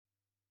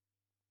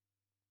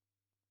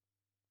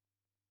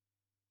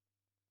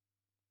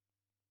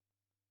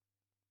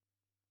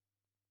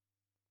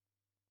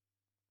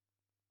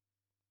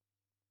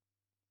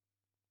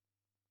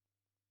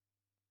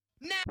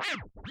Now, now,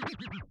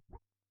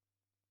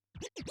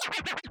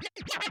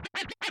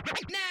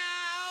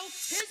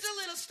 here's a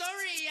little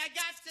story I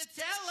got to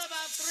tell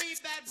about three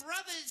bad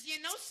brothers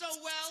you know so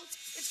well.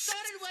 It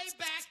started way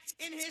back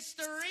in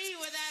history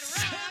with that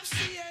Rob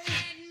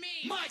and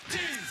me. Mike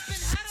D.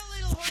 Then had a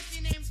little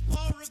horsey named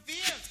Paul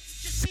Revere.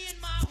 Just me and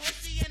my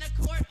horsey in a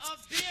quart of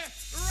beer.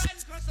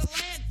 Riding across the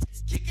land,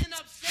 kicking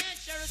up sand.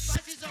 Sheriff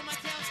spices on my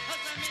tail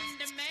cause I'm in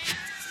demand.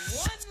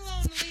 One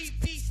lonely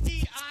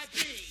beastie I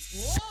be.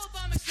 All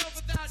by myself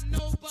without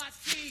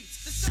nobody.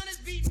 The sun is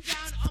beating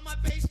down on my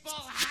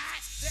baseball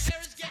hat. The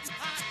air is getting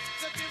hot,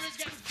 the beer is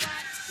getting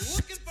flat.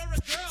 Looking for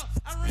a girl,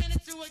 I ran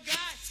into a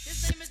guy.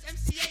 His name is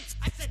MCA.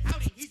 I said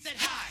howdy, he said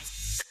hi.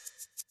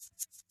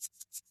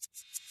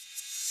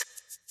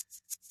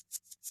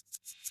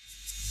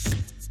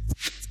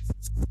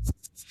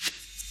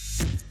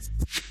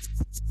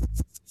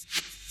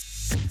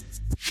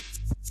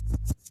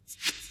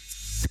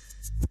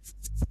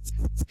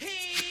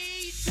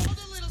 He told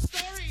a little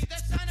story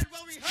that sounded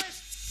well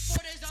rehearsed. 4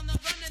 days on the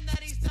run and that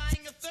he's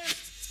dying of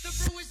thirst. The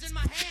brew was in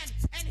my hand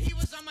and he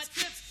was on my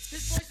tip.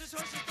 His voice was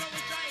hoarse, his throat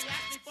was dry. He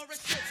asked me for a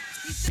sip.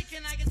 He said,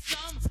 "Can I get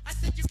some?" I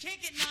said, "You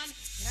can't get none."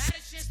 Had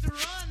a chance to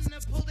run,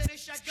 pulled out a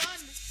shotgun.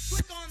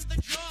 Quick on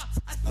the draw,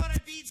 I thought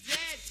I'd be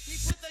dead. He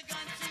put the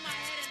gun to my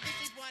head and this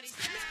is what he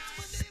said.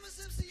 My name is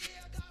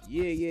MCA.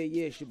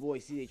 Yeah, it's your boy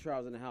CJ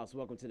Charles in the house.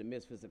 Welcome to the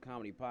Misfits of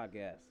Comedy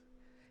podcast.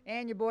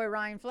 And your boy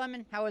Ryan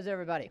Fleming. How is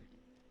everybody?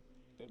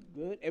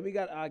 Good. And we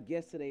got our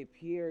guest today,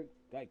 Pierre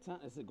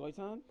Gaitan. Is it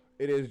Gaitan?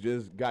 It is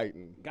just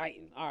Guyton.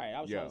 Gaitan. All right,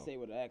 I was trying Yo. to say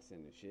with an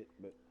accent and shit,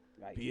 but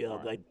Gaitan. Pierre All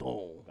right.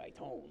 Gaitan.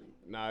 Gaitan.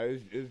 Nah,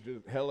 it's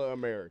just hella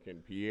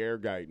American. Pierre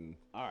Guyton.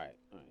 All right.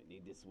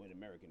 Need this with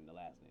American in the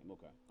last name.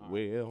 Okay. All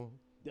right. Well,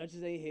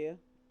 Duchess ain't here.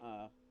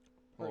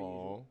 Per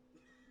usual.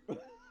 aw.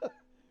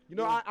 You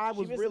know, I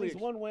was she missed really, at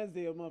least one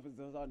Wednesday a month, and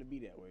so it's hard to be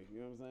that way.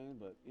 You know what I'm saying?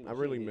 But you know, I she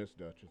really ain't here. miss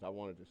Duchess. I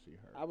wanted to see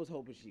her. I was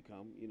hoping she'd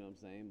come. You know what I'm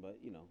saying? But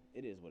you know,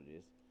 it is what it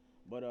is.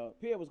 But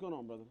Pierre, what's going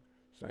on, brother?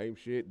 Same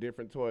shit,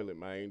 different toilet,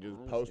 man. Just I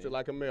posted understand.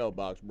 like a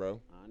mailbox, bro.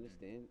 I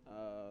understand.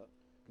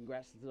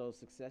 Congrats to those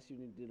success. You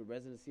did a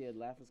residency at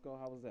Laugh and Skull.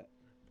 How was that?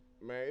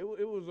 Man,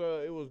 it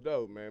was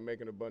dope, man.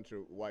 Making a bunch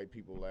of white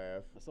people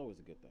laugh. That's always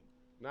a good thing.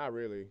 Not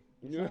really.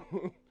 You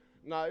know?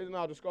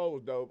 Nah, the skull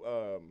was dope.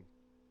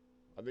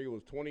 I think it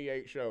was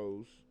 28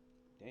 shows.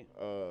 Damn.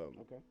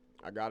 Okay.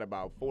 I got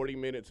about 40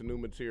 minutes of new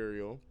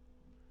material.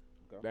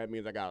 Okay. That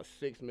means I got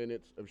 6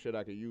 minutes of shit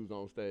I could use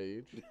on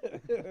stage.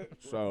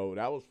 So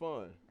that was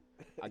fun.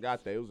 I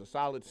got that. It was a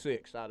solid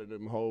 6 out of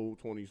them whole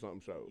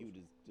 20-something shows. You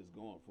just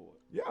going for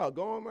it. Yeah,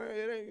 going, man.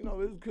 It ain't,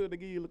 it's good to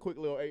give you a quick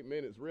little 8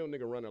 minutes. Real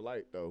nigga running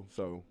light, though.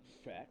 So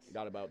Facts.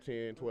 got about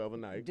 10, 12 a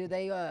night. Do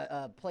they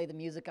play the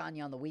music on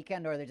you on the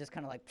weekend, or are they just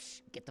kind of like,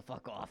 Psh, get the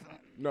fuck off?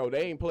 No,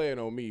 they ain't playing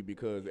on me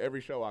because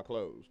every show I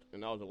closed,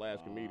 and I was the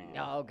last comedian.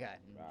 Oh, okay.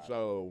 Right.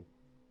 So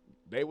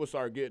they would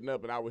start getting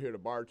up, and I would hear the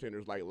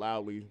bartenders like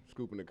loudly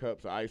scooping the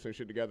cups of ice and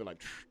shit together,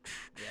 like.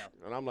 Yeah.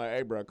 And I'm like,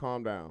 hey, bro,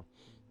 calm down.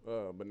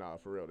 But nah,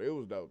 for real, it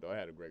was dope though. I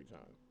had a great time.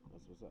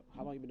 That's what's up.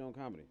 How long you been doing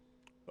comedy?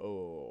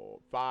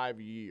 Oh, 5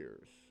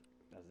 years.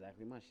 That's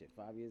exactly my shit.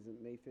 5 years in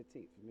May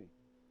 15th for me.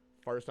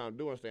 First time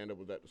doing stand up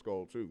was at the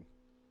Skull too.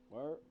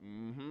 Word.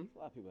 Mm-hmm. A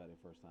lot of people had their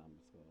first time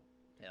at Skull.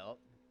 Yep.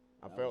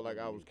 I That felt was like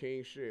I good. was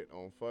king shit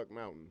on Fuck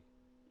Mountain.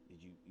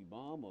 Did you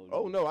bomb or?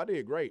 Oh no, I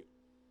did great.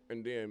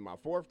 And then my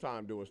 4th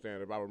time doing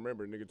stand up, I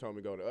remember a nigga told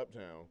me to go to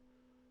Uptown.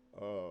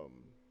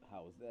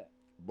 How was that?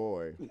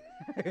 Boy.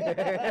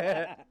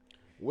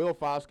 Will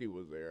Foskey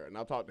was there, and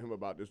I talked to him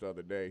about this the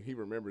other day. He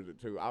remembers it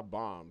too. I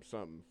bombed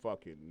something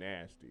fucking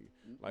nasty.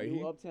 Like New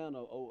he Uptown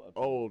or old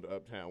Uptown? old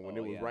Uptown when Oh,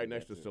 it was yeah, I right did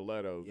next that to too.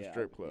 Stilettos, the Yeah,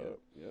 strip club.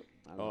 Yep.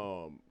 I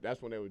know.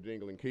 That's when they were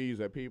jingling keys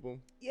at people.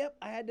 Yep,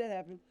 I had that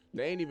happen.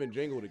 They ain't even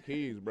jingle the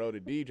keys, bro.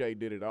 The DJ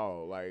did it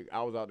all. Like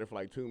I was out there for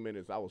like 2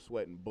 minutes. I was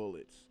sweating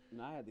bullets.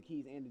 No, I had the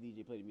keys and the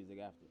DJ play the music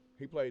after.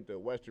 He played the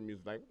Western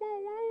music like whoa,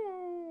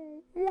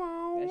 whoa, whoa,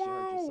 whoa, That shit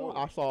hurt your soul.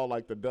 I saw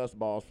like the dust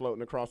balls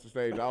floating across the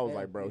stage. I was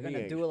like, bro, You're he gonna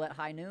ain't. duel at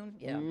high noon?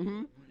 Yeah.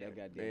 Mm-hmm. That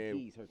goddamn And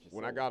keys hurt your soul.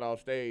 when I got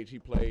off stage, he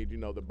played,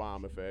 the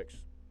bomb effects,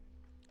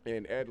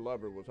 and Ed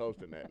Lover was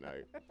hosting that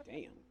night.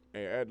 Damn.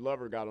 And Ed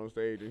Lover got on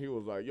stage and he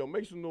was like, yo,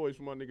 make some noise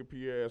for my nigga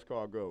Pierre's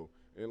Cargo.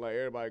 And like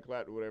everybody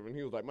clapped or whatever. And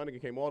he was like, my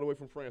nigga came all the way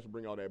from France to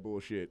bring all that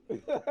bullshit.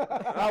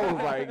 I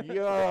was like,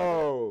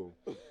 yo.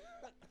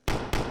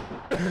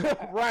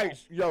 Right.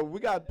 Yo,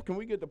 can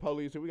we get the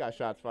police here? We got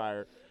shots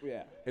fired.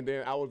 Yeah. And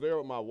then I was there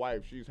with my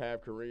wife. She's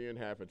half Korean,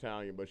 half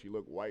Italian, but she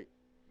looked white.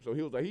 So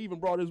he was like, he even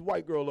brought his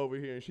white girl over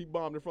here and she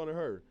bombed in front of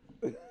her.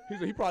 He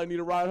said he probably need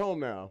a ride home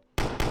now.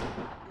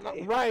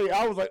 Right.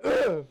 I was like,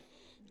 ugh.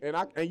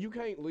 And you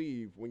can't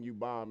leave when you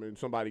bomb and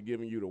somebody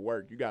giving you the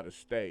work. You got to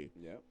stay.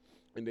 Yep.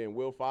 And then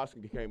Will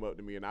Foskey came up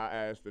to me and I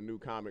asked the new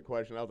comic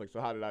question. I was like,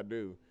 so how did I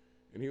do?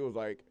 And he was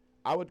like,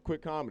 I would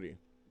quit comedy.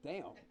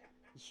 Damn.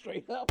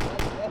 Straight up like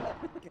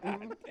that.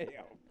 God damn.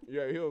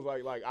 Yeah, he was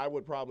like I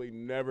would probably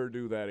never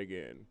do that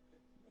again.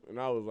 And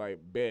I was like,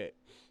 bet.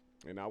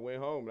 And I went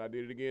home and I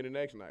did it again the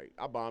next night.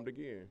 I bombed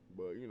again,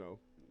 but You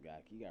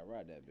got to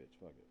ride that bitch.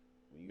 Fuck it.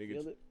 When you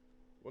Niggas- feel it.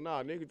 Well,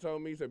 nah, nigga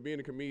told me, he said being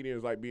a comedian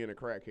is like being a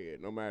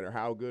crackhead. No matter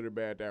how good or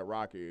bad that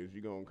rock is,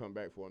 you gonna come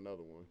back for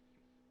another one.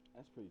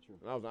 That's pretty true.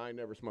 And I ain't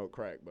never smoked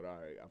crack, but I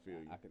feel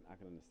you. I can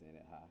understand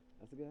that high.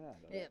 That's a good high.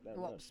 Though. Yeah, That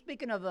well, rush.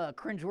 speaking of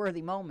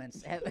cringeworthy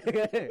moments,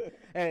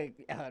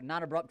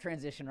 not abrupt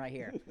transition right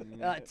here.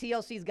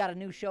 TLC's got a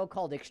new show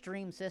called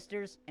Extreme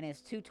Sisters, and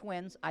it's two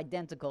twins,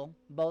 identical,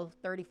 both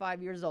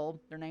 35 years old.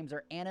 Their names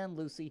are Anna and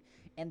Lucy,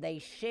 and they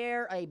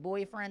share a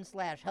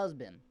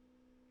boyfriend/husband.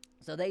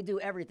 So they do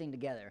everything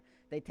together.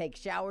 They take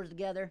showers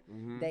together.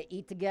 They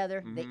eat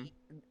together.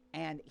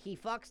 And he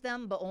fucks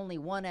them, but only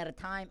one at a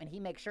time, and he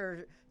makes sure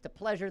to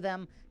pleasure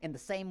them in the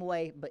same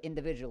way, but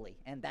individually.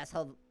 And that's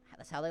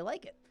how they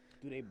like it.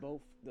 Do they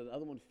both? Does the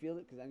other one feel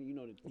it? Because I mean, you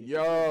know the.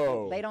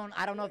 Yo. They don't.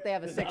 I don't know if they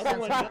have a Does the sixth other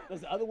sense. one nut?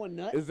 Does the other one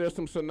nut? Is there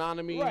some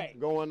synonymy Right.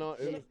 going on?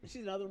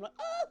 She's another one.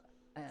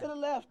 To the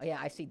left. Yeah,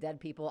 I see dead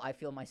people. I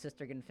feel my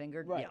sister getting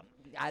fingered. Right.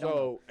 Yeah, I don't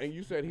know. So, and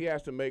you said he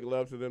has to make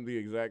love to them the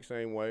exact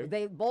same way?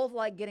 They both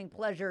like getting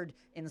pleasured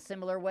in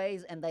similar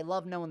ways, and they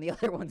love knowing the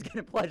other one's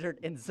getting pleasured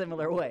in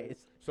similar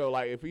ways. So,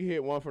 like, if he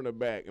hit one from the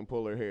back and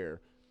pull her hair,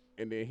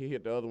 and then he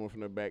hit the other one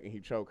from the back and he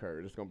choke her,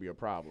 it's going to be a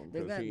problem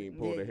because he ain't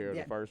pulled her hair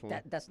the first one.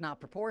 That's not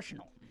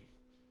proportional.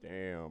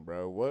 Damn,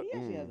 bro. What? He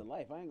actually has a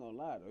life. I ain't gonna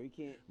lie though. He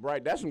can't.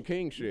 Right, that's some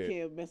king You shit.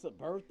 can't mess up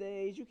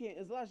birthdays. You can't.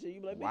 It's a lot of shit.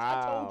 You be like, bitch,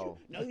 I told Wow.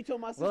 you. No, you told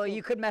my sister. Well,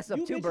 you could mess up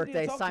You two bitches didn't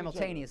birthdays talk to each other.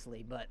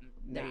 simultaneously, but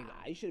there you go.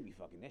 Nah, you shouldn't be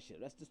fucking that shit.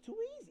 That's just too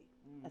easy.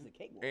 That's a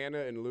cakewalk.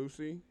 Anna and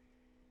Lucy.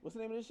 What's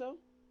the name of this show?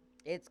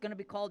 It's gonna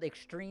be called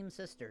Extreme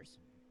Sisters.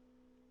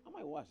 I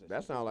might watch that.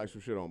 That sounds like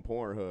some shit on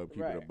Pornhub, keep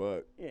it a Right.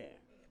 buck. Yeah,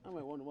 I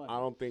might want to watch. I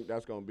don't think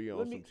that's going to be on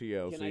Let some me-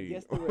 TLC. Can I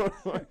guess the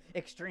race?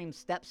 Extreme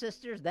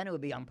Stepsisters, then it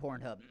would be on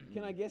Pornhub.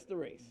 Can I guess the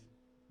race?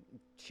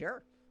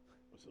 Sure.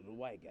 So the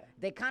white guy.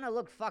 They kind of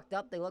look fucked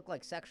up. They look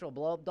like sexual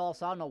blow-up dolls,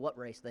 so I don't know what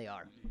race they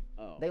are.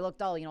 Oh. They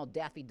looked all,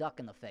 Daffy Duck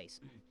in the face.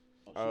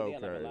 Oh, shit, they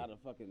had like Okay. a lot of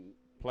fucking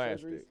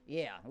Plastic. surgeries?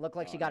 Yeah, it looked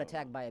like she Oh, got no.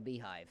 attacked by a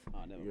beehive.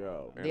 Oh, never.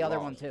 Yo. The and other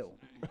lost. one,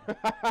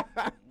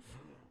 too.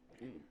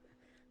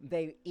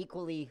 They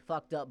equally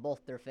fucked up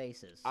both their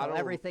faces. I So don't-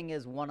 everything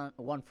is one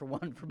for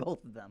one for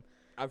both of them.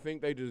 I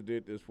think they just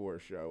did this for a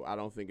show. I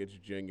don't think it's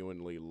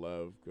genuinely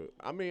love.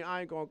 I mean,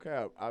 I ain't going to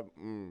cap.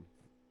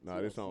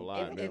 No, this don't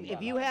lie.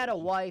 If you had a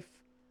wife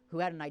who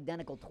had an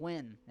identical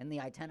twin and the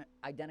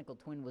identical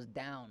twin was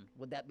down,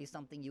 would that be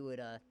something you would,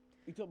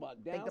 You talking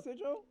about Down of-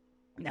 syndrome?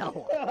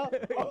 no.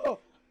 Oh,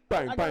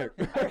 Bang, I bang.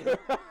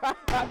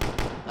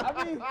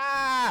 I mean,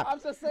 I'm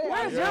just saying.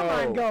 Where's Yo. your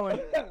mind going?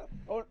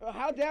 Oh,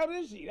 how down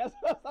is she? That's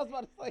what I was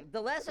about to say. The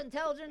less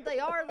intelligent they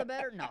are, the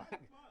better. No.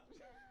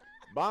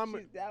 Bomb.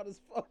 She's down as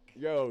fuck.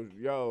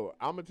 Yo,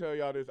 I'm gonna tell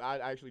y'all this. I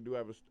actually do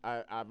have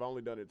I've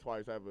only done it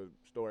twice. I have a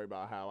story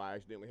about how I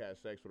accidentally had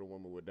sex with a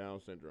woman with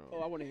Down syndrome. Oh,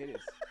 I want to hear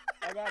this.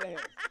 I gotta hear.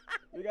 It.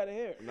 We gotta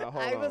hear. It. Now,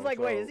 hold I was on. like,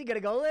 wait, So, is he gonna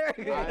go there?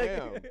 I am. Yeah. I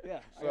gotta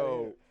hear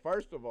So it.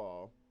 first of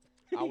all,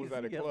 I was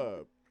at a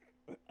club,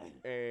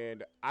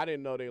 and I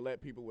didn't know they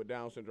let people with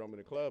Down syndrome in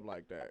the club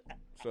like that.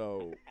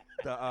 So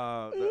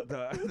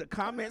The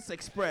comments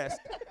expressed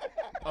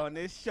on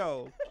this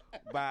show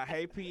by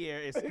Hey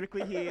Pierre is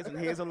strictly his and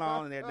his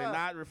alone, and they do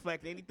not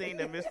reflect anything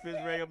that Misfits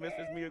Radio,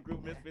 Misfits Media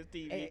Group, Misfits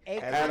TV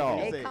has At all.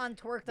 anything to say. Akon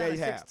twerked There on a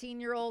you have.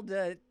 16-year-old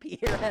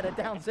Pierre had a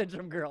Down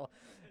syndrome girl.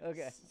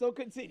 Okay. So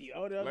continue.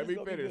 Oh, no, let this me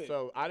gonna be finish. good.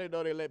 So I didn't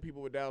know they let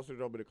people with Down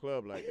syndrome in the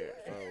club like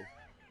that.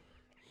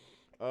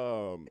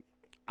 So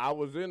I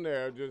was in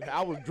there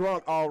I was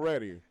drunk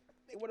already.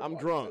 They would've I'm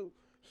walked drunk. too.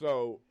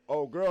 So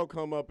old girl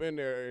come up in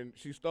there and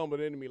she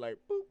stumbled into me like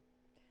boop.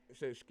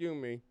 Said, "Excuse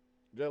me,"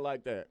 just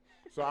like that.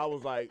 So I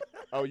was like,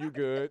 "Oh, you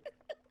good?"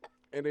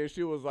 And then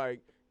she was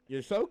like,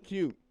 "You're so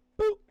cute."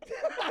 Boop.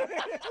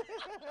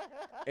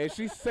 And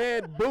she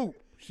said boop.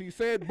 She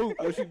said boop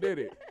when she did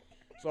it.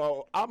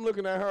 So I'm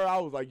looking at her. I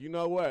was like, you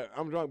know what?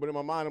 I'm drunk, but in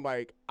my mind, I'm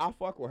like, I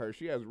fuck with her.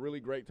 She has really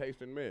great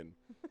taste in men.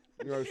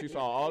 You know, she saw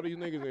all these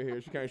niggas in here.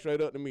 She came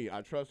straight up to me.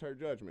 I trust her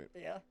judgment.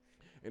 Yeah.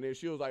 And then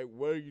she was like,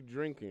 what are you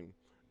drinking?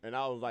 And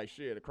I was like,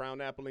 shit, a Crown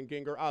Apple and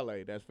Ginger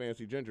Ale. That's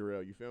fancy ginger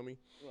ale, you feel me?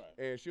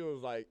 Right. And she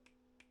was like,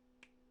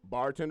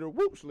 bartender,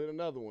 whoop, slid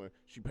another one.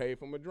 She paid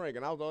for my drink.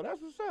 And I was like,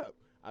 that's what's up.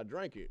 I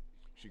drank it.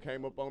 She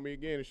came up on me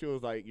again, and she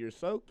was like, you're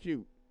so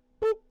cute.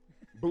 Boop.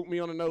 Boot me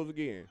on the nose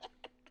again.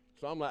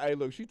 So I'm like, hey,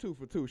 look, she 2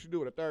 for 2. She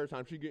do it a third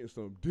time. She getting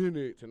some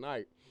dinner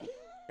tonight.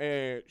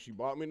 And she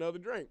bought me another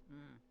drink.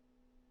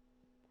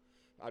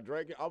 I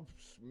drank it. I'm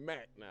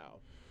smacked now.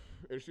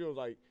 And she was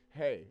like,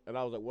 hey. And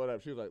I was like, what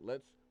up? She was like,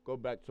 let's go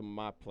back to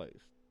my place.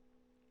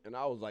 And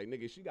I was like,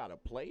 nigga, she got a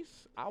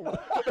place? I was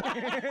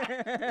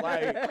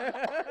like,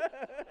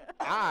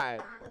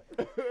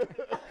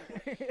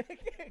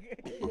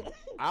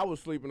 I was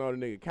sleeping on a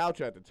nigga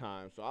couch at the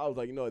time. So I was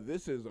like, you know,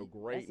 this is a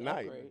great That's an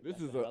night. upgrade. This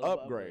That's is a an hell of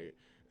an upgrade.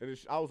 And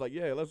I was like,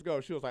 yeah, let's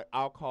go. She was like,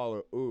 I'll call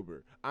her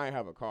Uber. I ain't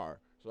have a car.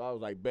 So I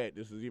was like, bet,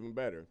 this is even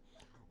better.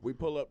 We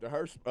pull up to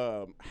her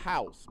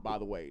house, by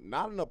the way.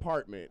 Not an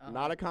apartment,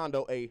 not a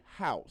condo, a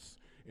house.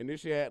 And then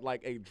she had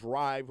like a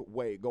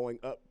driveway going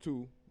up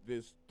to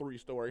this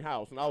 3-story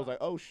house. And I was like,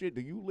 oh shit,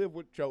 do you live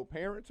with your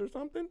parents or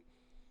something?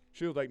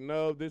 She was like,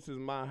 no, this is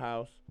my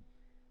house.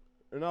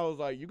 And I was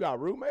like, you got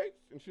roommates?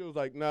 And she was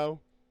like, no.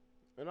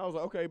 And I was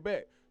like, okay,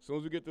 bet. As soon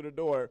as we get through the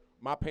door,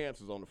 my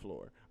pants is on the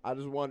floor. I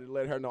just wanted to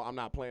let her know I'm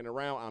not playing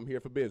around. I'm here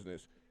for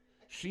business.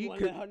 She You want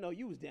to let her know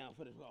you was down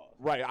for the cause.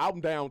 Right,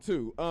 I'm down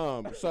too.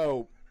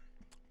 So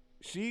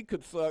she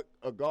could suck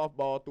a golf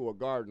ball through a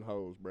garden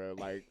hose, bro.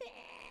 Like,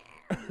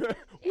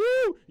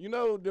 woo! You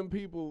know them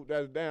people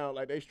that's down,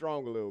 like they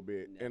strong a little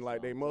bit, and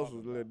like they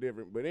muscles a little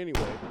different. But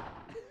anyway,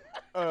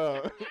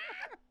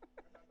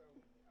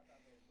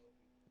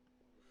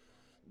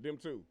 them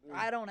too.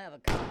 I don't have a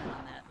comment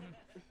on that.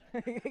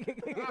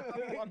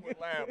 Fuck with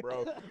laugh,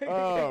 bro.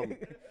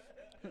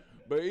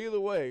 But either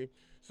way,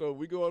 so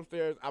we go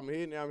upstairs. I'm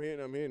hitting.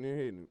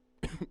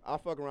 I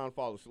fuck around and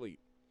fall asleep.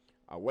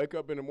 I wake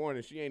up in the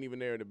morning. She ain't even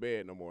there in the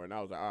bed no more. And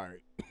I was like, all right,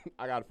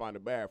 I got to find a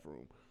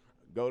bathroom.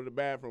 Go to the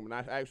bathroom. And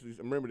I actually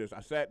remember this. I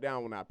sat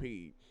down when I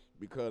peed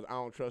because I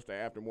don't trust the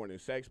after morning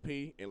sex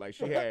pee. And like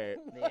she had,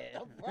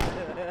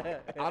 Yeah.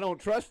 I don't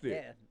trust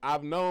it. Yeah.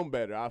 I've known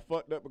better. I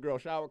fucked up a girl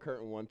shower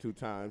curtain 1-2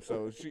 times.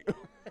 So she,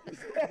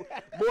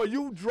 boy,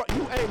 you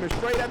aiming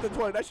straight at the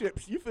toilet. That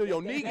shit, you feel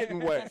your knee getting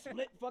wet.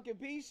 Split fucking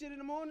pee shit in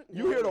the morning.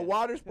 You hear the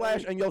water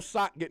splash and your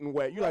sock getting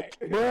wet. You like,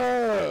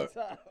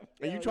 bruh.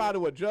 And you try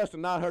to adjust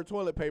and not her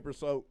toilet paper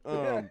soak.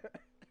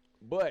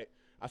 But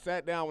I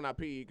sat down when I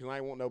peed because I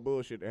ain't want no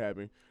bullshit to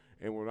happen.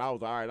 And when I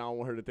was all right, I don't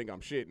want her to think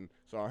I'm shitting.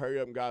 So I hurry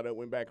up and got up,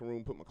 went back in the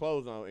room, put my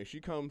clothes on. And she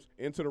comes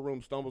into the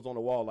room, stumbles on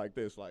the wall like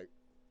this, like,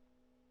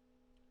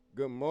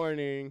 good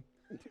morning.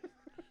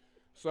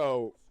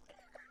 So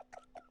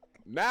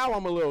now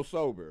I'm a little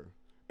sober.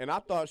 And I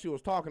thought she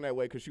was talking that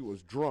way because she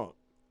was drunk.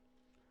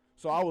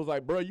 So I was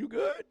like, bro, you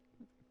good?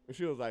 And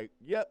she was like,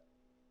 yep.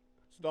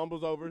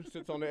 Stumbles over,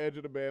 sits on the edge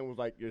of the bed and was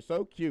like, you're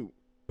so cute.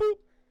 Boop.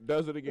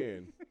 Does it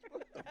again.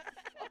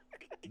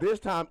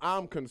 This time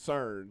I'm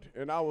concerned.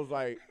 And I was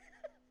like,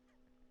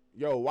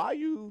 yo, why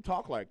you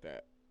talk like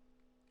that?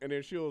 And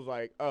then she was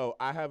like, oh,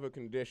 I have a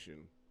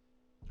condition.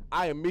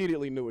 I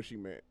immediately knew what she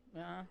meant.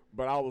 Uh-huh.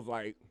 But I was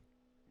like,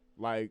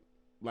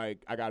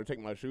 I got to take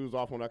my shoes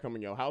off when I come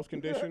in your house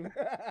condition.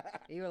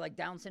 You were like,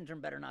 Down syndrome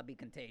better not be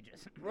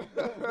contagious.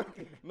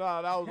 No,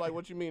 I was like,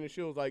 what you mean? And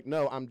she was like,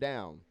 no, I'm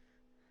down.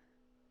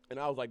 And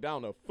I was like,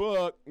 down the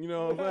fuck, you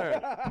know what I'm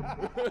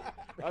saying?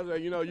 I was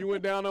like, you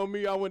went down on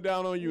me, I went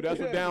down on you. That's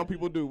what down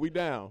people do. We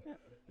down.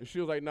 And she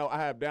was like, no, I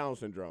have Down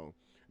syndrome.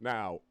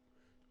 Now,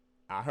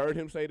 I heard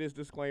him say this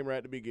disclaimer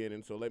at the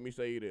beginning, so let me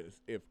say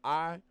this. If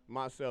I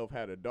myself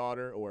had a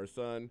daughter or a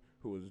son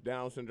who was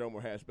Down syndrome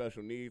or had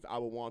special needs, I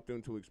would want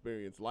them to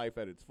experience life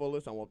at its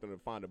fullest. I want them to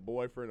find a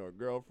boyfriend or a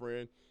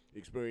girlfriend,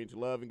 experience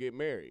love, and get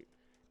married.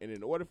 And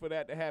in order for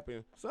that to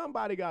happen,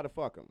 somebody got to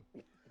fuck them.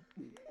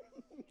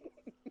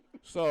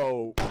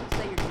 So,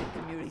 Say you did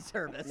community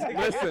service.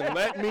 listen,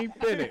 let me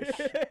finish.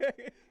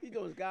 He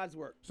doing God's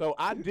work. So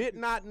I did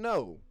not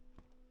know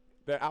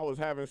that I was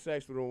having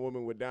sex with a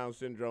woman with Down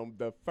syndrome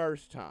the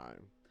first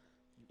time.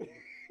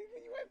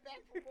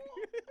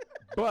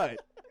 But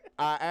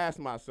I asked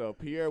myself,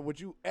 Pierre, would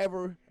you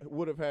ever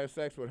would have had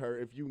sex with her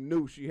if you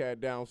knew she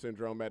had Down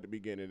syndrome at the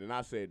beginning? And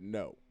I said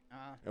no.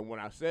 And when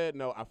I said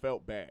no, I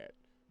felt bad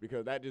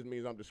because that just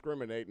means I'm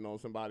discriminating on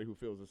somebody who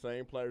feels the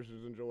same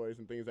pleasures and joys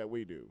and things that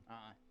we do.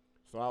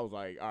 So I was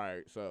like, all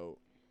right, so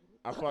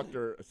I fucked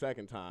her a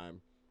second time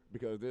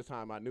because this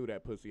time I knew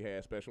that pussy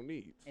had special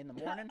needs. In the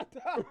morning?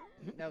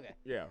 Okay.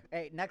 Yeah.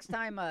 Hey, next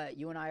time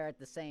you and I are at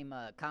the same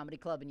comedy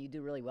club and you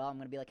do really well, I'm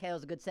going to be like, hey, it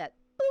was a good set.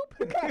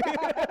 Boop.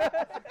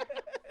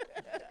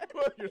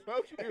 You're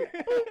so cute.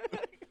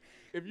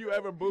 If you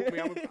ever boot me,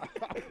 I'm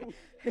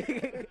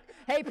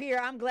Hey,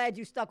 Pierre, I'm glad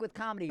you stuck with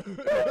comedy.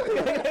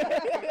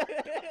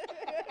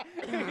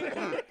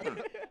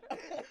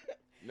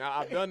 Now,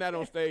 I've done that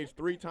on stage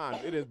 3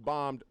 times. It has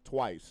bombed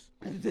twice.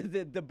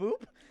 the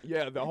boop?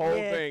 Yeah, the whole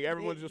Yeah. thing.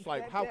 Everyone's just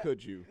like, how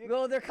could you?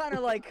 Well, they're kind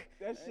of like,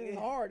 That shit is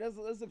hard.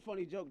 That's a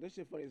funny joke. That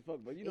shit funny as fuck.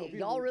 But you know, people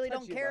y'all really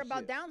touchy don't care about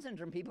shit. Down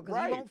syndrome people because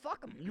Right. you won't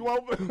fuck them. You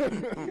won't. People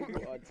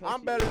are touchy.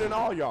 I'm better than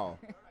all y'all.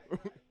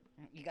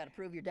 You got to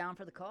prove you're down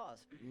for the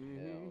cause.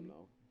 Hell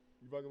no.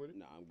 You fucking with it?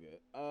 Nah, I'm good.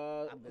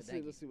 I'm good, Let's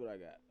thank see what I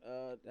got.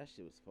 That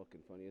shit was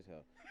fucking funny as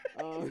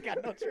hell.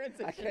 got no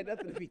transition. I got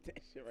nothing to beat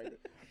that shit right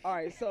there. All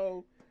right,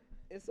 so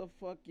it's a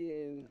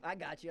fucking. I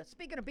got you.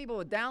 Speaking of people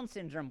with Down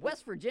syndrome,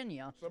 West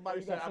Virginia. Somebody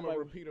You said got I'm a somebody-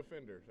 repeat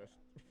offender.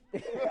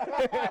 That's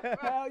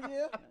Hell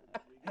yeah.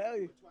 Hell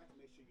yeah.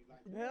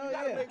 Hell you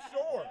gotta yeah. make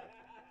sure.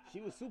 She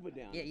was super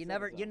down. Yeah, the you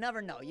second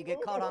never time. know. You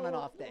get caught on an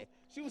off day.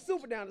 She was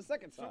super down the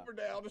second time. Super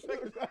down the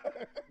second time.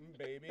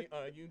 Baby,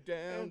 are you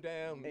down,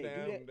 down, Hey,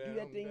 down, do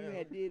that thing down? you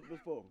had did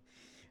before.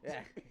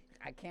 Yeah,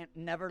 I can't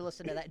never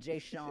listen to that Jay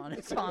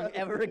Sean song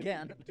ever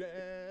again. Down.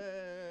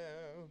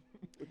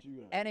 What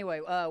you got?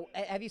 Anyway,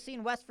 have you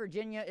seen West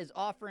Virginia is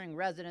offering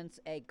residents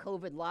a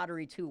COVID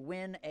lottery to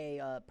win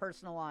a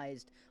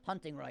personalized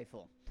hunting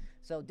rifle?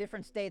 So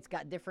different states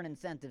got different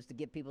incentives to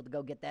get people to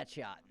go get that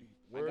shot.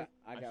 I got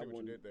see what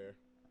one. you did there.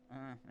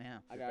 Yeah.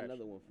 I got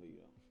another one for you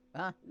though.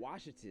 Huh?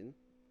 Washington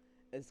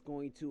is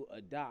going to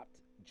adopt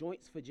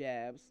Joints for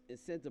Jabs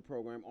incentive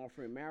program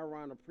offering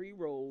marijuana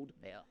pre-rolled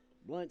Yeah.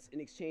 blunts in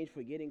exchange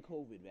for getting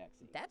COVID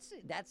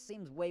vaccine. That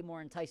seems way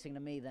more enticing to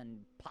me than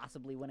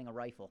possibly winning a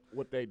rifle.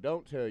 What they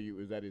don't tell you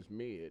is that it's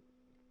mid.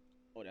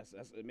 Oh, that's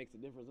it makes a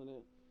difference in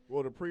it.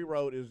 Well, the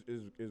pre-roll is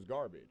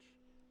garbage.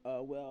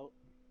 Well,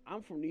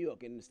 I'm from New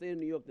York, and in the state of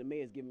New York, the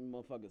mayor's giving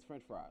motherfuckers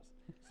French fries.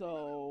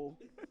 So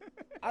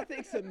I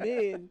think some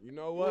mid You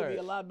know would what? be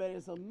a lot better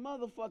than some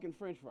motherfucking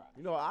French fries.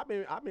 You know, I've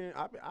been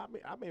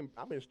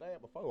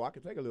stabbed before. I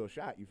could take a little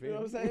shot. You feel You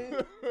know what I'm me? saying?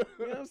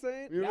 You know what I'm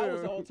saying? Yeah. That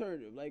was the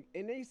alternative. Like,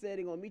 and they said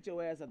they're gonna meet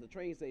your ass at the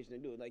train station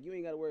and do it. Like, you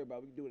ain't gotta worry about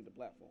it. We can do it at the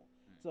platform.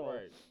 So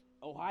Right.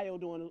 Ohio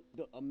doing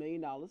 $1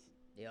 million.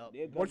 Yep.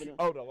 Their What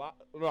governor.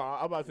 you, no,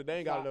 I'm about to say they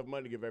ain't got Stop. enough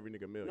money to give every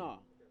nigga a million. No,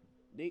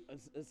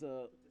 it's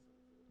a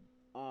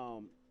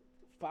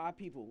 5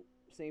 people,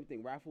 same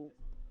thing, raffle,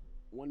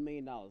 $1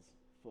 million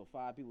for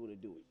 5 people to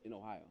do it in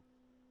Ohio.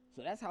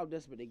 So that's how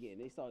desperate they get.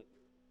 They start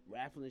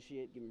raffling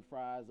shit, giving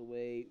fries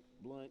away,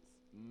 blunts.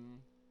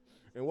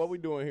 And what we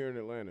doing here in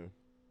Atlanta?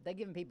 They're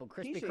giving people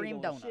Krispy Keisha ain't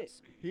Kreme doing shit.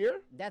 donuts.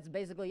 Here? That's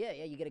basically it.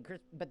 Yeah, you get a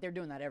crisp, but they're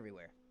doing that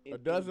everywhere. A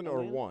dozen or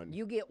Atlanta, one?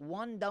 You get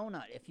one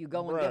donut if you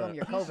go and give them Bruh.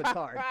 your COVID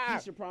card.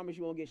 Keisha promise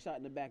you won't get shot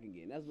in the back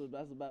again. That's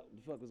about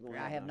the fuck was going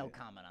on. I have down no here.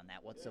 comment on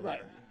that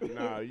whatsoever. Right.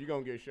 Nah, you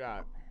gonna get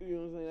shot. You know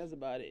what I'm saying? That's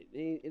about it.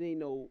 It ain't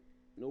no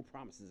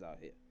promises out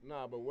here.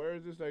 Nah, but where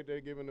is this like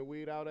they giving the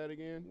weed out at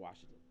again?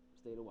 Washington,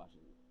 state of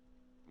Washington.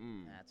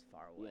 That's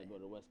far You away. gotta go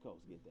to the West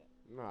Coast get that.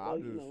 Nah, Well, I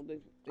just,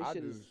 they I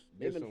should've- just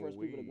they've get been the some first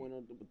people weed. that went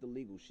on with the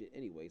legal shit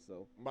anyway.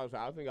 So I'm about to say,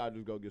 I think I'll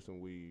just go get some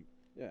weed.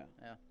 yeah.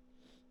 Yeah.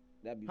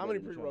 That'd be How better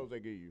many than pre-rolls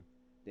Trump. they give you?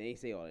 They ain't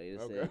say all that. They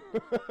just Okay.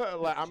 said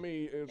Like, I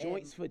mean,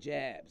 joints for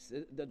jabs.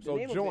 The so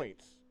name of it-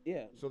 joints.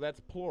 yeah. So that's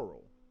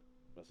plural.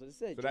 That's what it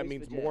said. So that joints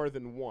means for jabs. more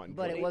than one.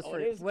 But They- it was oh, for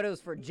there's- what it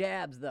was for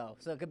jabs though,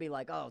 so it could be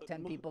like, oh,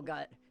 10 people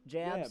got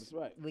jabs. Jabs,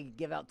 right. We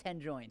give out 10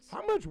 joints.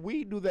 How much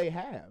weed do they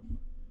have?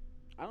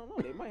 I don't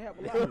know. They might have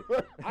a lot.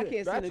 I can't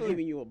see That's them a-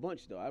 giving you a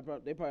bunch though.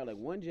 They probably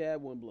like one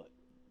jab, one blunt.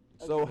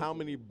 So how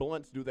many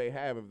blunts do they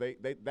have? If they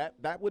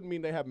that wouldn't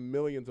mean they have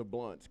millions of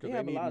blunts They because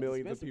have a they lot need of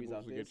millions of dispensaries people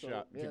out to there, get so-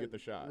 shot Yeah. to get the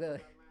shot.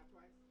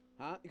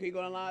 Huh? Can you go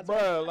online?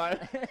 Bruh,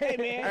 like, Hey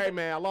man. hey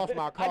man, I lost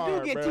my card. I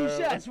do get 2 bruh.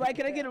 shots, right?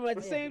 Can I get them at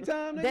the same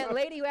time? nigga? That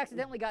lady who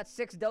accidentally got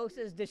 6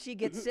 doses, does she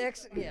get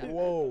 6? Yeah.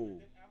 Whoa.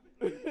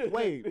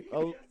 Wait,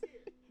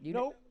 You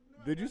Nope.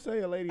 did you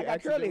say a lady I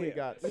got curly accidentally hair.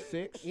 got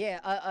 6? Yeah,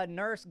 a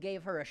nurse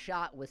gave her a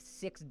shot with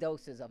 6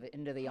 doses of it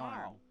into the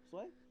arm. Wow.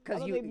 Sway?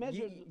 Because they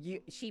measured.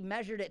 she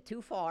measured it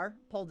too far,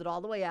 pulled it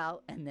all the way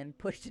out, and then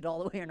pushed it all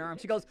the way in her arm.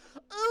 She goes,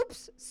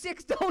 "Oops,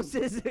 6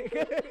 doses."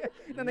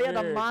 Then they had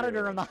to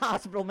monitor her in the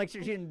hospital, make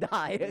sure she didn't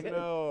die.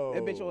 No.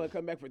 That bitch only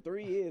come back for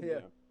 3 years. Yeah.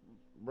 Now.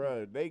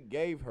 Bruh, they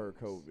gave her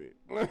COVID.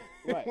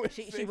 Right. With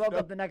She 6 woke do-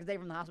 up the next day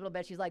from the hospital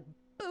bed. She's like,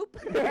 "Boop."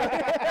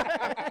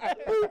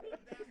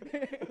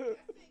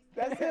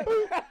 That's it.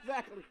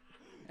 Exactly.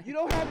 You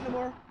don't have it no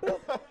more.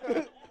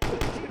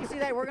 You see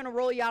that? We're gonna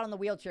roll you out on the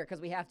wheelchair because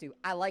we have to.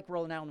 I like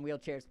rolling out on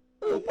wheelchairs.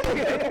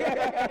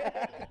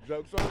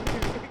 Joke's on you.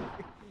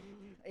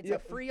 It's a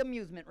free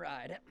amusement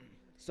ride.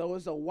 So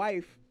it's a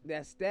wife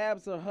that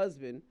stabs her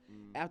husband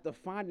after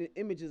finding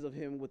images of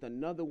him with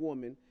another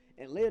woman,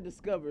 and later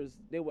discovers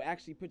they were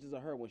actually pictures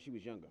of her when she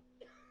was younger.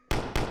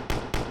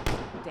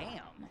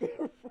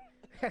 Damn.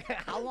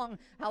 How long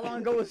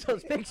ago was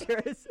those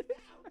pictures?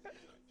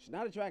 She's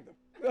not attractive.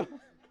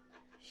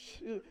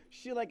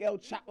 she like El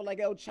Chapo,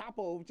 El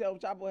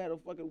Chapo had a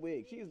fucking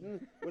wig. She's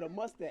with a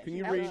mustache. Can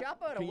you El read?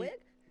 Chapo had a can you- wig?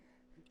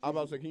 I'm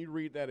about to say, can you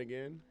read that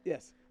again?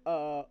 Yes.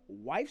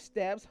 Wife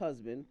stabs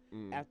husband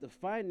after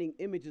finding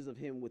images of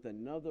him with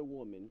another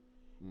woman,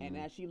 and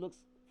as she looks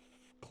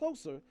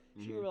closer,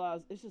 she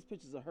realized it's just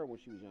pictures of her when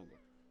she was younger.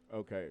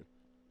 Okay.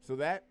 So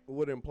that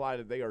would imply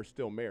that they are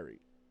still married.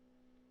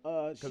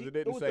 Because it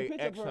didn't say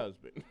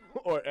ex-husband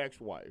or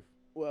ex-wife.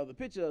 Well, the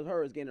picture of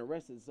her is getting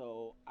arrested,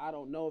 so I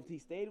don't know if he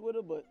stayed with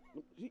her, but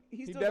he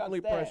still definitely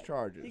got stabbed. pressed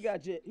charges. He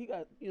got, you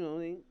know what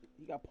I mean?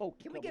 He got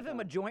poked. Can we give him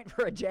a joint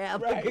for a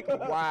jab? Right.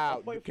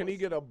 Wow. Wait Can for he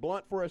get a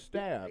blunt for a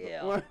stab?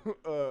 Yeah.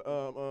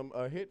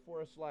 A hit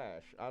for a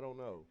slash. I don't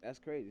know. That's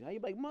crazy. How you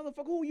be like,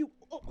 motherfucker, who you?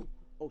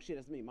 Oh shit,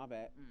 that's me. My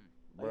bad.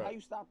 Like, Bruh. how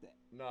you stop that?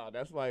 Nah,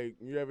 that's like,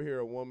 you ever hear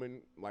a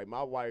woman, like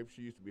my wife,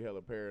 she used to be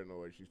hella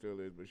paranoid, she still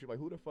is, but she's like,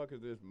 who the fuck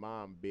is this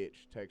mom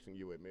bitch texting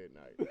you at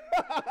midnight?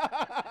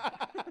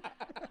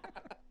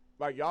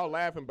 Like, y'all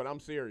laughing, but I'm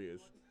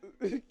serious.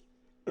 And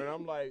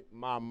I'm like,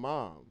 my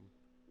mom.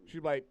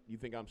 She's like, you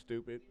think I'm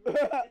stupid?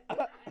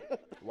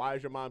 Why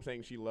is your mom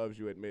saying she loves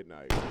you at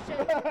midnight?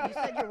 You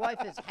said your wife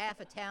is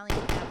half Italian,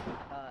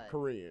 half.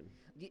 Korean.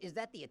 Is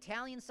that the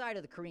Italian side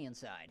or the Korean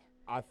side?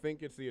 I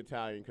think it's the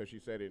Italian because she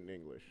said it in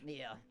English.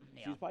 Yeah.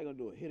 She's probably gonna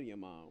do a hit of your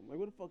mom. Like,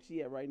 where the fuck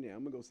she at right now?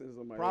 I'm gonna go send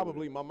somebody.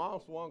 Probably. My mom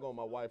swung on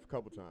my wife a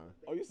couple times.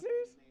 Are you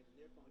serious?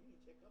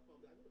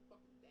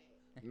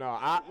 No,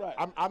 Right.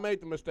 I made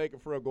the mistake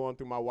of her going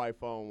through my wife's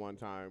phone one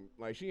time.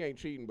 Like, she ain't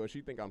cheating, but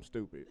she think I'm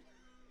stupid.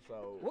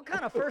 So What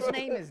kind of first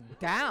name is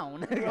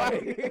Down? What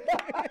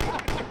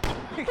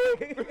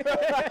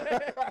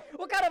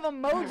kind of a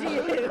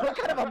emoji? What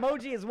kind of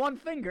emoji is one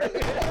finger?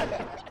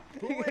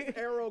 Who is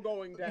arrow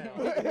going down?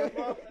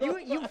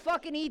 you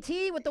fucking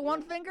ET with the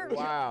one finger?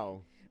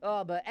 Wow.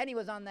 But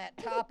anyways, on that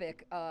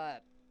topic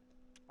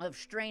of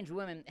strange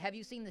women, have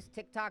you seen this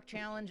TikTok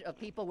challenge of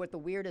people with the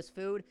weirdest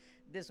food?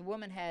 This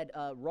woman had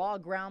raw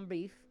ground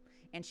beef,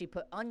 and she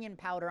put onion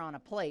powder on a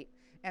plate,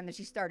 and then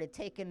she started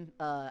taking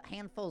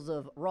handfuls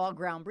of raw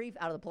ground beef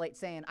out of the plate,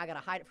 saying, I gotta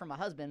hide it from my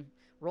husband,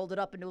 rolled it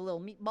up into a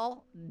little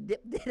meatball,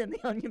 dipped it in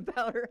the onion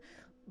powder,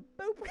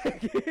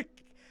 boop.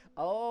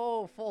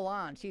 Oh, full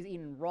on. She's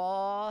eating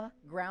raw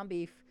ground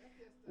beef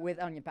with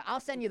onion powder. I'll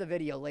send you the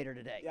video later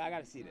today. Yeah, I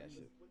gotta see that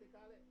shit.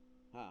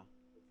 Huh?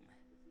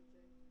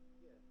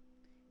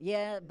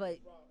 Yeah, but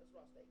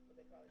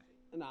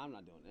No, I'm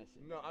not doing that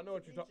shit. No, I know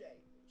what you're talking.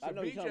 I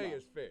know what you're talking Ceviche about.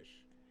 is fish.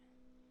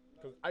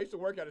 Cause I used to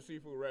work at a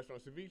seafood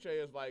restaurant. Ceviche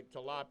is like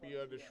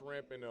tilapia, the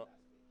shrimp, and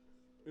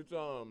it's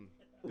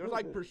there's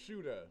like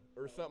prosciutto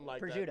or something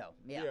like that. Prosciutto,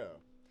 yeah.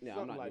 Yeah, I'm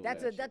Something not like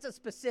doing That's that. a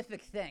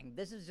specific thing.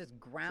 This is just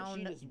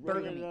ground just burger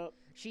rolling it meat. up.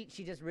 She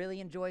just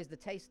really enjoys the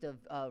taste of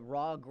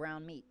raw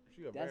ground meat.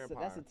 She a That's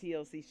vampire. a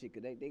TLC shit,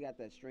 cause they got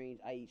that strange,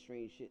 I eat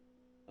strange shit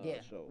Yeah,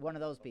 show. one of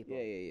those people.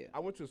 Yeah. I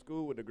went to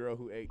school with the girl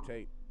who ate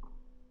tape,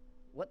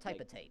 What type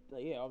of tape?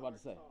 Yeah, I was about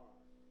to say.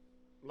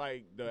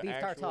 like the Beef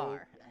actual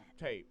tartare.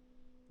 tape,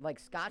 Like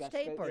Scotch Scotch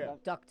tape tape? or Yeah.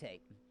 duct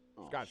tape?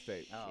 Oh, Scotch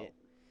tape. Oh. shit.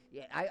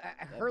 Yeah,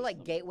 her be like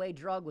something. gateway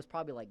drug was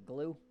probably like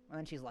glue, and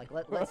then she's like,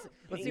 let's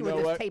see You what know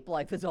this what? tape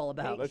life is all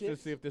about. Let's chips?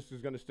 just see if this is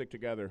gonna stick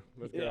together.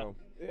 Let's Yeah, go.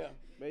 yeah,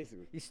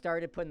 basically. You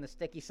started putting the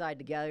sticky side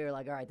together. You're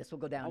like, all right, this will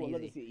go I down would love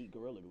to easy. see you eat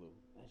Gorilla Glue.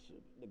 That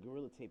shit, the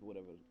Gorilla Tape or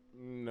whatever.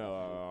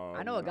 No.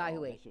 I know a guy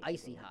who no. ate shit was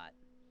icy good. hot.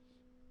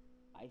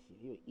 Icy.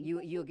 He would eat You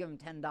that you would shit?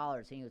 give him $10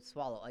 and he would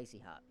swallow icy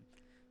hot.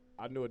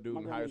 I knew a dude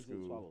My in grandma high used to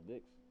school. swallow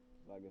Vicks.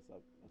 So I guess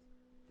when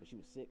she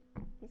was sick.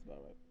 That's about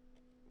right.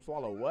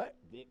 Swallow what?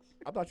 Vicks.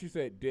 I thought you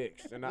said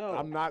dicks, and No.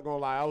 I'm not gonna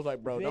lie. I was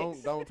like, bro,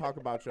 Vicks. don't talk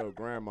about your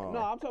grandma.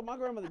 No, I'm talking. My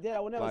grandmother dead.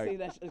 I would never Like- say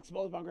that.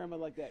 Expose my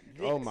grandmother like that.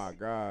 Oh Vicks. my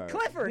God.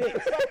 Clifford.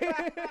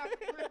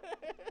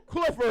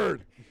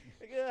 Clifford.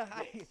 Yeah,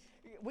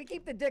 we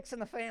keep the dicks in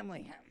the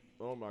family.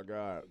 Oh my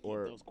God. Keep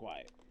Or those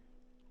quiet.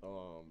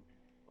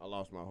 I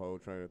lost my whole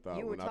train of thought.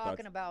 You were when I thought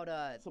talking about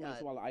Somebody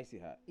swallow icy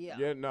hot. yeah.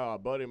 Yeah, no, a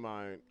buddy of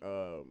mine,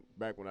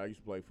 back when I used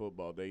to play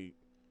football, they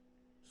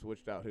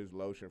switched out his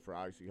lotion for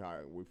icy hot,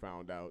 and we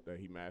found out that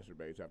he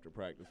masturbates after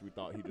practice. We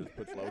thought he just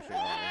puts lotion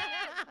on.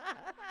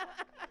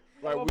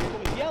 Like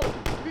Motherfucker was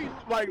yelling.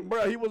 like,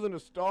 bro, he was in the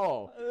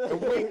stall,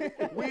 and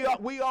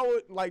we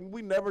always like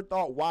we never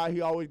thought why he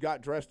always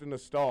got dressed in the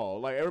stall.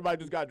 Like everybody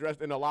just got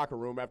dressed in the locker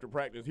room after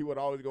practice. He would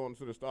always go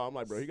into the stall. I'm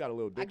like, bro, he got a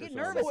little I dick or get something.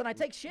 nervous and I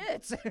take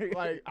shits.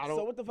 Like I So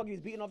don't. what the fuck? He's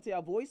beating off to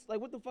your voice?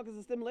 Like what the fuck is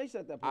the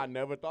stimulation at that point? I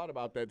never thought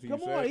about that till Come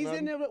you on, said he's nothing.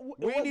 in there.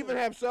 We didn't even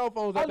have cell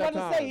phones I at was that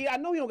about time. to say, I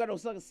know he don't got no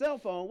fucking cell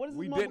phone. What is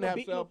We this didn't motherfucker have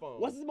beating cell him?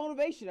 phones. What's his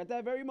motivation at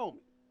that very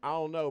moment? I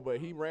don't know, but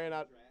he ran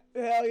out.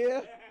 Hell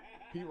yeah.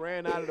 He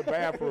ran out of the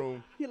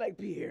bathroom, He like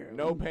Pierre.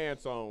 no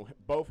pants on,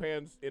 both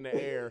hands in the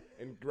air,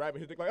 and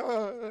grabbing his dick like, he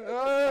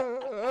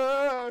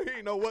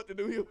didn't know what to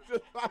do. He was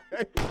just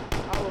like,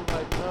 I was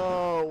like,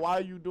 no, why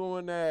are you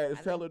doing that?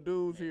 It's hella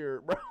dudes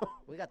here, bro.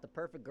 We got the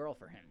perfect girl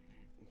for him.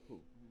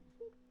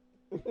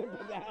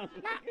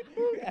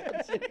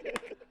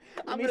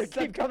 I'm me gonna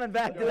suck- keep coming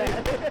back to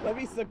that. Let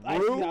me suck the icy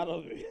Rue? out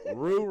of it.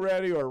 Rue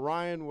Reddy or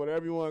Ryan,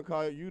 whatever you want to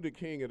call it, you the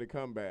king of the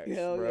comebacks,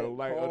 Hell bro. yeah.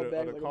 Like, Callbacks of the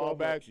like a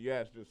callbacks,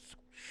 yes, just.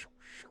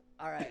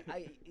 All right,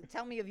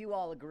 tell me if you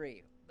all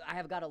agree. I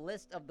have got a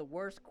list of the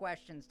worst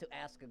questions to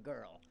ask a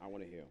girl. I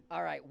want to hear.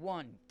 All right,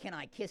 1, can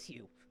I kiss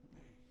you?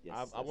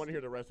 Yes, I want to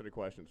hear the rest of the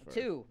questions first.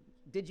 2,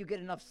 did you get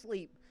enough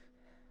sleep?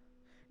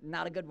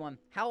 Not a good one.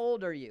 How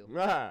old are you?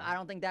 Ah. I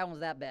don't think that one's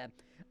that bad.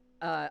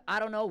 I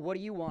don't know. What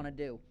do you want to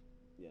do?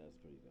 Yeah, that's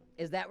pretty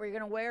good. Is that what you're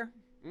gonna wear?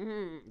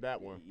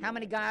 That one. How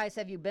many guys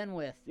have you been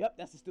with? Yep,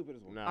 that's the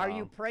stupidest one. No. Are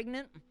you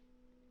pregnant?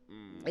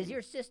 Is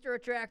your sister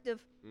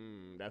attractive?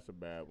 That's a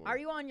bad one. Are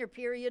you on your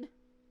period?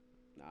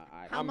 Nah,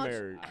 How I'm much?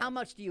 married. How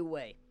much do you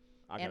weigh?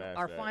 I And can ask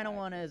our that. final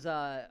one is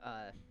are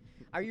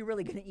you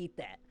really gonna eat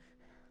that?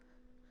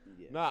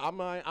 Yeah. No,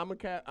 I'm a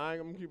cat.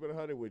 I'm keeping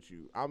 100 with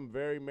you. I'm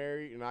very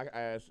married, and I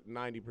ask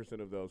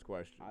 90% of those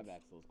questions. I've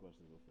asked those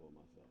questions before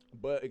myself.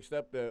 But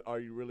except that, are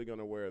you really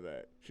gonna wear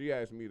that? She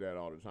asks me that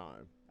all the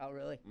time. Oh,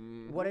 really?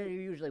 Mm-hmm. What are you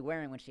usually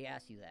wearing when she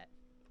asks you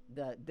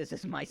that? This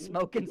is my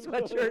smoking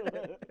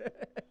sweatshirt.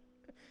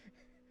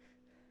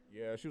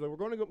 Yeah, she was like,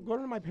 we're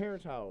going to my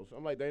parents' house.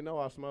 I'm like, they know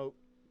I smoke.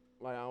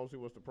 Like, I don't see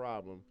what's the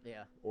problem.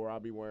 Yeah. Or I'll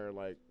be wearing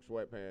like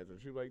sweatpants,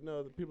 and she was like,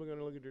 no, the people are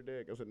gonna look at your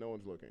dick. I said, no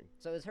one's looking.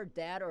 So is her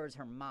dad or is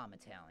her mom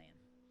Italian?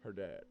 Her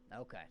dad.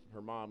 Okay.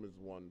 Her mom is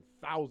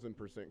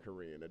 1,000%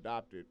 Korean,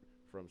 adopted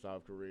from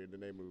South Korea.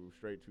 Then they moved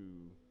straight to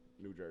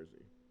New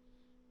Jersey.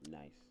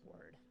 Nice.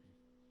 Word.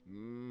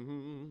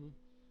 Mm-hmm.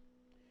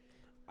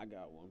 I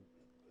got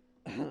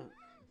one.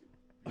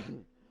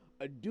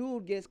 A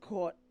dude gets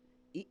caught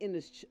eating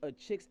a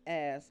chick's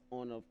ass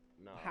on a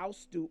No. house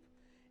stoop,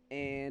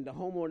 and the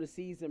homeowner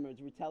sees him and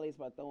retaliates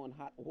by throwing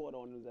hot water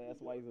on his ass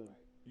while he's in.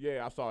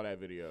 Yeah, I saw that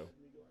video.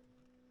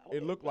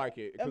 It looked like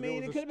it. I 'cause mean,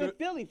 was it a could have been stu-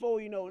 Philly for all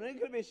you know. And it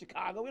could have been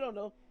Chicago. We don't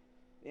know.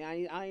 Yeah,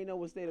 I ain't know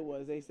what state it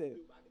was. They said.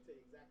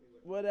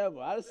 Whatever.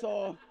 I just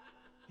saw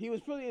he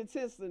was pretty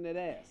intense in that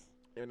ass.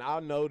 And I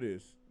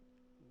noticed.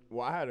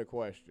 Well, I had a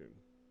question.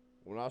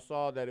 When I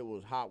saw that it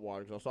was hot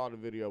water, 'cause I saw the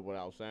video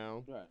without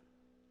sound. Right.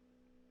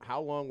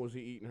 How long was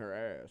he eating her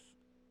ass?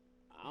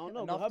 I don't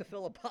know. Enough but to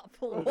fill a pot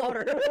full of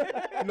water.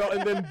 No,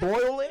 and then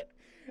boil it.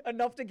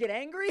 Enough to get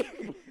angry.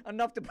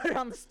 Enough to put it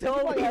on the She stove.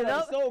 probably Heat had it it on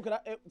up. the stove,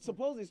 'cause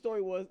supposedly the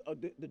story was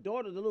the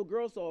daughter, the little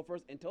girl saw it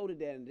first and told her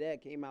dad, and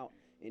dad came out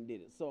and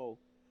did it. So,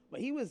 but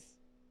he was.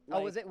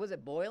 Oh, like, was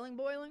it boiling?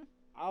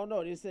 I don't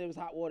know. They said it was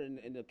hot water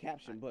in the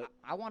caption, but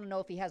I want to know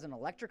if he has an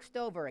electric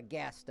stove or a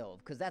gas stove,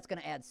 because that's going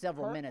to add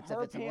several her, minutes her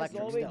if it's an pants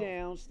electric all the way stove.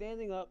 down,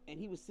 standing up, and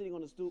he was sitting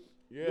on the stoop.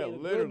 Yeah, getting a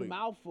good literally.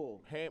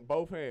 mouthful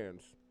Both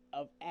hands.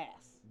 of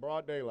ass.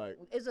 Broad daylight.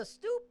 Is a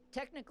stoop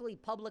technically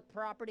public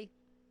property?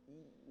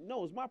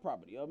 No, it's my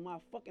property of my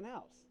fucking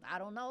house. I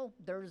don't know.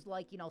 There's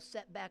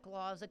setback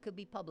laws that could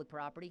be public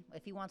property.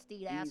 If he wants to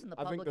eat ass in the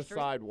I public think the street.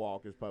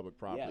 sidewalk is public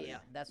property. Yeah,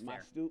 that's my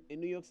fair. stoop in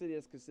New York City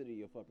is considered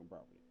your fucking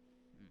property.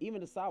 Even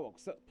the sidewalk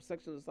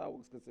section of the sidewalk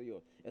is considered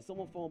yours. If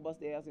someone phone bust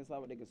their ass in the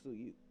sidewalk, they can sue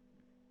you,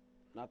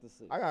 not the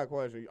city. I got a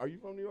question. Are you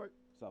from New York?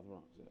 South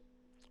Bronx, yeah.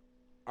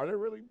 Are there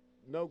really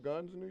no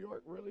guns in New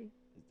York? Really?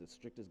 It's the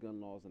strictest gun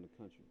laws in the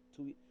country.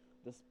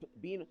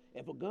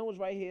 If a gun was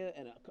right here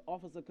and an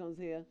officer comes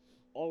here,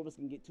 all of us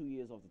can get 2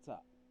 years off the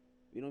top.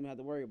 You don't even have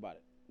to worry about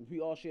it. We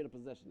all share the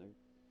possession. Nigga.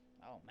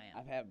 Oh man.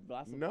 I've had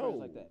lots of No. friends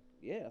like that.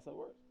 Yeah, that's how it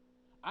works.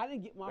 I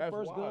didn't get my That's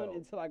first gun wild.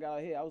 until I got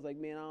out here. I was like,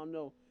 man, I don't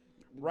know.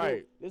 The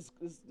Right. dude-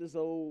 This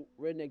old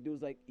redneck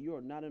dude's like, you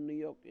are not in New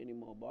York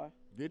anymore, boy.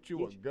 Get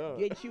you a gun.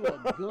 Get you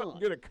a gun.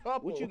 Get a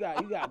couple. What you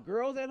got? You got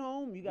girls at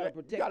home. You got to Yeah,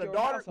 protect you got a your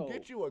daughter? household.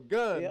 Get you a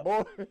gun, Yep.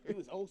 boy. He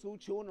was old school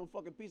chewing on a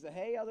fucking piece of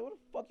hay. I was like, where the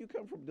fuck you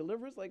come from?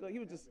 Deliverance? Like he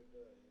was just.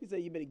 He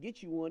said, you better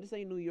get you one. This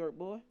ain't New York,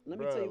 boy. Let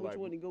me Bruh, tell you which like,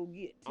 one to go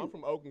get. I'm too.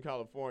 from Oakland,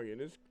 California,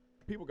 and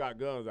people got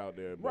guns out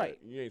there. But Right.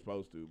 You ain't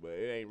supposed to, but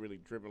it ain't really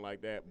tripping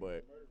like that.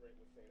 But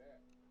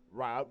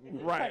right.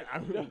 I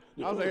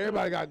was like,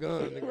 everybody got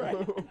guns.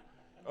 Nigga.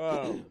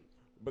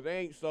 But they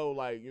ain't so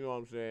like, you know what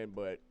I'm saying.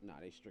 But Nah,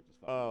 they strict as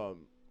fuck.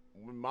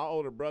 when my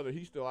older brother,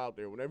 he's still out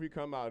there. Whenever he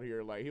come out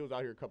here, like he was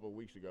out here a couple of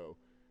weeks ago,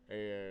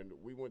 and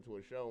we went to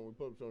a show and we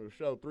put up on the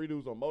show. 3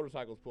 dudes on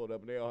motorcycles pulled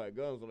up and they all had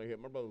guns on their hip.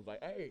 My brother was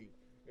like, "Hey,"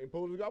 and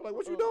pulled his gun. I'm like,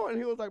 "What you doing?" And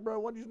he was like, "Bro,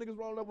 what these niggas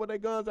rolling up with their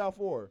guns out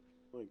for?"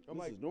 Like, I'm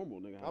this like- is normal,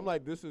 nigga. I'm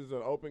like, "This is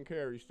an open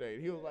carry state."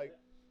 He was like,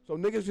 "So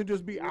niggas should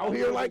just be out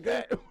here like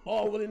that?"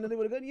 Oh, well, then they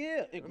would have gun,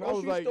 yeah. In And I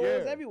was grocery like,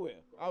 stores, yeah. everywhere.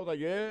 I was like,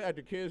 "Yeah, at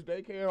the kids'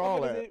 daycare,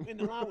 all that, In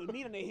the line with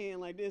meat in their hand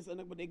like this,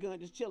 and with their gun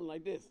just chilling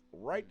like this.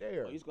 right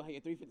there, Oh, you just gonna hang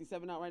your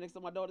 357 out right next to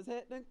my daughter's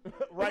head, nigga?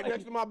 right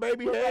next to my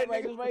baby head."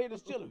 Right, nigga. just right here,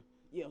 just chilling.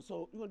 Yeah,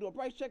 so you gonna do a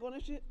price check on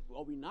this shit?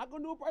 Are we not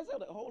gonna do a price check?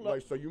 Like, hold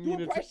Like, up. so you do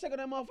mean a to price check on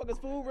that motherfucker's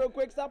food real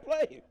quick? Stop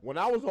playing. When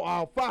I was on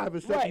aisle 5,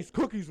 it said Right. these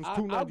cookies was I'll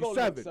go look,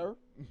 $2.97. sir.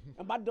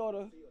 And my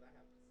daughter,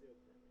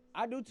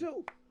 I do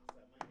too.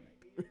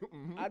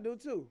 Mm-hmm. I do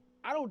too.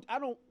 I don't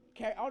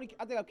carry.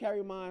 I think I've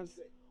carried mine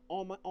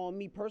on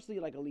me personally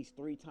like at least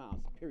 3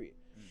 times. Period.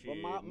 But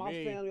my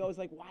me. family always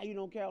like, why you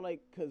don't carry?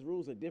 Like, cause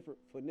rules are different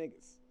for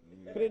niggas.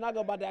 Cause they're not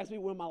about to ask me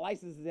where my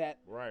license is at.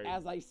 Right.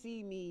 As I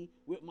see me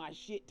with my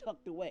shit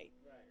tucked away.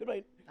 They're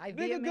like, I nigga,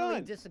 vehemently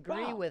gun.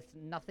 disagree Bow. with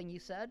nothing you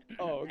said.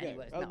 Oh, okay.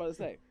 Anyways, I was no. about to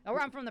say. Oh,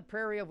 I'm from the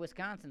prairie of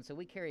Wisconsin, so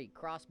we carry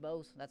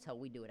crossbows. That's how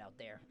we do it out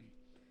there.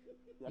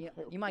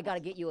 You might got to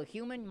get you a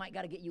human. You might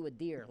got to get you a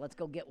deer. Let's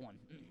go get one.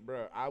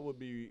 Bruh,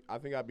 I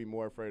think I'd be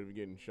more afraid of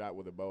getting shot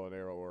with a bow and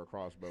arrow or a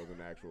crossbow than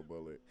an actual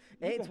bullet.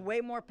 It's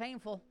way more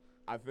painful.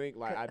 I think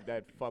like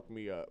that fucked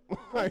me up.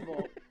 First of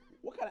all,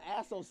 what kind of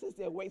asshole sits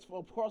there and waits for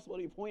a crossbow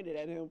to be pointed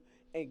at him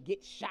and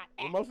get shot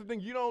at? Most of the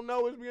things you don't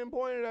know is being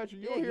pointed at you.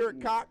 You don't Yeah, hear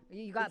it cock.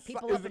 You got It's-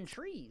 people is up in it-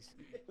 trees.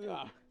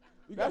 Yeah.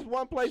 That's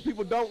one place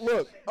people don't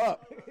look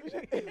up.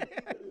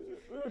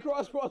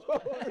 Crossbow.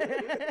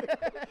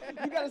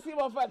 You gotta see a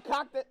motherfucker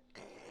cock that.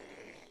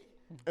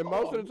 And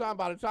most of the time,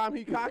 by the time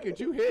he cock it,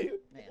 you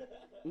hit. Yeah.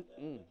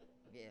 Yeah.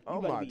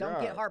 Oh better my be- god.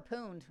 Don't get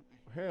harpooned.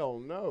 Hell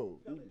no.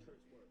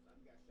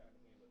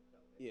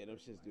 Yeah, them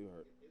shits do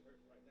hurt.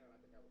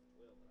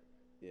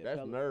 Yeah,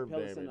 That's nerve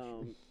pellets damage.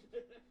 And,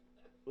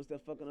 what's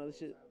that fucking other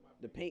shit?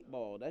 The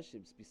paintball. That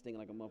shit be stinging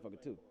like a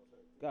motherfucker too.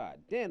 God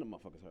damn, the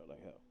motherfuckers hurt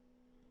like hell.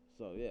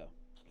 So yeah,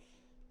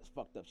 it's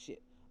fucked up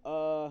shit.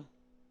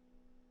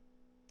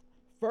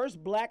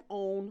 First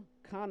black-owned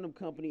condom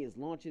company is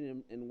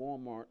launching in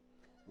Walmart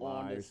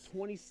on the Lies.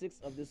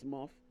 26th of this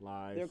month.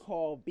 Lies. They're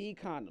called B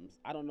condoms.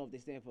 I don't know if they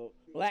stand for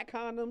black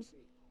condoms,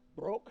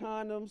 broke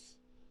condoms,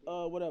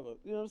 whatever.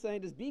 You know what I'm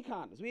saying? Just B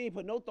condoms. We ain't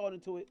put no thought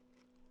into it.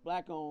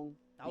 Black owned.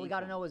 All we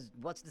got to know is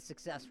what's the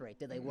success rate?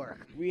 Do they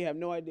work? We have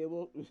no idea.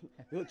 We'll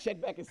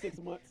check back in 6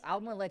 months.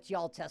 I'm going to let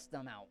y'all test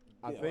them out.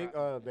 I think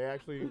they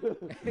actually.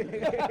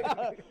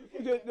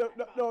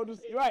 No,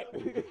 just right.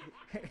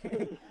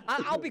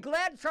 I'll be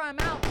glad to try them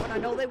out when I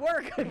know they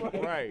work.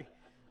 Right.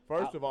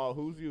 First of all,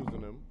 who's using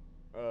them?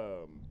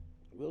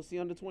 We'll see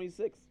under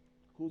 26.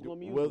 Who's gonna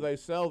be Will using they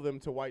sell them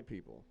to white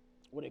people?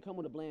 Well, they come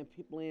with a Plan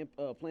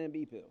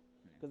B pill.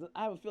 Because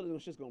I have a feeling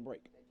those shit's gonna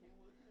break.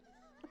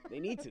 They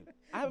need to.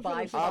 I have a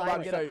Buy feeling. I'm about five,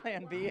 to get say- a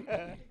plan B.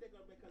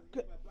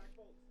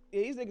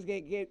 Yeah, these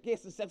niggas get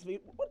some sex for you.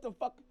 What the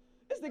fuck?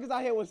 This niggas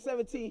out here with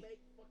 17.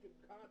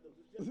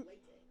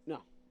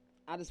 No,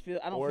 I just feel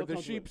I don't Or feel the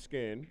comfortable.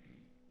 sheepskin.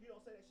 You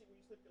don't say that shit when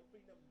you slip your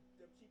feet in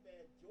them cheap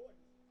ass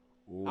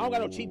Jordans. I don't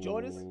got no cheap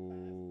Jordans.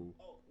 Ooh.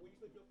 Oh, when you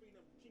slip your feet in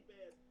them cheap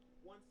ass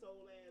one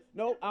sole ass.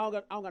 No, I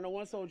don't got no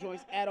one sole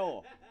joints at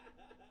all.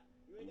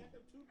 You ain't got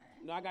them two.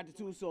 No, I got the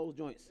 2 sole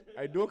joints.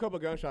 Hey, do a couple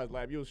gunshots,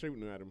 Lab. You was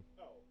shooting at him.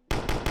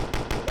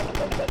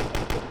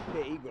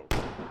 There you go.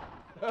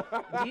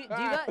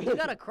 You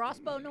got a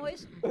crossbow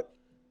noise?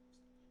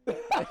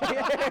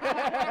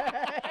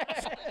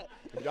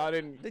 Y'all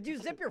didn't. Did you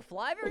zip your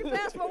fly very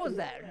fast? What was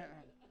that?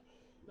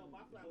 No, my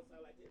flowers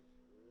sound like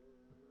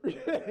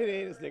this.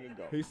 There this nigga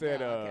go. He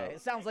said, Okay,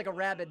 it sounds like a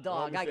rabid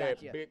dog. Homie I said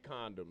got you. Big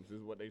condoms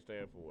is what they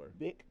stand for.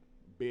 Big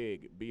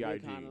Big,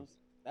 B-I-G. condoms.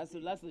 That's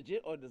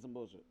legit or just some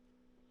bullshit?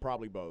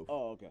 Probably both.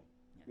 Oh, okay.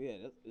 Yeah,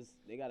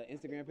 they got an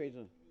Instagram page.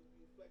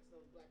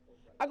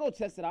 I go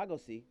test it. I go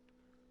see.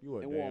 You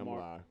a in damn Walmart.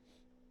 lie.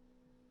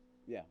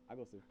 Yeah, I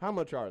go see. How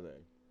much are they?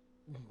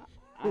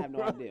 I have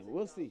no idea.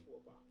 We'll see.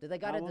 Do they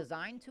got a How much?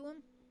 design to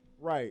them?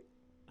 Right.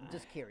 I'm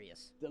just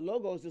curious. The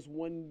logo is just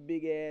one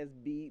big ass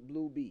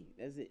blue B.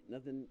 That's it.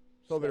 Nothing.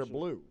 So they're special.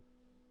 blue.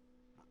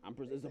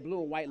 It's a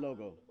blue and white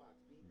logo.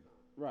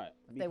 Right.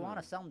 If they want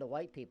to sell them to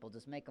white people,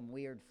 just make them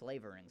weird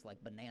flavorings,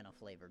 like banana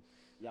flavored.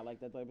 Y'all like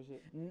that type of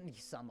shit?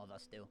 Some of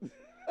us do.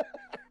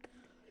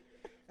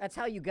 That's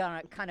how you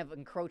gotta kind of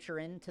encroach her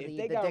into If the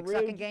they dick got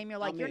sucking ribs, game. You're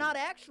like, I'm you're in. not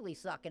actually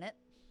sucking it.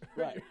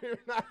 Right. You're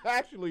not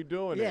actually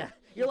doing Yeah. it.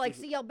 You're like,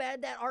 see how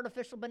bad that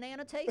artificial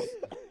banana tastes?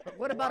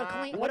 What about a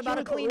clean? What Want you about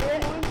a with the clean real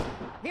dick? one?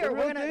 Here, The we're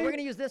real gonna thing? we're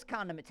gonna use this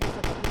condom. It tastes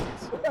like a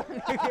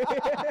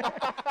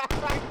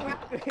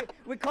penis.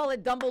 we call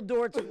it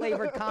Dumbledore's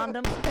flavored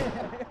condom.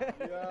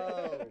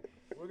 Yo,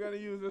 we're gonna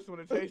use this one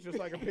to taste just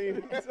like a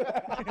penis.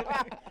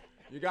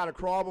 You gotta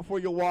crawl before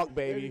you walk,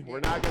 baby. We're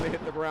not gonna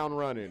hit the ground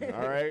running.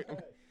 All right.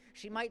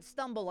 She might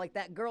stumble like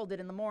that girl did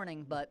in the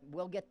morning, but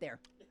we'll get there.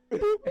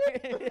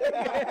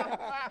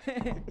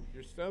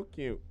 You're so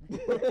cute.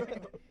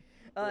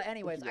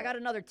 Anyways, I got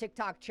another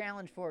TikTok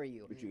challenge for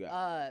you. What you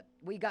got?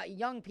 We got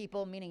young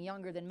people, meaning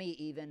younger than me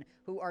even,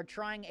 who are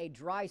trying a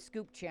dry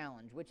scoop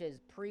challenge, which is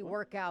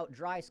pre-workout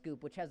dry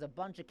scoop, which has a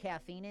bunch of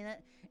caffeine in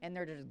it, and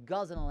they're just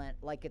guzzling it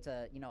like it's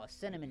a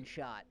cinnamon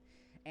shot.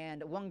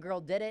 And one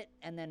girl did it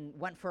and then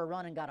went for a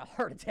run and got a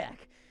heart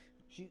attack.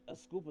 A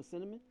scoop of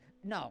cinnamon?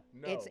 No,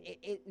 No.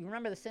 you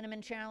remember the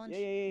cinnamon challenge? Yeah,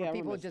 yeah, yeah, Where I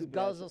people remember just stupid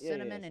ass guzzle shit. Yeah, yeah,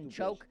 cinnamon and stupid ass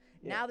choke. shit.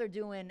 Yeah. Now they're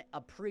doing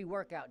a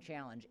pre-workout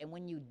challenge, and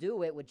when you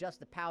do it with just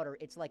the powder,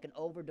 it's like an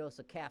overdose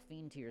of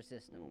caffeine to your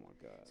system. Oh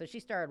my god. So she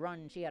started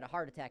running. She had a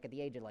heart attack at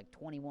the age of like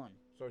 21.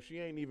 So she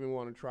ain't even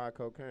want to try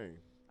cocaine.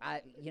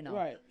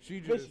 Right. She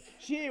But just.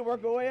 she ain't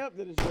work her way up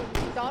to this shit.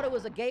 She thought it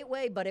was a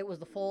gateway, but it was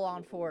the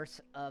full-on force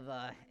of.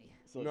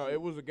 So No, she-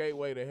 it was a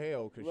gateway to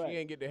hell because Right. she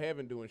ain't get to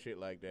heaven doing shit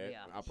like that.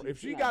 Yeah. If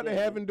She she not got to there.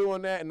 heaven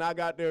doing that and I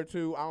got there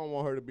too, I don't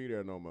want her to be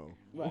there no more.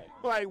 Right.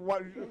 Like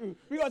what?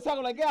 We gonna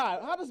talk like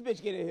God. How this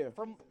bitch get in here?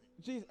 From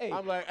Jeez, hey.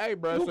 I'm like, hey,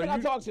 bro. who So can I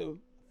you, talk to?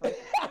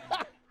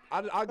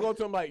 I go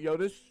to him like, yo,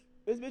 this.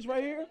 This bitch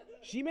right here.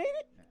 She made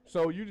it.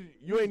 So you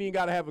ain't even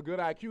got to have a good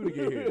IQ to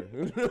get here.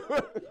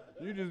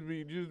 You just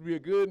be a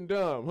good and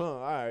dumb, huh? All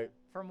right,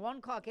 from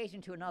one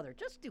Caucasian to another,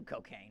 just do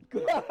cocaine.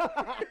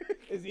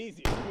 It's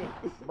easy.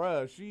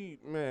 bruh. She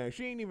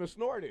ain't even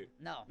snorted.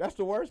 No, That's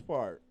the worst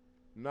part.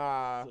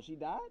 Nah. So she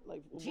died?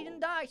 Like she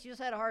didn't die. She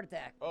just had a heart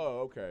attack. Oh,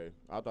 okay.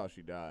 I thought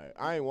she died.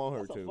 I ain't want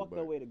her That's a to. fucked But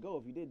up way to go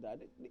if you did die.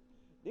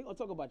 They gonna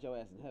talk about your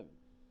ass in heaven.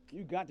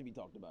 You got to be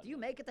talked about. Do you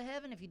make it to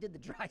heaven if you did the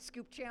dry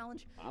scoop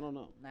challenge? I don't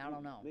know. I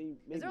don't know. Maybe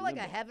Is there like a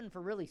limbo. heaven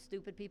for really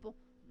stupid people?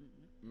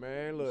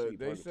 man, It should look, be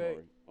they say.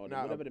 purgatory. Or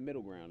Nah, whatever the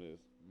middle ground is.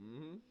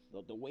 hmm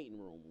The waiting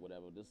room,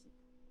 whatever. Just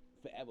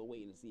forever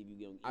waiting to see if you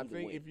get. I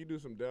think if you do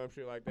some dumb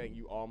shit like that, and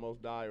you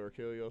almost die or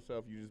kill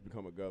yourself, you just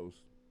become a ghost.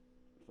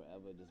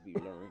 forever just be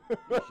learning.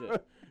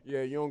 Shit.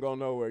 Yeah, you don't go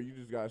nowhere. You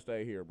just gotta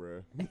stay here,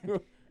 bruh.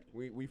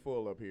 we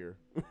full up here.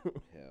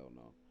 Hell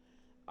no.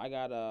 I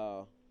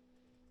got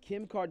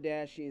Kim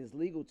Kardashian's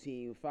legal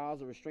team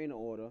files a restraining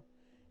order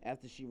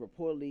after she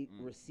reportedly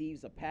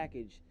receives a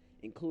package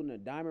including a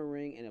diamond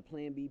ring and a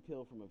Plan B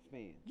pill from a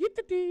fan. Get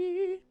the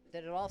D.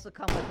 Did it also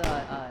come with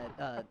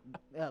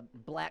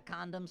black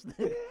condoms?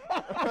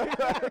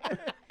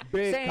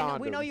 Big Saying condoms.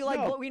 we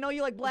know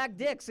you like black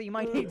dicks, so you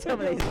might need some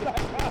of these.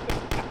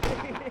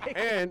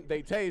 And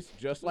they taste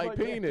just like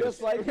penis.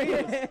 Just like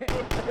penis.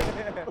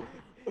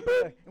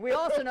 We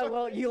also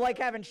know you like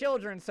having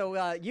children,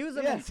 so use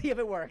them Yeah. and see if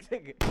it works.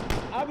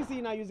 Obviously,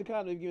 you're not using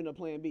condom, giving a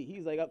Plan B.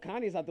 He's like, oh,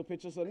 Kanye's out the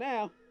picture, so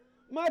now,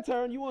 my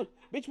turn. You want,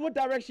 bitch, what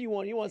direction you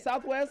want? You want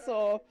southwest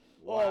or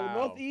Wow.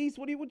 northeast?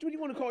 What do you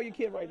want to call your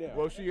kid right now?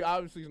 Well, she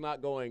obviously is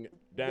not going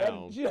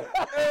down. Hey,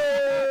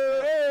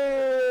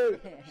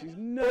 she's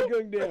not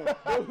going down.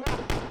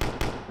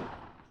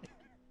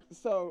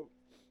 So,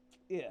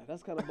 yeah,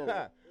 that's kind of bold. Instead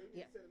of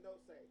no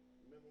say,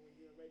 remember when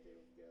you and Ray J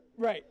was together?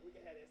 Right. We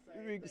can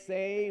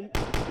Same.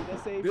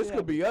 That same This shit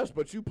could be us,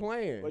 but you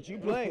playing. But you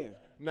playing.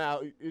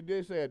 Now, it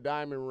did say a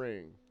diamond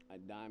ring. A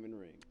diamond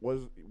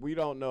ring. We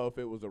don't know if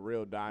it was a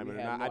real diamond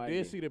or have not. no I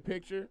idea. did see the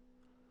picture,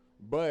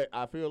 but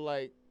I feel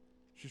like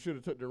she should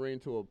have took the ring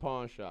to a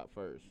pawn shop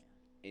first.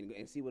 And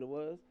see what it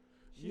was?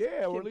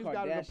 Yeah, or Kim at least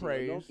got it Kardashian.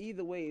 appraised.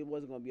 Either way, it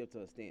wasn't going to be up to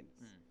her standards.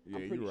 Yeah,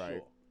 I'm pretty you're right.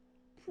 sure.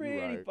 Pretty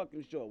right.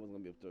 fucking sure it wasn't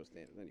going to be up to her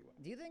standards anyway.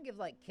 Do you think if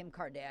like Kim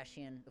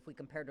Kardashian, if we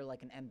compared her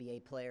like an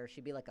NBA player,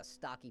 she'd be like a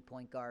stocky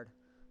point guard,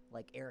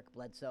 like Eric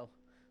Bledsoe,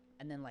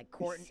 and then like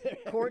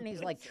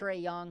Courtney's like Trey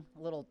Young,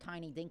 a little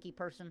tiny dinky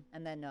person,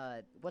 and then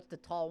what's the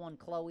tall one,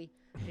 Chloe?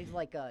 She's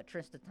like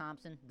Trista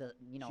Thompson, the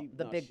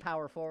big she-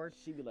 power forward.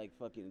 She'd be like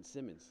fucking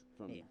Simmons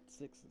from Yeah.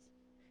 Sixers.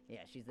 Yeah,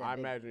 she's that I big.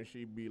 imagine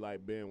she'd be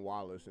like Ben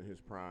Wallace in his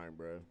prime,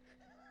 bro.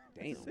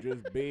 Damn.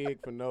 Just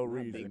big for no Not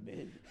reason. Big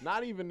Ben.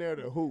 Not even there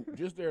to hoop,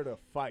 just there to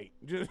fight.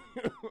 Just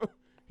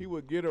he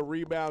would get a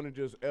rebound and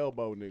just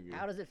elbow niggas.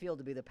 How does it feel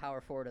to be the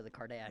power forward of the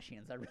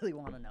Kardashians? I really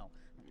want to know.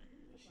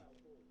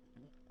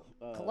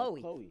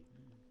 Chloe. Chloe.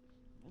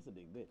 That's a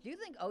big bitch. Do you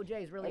think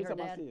OJ is really Every her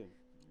time I dad? see her.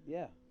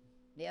 Yeah.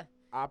 Yeah.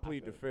 I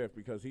plead the fifth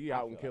because he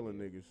out and killing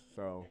niggas.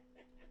 So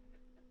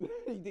You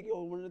think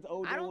he'll run into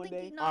OJ I don't one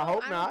think day? he. No, I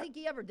hope don't not. think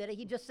he ever did it.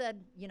 He just said,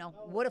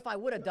 what if I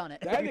would have done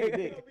it? That nigga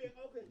did. Okay,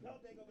 y'all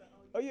think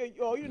Oh yeah.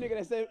 Oh, you the nigga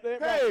that said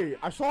that. hey,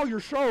 I saw your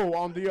show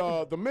on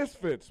the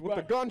Misfits with the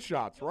Right.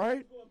 gunshots,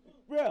 right?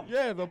 Bro,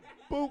 Yeah, the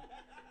boop.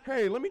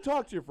 Hey, let me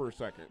talk to you for a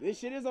second. this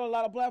shit is on a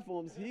lot of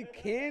platforms. He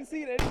can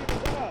see that any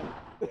given time.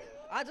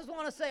 I just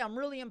want to say I'm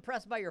really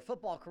impressed by your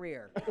football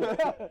career.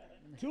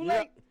 Too Yeah,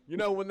 late. you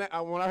know when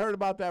I heard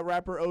about that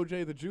rapper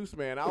OJ the Juice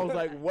Man, I was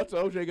like, what's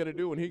OJ gonna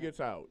do when he gets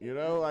out? You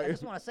know, I like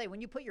just want to say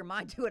when you put your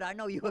mind to it, I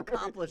know you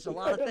accomplished a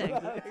lot of things.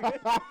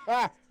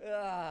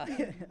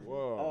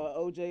 whoa.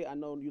 OJ, I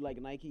know you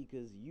like Nike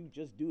because you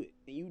just do it.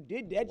 And you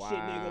did that shit,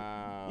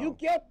 Wow. nigga. You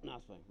kept. No,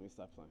 it's fine. Let me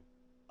stop playing.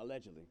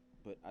 Allegedly.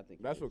 But I think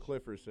he That's did. what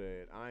Clifford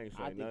said. I ain't I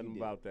saying think he nothing did.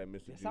 about that,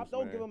 Mr. Juice Stop!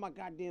 Don't Man. give him my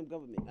goddamn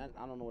government.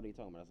 I don't know what he's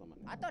talking about. That's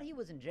not my I name. thought he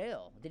was in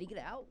jail. Did he get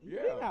out? He's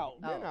Yeah, been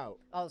out. been out.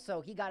 Oh,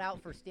 so he got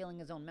out for stealing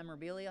his own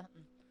memorabilia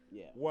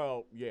Yeah.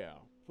 Well, yeah.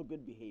 For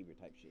good behavior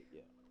type shit.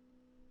 Yeah.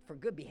 for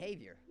good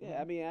behavior. Yeah.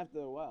 I mean, after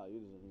a while, you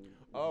just.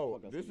 Oh,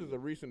 fuck else this you is do? a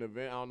recent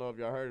event. I don't know if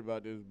y'all heard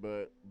about this,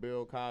 but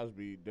Bill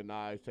Cosby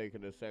denies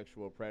taking a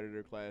sexual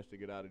predator class to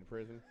get out of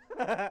prison.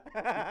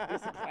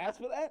 It's a class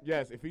for that.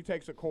 Yes, if he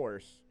takes a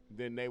course,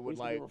 then they would He's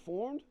like like,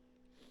 reformed.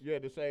 yeah,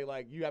 to say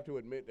like you have to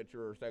admit that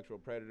you're a sexual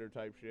predator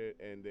type shit,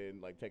 and then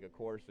like take a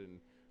course and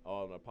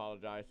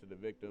apologize to the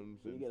victims.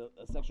 You And get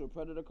a sexual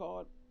predator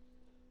card.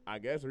 I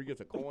guess, or he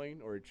gets a coin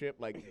or a chip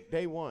like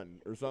day one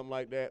or something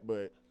like that.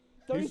 But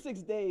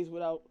 36 days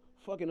without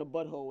fucking a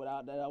butthole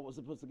without that I was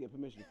supposed to get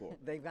permission for.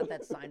 They've got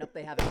that sign up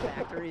they have in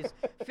factories.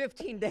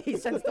 15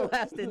 days since the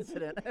last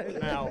incident.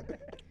 now,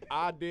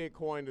 I did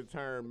coin the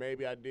term.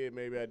 Maybe I did,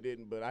 maybe I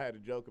didn't. But I had a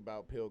joke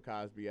about Bill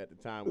Cosby at the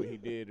time when he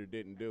did or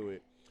didn't do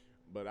it.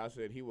 But I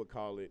said he would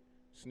call it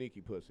sneaky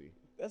pussy.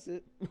 That's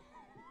it.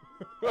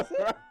 I'm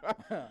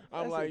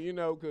That's like, it. you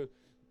know, because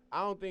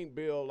I don't think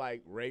Bill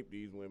like raped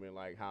these women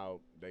like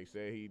how they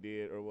said he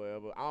did or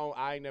whatever.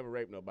 I ain't never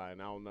raped nobody,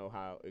 and I don't know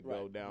how it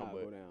go Right, down. how it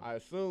But go down. I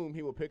assume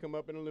he would pick him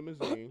up in a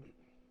limousine,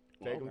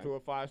 take him Okay. to a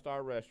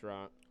 5-star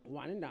restaurant,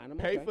 Wine and dine 'em,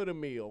 pay okay. for the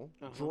meal,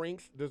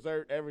 drinks,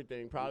 dessert,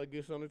 everything. Probably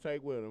get something to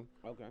take with him.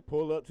 Okay.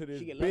 Pull up to this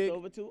She get big, left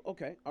over too?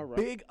 Okay. All right.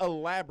 big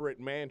elaborate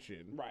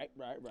mansion. Right.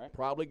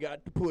 Probably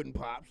got the pudding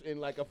pops in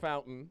like a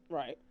fountain,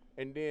 Right.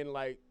 and then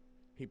like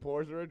he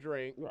pours her a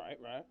drink. Right.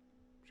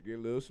 She get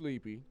a little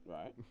sleepy.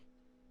 Right.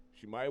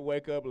 She might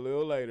wake up a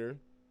little later.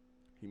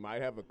 He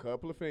might have a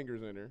couple of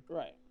fingers in her.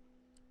 Right.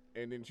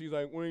 And then she's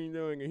like, what are you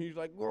doing? And he's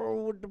like,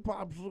 go with the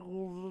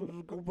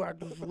popsicles, go back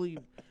to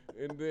sleep.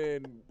 And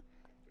then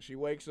she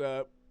wakes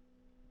up,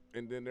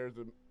 and then there's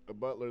a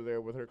butler there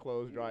with her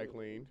clothes dry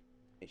cleaned.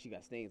 And she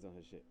got stains on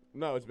her shit.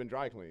 No, it's been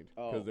dry cleaned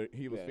because Oh,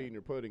 he was yeah. feeding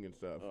her pudding and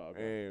stuff. Oh,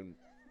 okay. And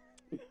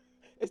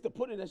It's the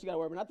pudding that she got to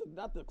worry about,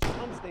 not the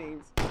cum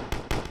stains.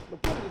 The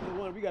pudding is the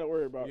one we got to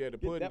worry about. yeah, the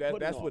Get pudding, that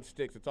that's off. what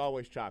sticks. It's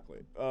always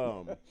chocolate.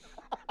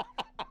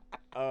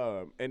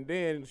 And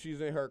then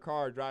she's in her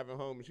car driving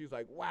home, and she's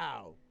like,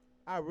 wow,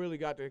 I really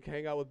got to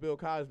hang out with Bill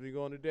Cosby,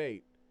 go on a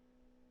date.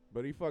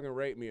 But he fucking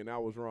raped me, and I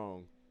was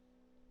wrong.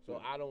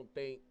 So I don't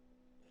think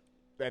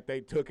that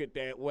they took it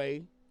that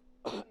way.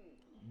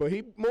 But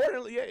he more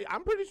than, yeah,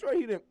 I'm pretty sure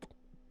he didn't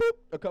boop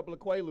a couple of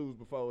Quaaludes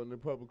before in the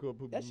public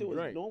That shit was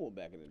drink. normal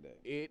back in the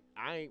day.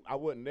 I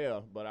wasn't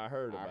there, but I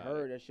heard about I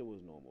heard it. that shit was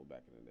normal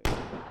back in the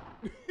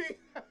day.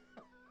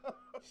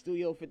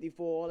 Studio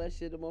 54, all that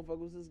shit, the motherfuckers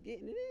was just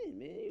getting it in,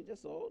 man. It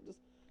just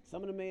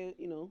some of them, man,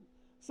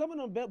 some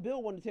of them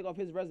Bill wanted to take off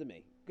his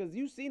resume. Because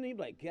you seen him, you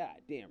be like, God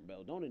damn,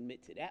 Bill, don't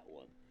admit to that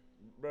one.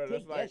 Bro, Take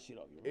that's that like, shit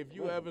off your if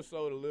you resume. ever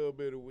sold a little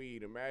bit of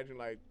weed, imagine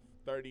like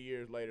 30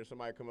 years later,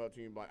 somebody come up to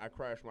you and be like, I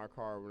crashed my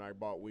car when I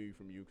bought weed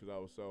from you because I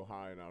was so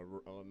high and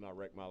I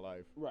wrecked my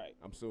life. Right,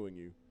 I'm suing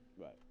you.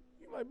 right.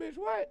 You like, bitch,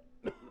 what?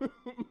 I'm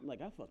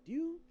like, I fucked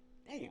you?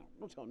 Damn,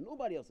 don't tell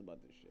nobody else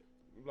about this shit.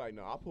 I'm like,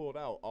 no, I pulled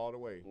out all the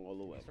way. All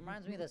the way. This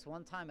reminds me of this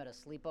one time at a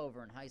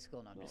sleepover in high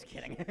school. No, I'm just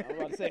kidding. I'm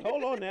about to say,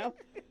 hold on now.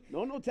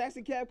 No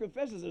taxi cab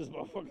confessions in this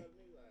motherfucker.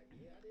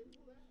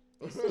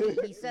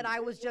 He said I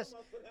was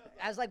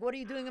like, what are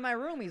you doing in my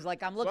room? He's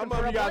like, I'm looking Some for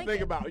of a you gotta blanket.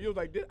 think about it. You was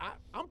like,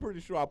 I'm pretty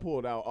sure I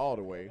pulled out all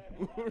the way.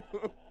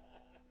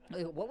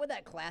 What would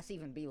that class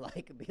even be like?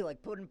 It'd be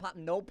like pudding pop,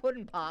 no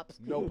pudding pops.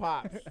 No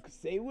pops.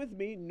 Say with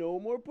me, no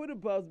more pudding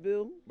pops,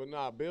 Bill. But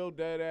nah, Bill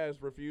dead ass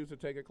refused to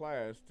take a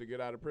class to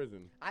get out of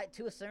prison.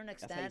 To a certain how you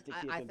extent, stick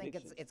to your I think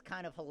convictions. it's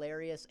kind of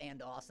hilarious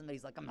and awesome that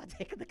he's like, I'm not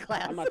taking the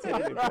class. I'm not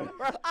taking the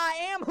class. I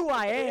am who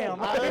I am.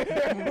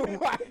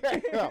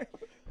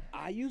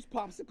 I use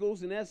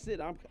popsicles and that's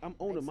it. I'm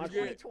owning my It's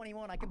shit.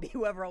 2021. I can be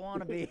whoever I want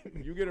to be.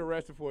 You get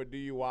arrested for a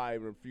DUI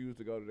and refuse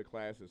to go to the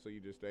classes, so you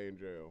just stay in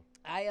jail.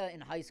 I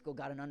in high school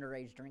got an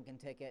underage drinking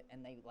ticket,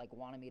 and they like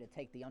wanted me to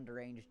take the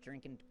underage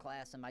drinking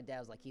class, and my dad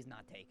was like, he's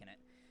not taking it.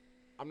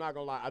 I'm not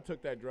gonna lie, I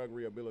took that drug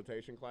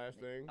rehabilitation class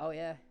thing. Oh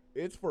yeah,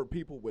 It's for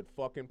people with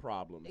fucking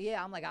problems.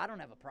 yeah. I'm like, I don't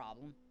have a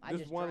problem. I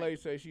This just one drank.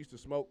 lady said she used to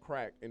smoke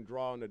crack and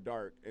draw in the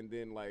dark, and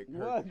then like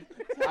her, What?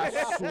 I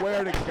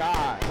swear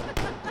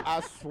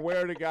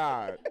to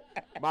God,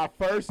 my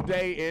first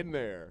day in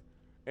there,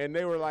 and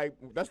they were like,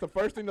 that's the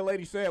first thing the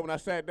lady said when I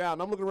sat down.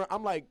 And I'm looking around,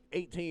 I'm like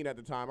 18 at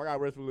the time. I got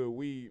arrested for a little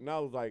weed, and I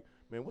was like,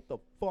 man, what the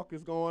fuck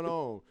is going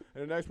on?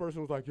 And the next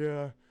person was like,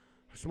 yeah,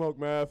 I smoked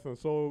meth and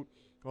sold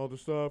all the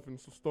stuff and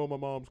stole my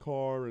mom's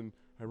car, and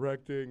I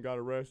wrecked it and got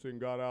arrested and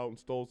got out and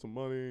stole some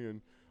money and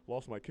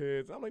lost my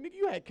kids. I'm like, nigga,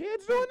 you had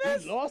kids doing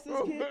this? He lost his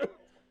kid?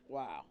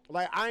 Wow.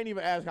 Like, I ain't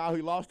even ask how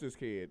he lost his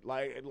kid.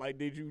 Like,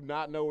 did you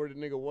not know where the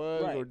nigga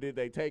was, Right. or did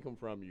they take him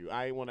from you?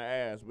 I ain't want to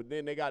ask. But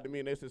then they got to me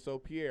and they said, so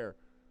Pierre,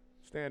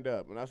 stand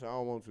up. And I said, I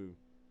don't want to.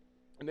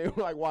 And they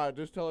were like, why?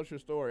 Just tell us your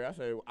story. I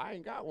said, well, I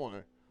ain't got one.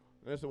 And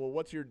they said, well,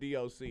 what's your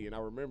DOC? And I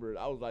remembered,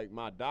 I was like,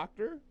 my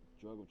doctor?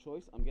 Drug of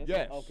choice, I'm guessing?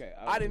 Yes. Okay.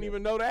 I didn't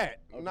even know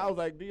that. And I Okay. was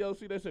like,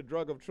 DOC, they said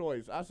drug of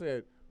choice. I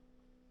said,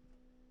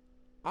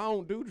 I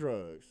don't do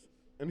drugs.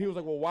 And he was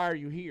like, well, why are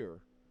you here?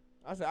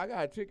 I said, I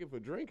got a ticket for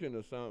drinking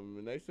or something.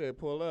 And they said,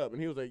 pull up.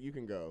 And he was like, you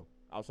can go.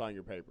 I'll sign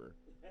your paper.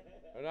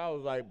 And I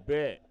was like,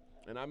 bet.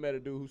 And I met a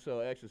dude who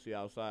sell ecstasy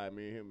outside.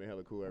 Me and him been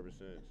hella cool ever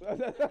since.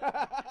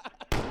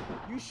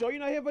 You sure you're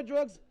not here for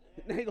drugs?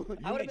 You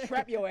I would would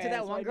trap your ass. to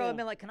that one right girl now. and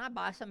been like, can I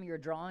buy some of your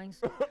drawings?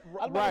 I was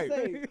about Right. to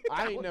say,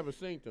 I ain't never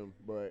seen them,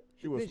 but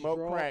she would Bitch smoke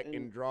draw crack and-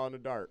 and draw in the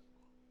dark.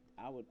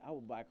 I would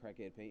buy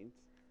crackhead paintings.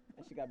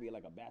 That shit gotta be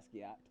like a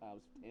Basquiat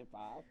times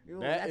 10-5. Ooh,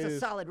 That that's a is-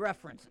 solid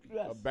reference.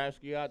 A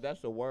Basquiat,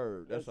 that's a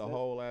word. That's a it.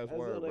 whole ass That's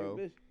word, it, like, bro.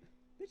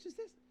 Bitch is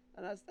this?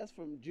 And that's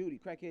from Judy,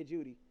 crackhead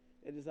Judy.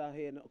 It is out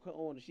here in the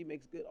corner. She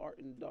makes good art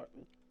in the dark,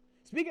 man.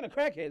 Speaking of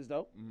crackheads,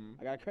 though,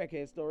 I got a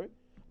crackhead story.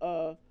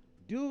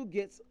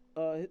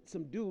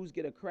 Some dudes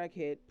get a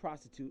crackhead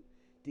prostitute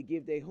to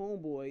give their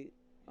homeboy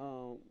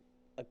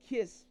a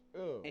kiss,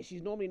 Ugh. and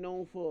she's normally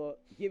known for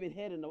giving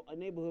head in a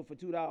neighborhood for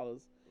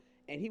 $2,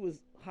 and he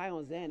was high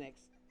on Xanax,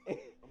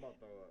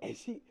 and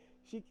she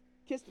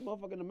kissed the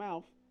motherfucker in the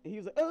mouth, and he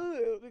was like,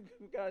 oh,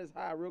 got his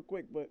high real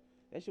quick, but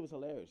that shit was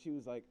hilarious. She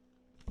was like,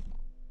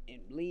 and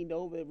leaned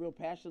over real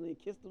passionately and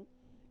kissed him,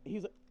 and he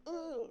was like,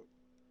 oh.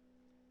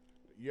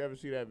 You ever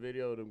see that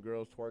video of them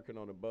girls twerking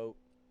on a boat?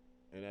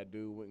 And that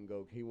dude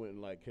he went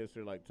and like kissed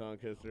her, like tongue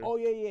kissed her. Oh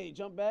yeah, he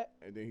jumped back.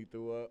 And then he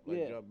threw up, like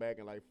Yeah. jumped back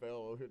and like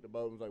fell, hit the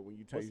boat. It was like when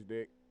you taste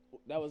dick.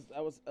 That was I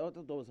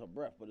thought that was her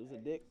breath, but it was a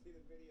dick. See the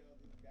video of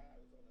this guy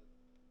who's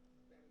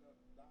standing on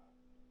the dock,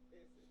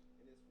 pissing,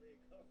 and his friend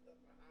comes up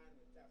behind him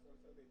and taps on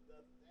his shoulder and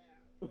does down.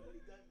 When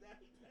he does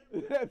that, he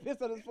turns around. Piss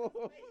on his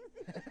forehead.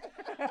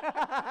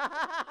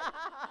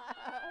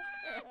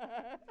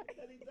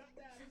 And he ducked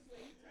down. He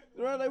said he turned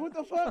Right, like what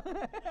the fuck?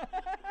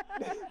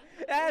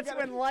 That's gotta-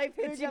 when life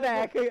hits you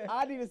back.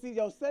 I need to see.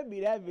 Yo, send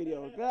me that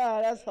video.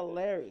 God, that's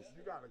hilarious.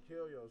 You gotta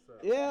kill yourself.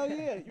 Yeah,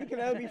 yeah. You can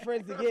never be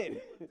friends again.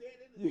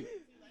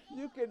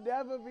 you can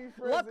never be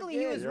friends Luckily, he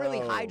again. was really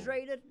Yo.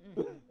 hydrated.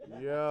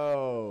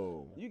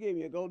 Yo. You gave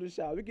me a golden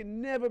shower. We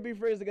can never be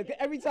friends again.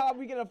 Every time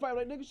we get in a fight, I'm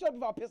like, nigga, shut up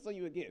if I piss on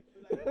you again.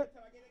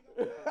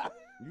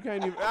 You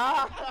can't even.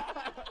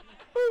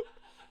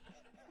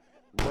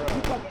 You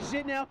Bruh. talking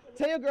shit now?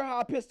 Tell your girl how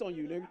I pissed on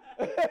you, nigga.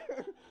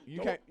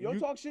 You can't. You don't You,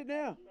 talk shit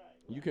now.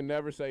 you can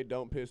never say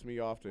 "Don't piss me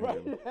off" to him.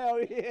 Right? Hell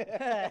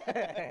yeah.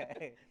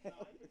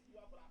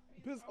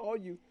 Piss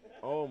on you.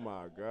 Oh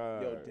my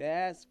god. Yo,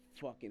 that's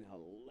fucking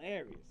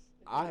hilarious.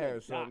 I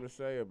had something to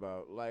say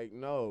about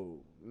no.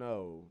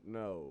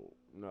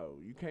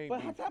 You can't.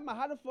 But be,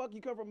 how the fuck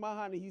you come from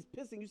behind and he's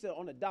pissing? You said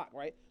on the dock,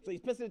 right? So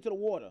he's pissing into the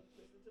water.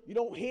 You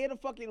don't hear the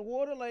fucking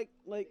water, like.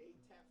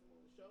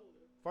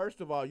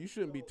 First of all, you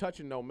shouldn't be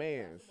touching no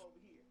man's.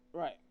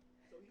 Right.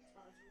 So he turns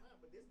around,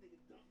 but this nigga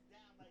dumps down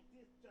like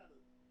this, trying to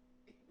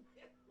right in his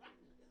face like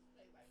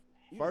that.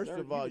 First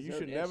deserve- of all, you you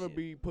deserve should that never shit.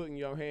 be putting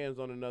your hands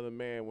on another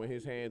man when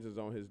his hands is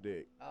on his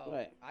dick. Oh,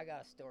 Right. I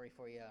got a story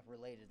for you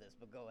related to this,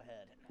 but go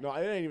ahead. No,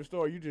 it ain't even a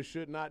story. You just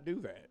should not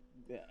do that.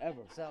 Yeah,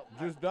 ever. So,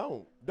 Just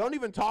don't. Don't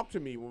even talk to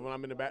me when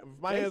I'm in the back.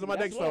 If my hands on my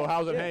dick, That's so right.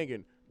 how's it Yeah.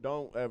 hanging?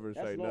 Don't ever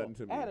That's say law. nothing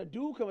to me. I had a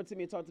dude coming to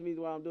me and talk to me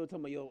while I'm doing. Talking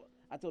about, yo,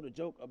 I told a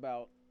joke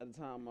about at the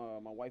time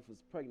my wife was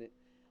pregnant,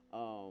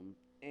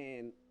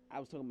 and I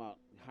was talking about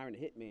hiring a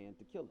hitman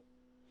to kill her.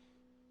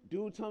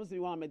 Dude comes to me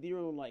while I'm at the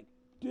room like,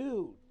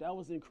 dude, that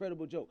was an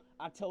incredible joke.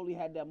 I totally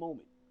had that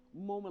moment.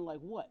 Moment like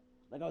what?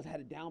 Like I had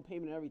a down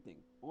payment and everything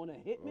on a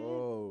hitman.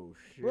 Oh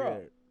shit!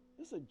 Bro,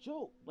 it's a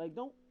joke. Like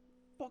don't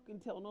fucking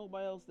tell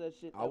nobody else that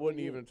shit. I wouldn't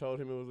even told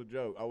him it was a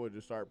joke. I would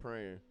just start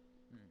praying.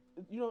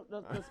 You know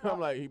the spot. I'm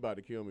like, he about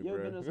to kill me, you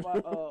ever been bro. to the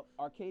spot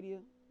Arcadia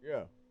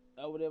Yeah,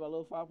 over there by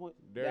Little 5 Point?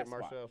 Derek That spot.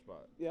 Marcel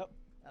spot. Yep.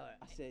 Uh,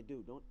 I said,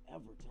 dude, don't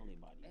ever tell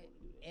anybody you want to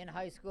do that. in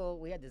high school,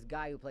 we had this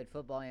guy who played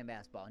football and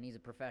basketball, and he's a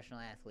professional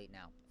athlete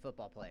now,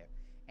 football player.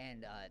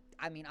 And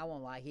I mean, I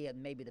won't lie, he had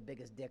maybe the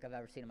biggest dick I've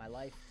ever seen in my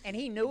life, and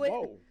he knew it.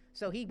 Whoa.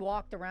 So he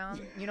walked around,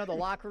 the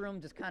locker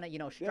room, just kind of,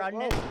 strutting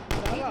whoa.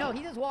 it. No.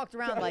 He just walked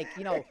around like,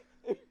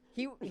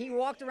 he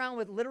walked around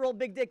with literal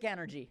big dick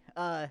energy.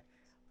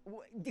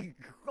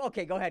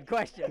 Okay, go ahead.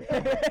 Question.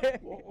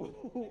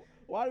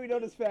 Why do we know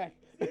this fact?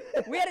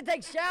 We had to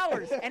take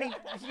showers, and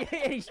question.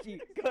 I just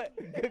got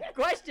one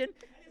question.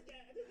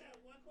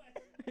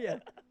 Yeah.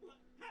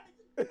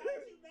 How did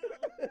you know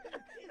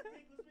his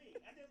dick was me?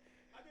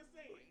 I'm just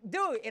saying.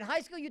 Dude, in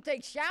high school, you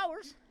take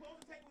showers. Close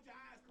the tape with your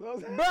eyes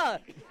closed. Bruh.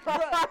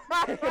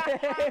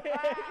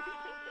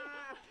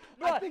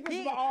 I think this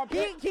is my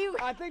armpit.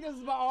 I think this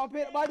is my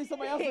armpit. It might be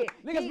somebody else.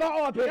 Nigga's my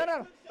armpit.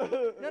 No.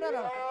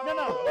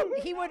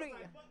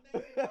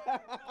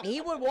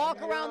 He would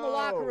walk around the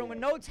locker room with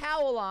no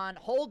towel on,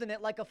 holding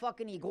it like a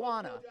fucking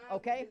iguana.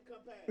 Okay?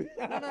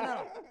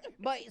 No.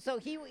 But so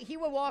he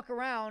would walk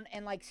around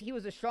and like he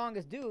was the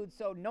strongest dude,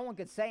 so no one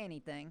could say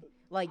anything.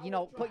 Like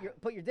put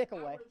your dick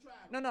away.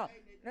 No.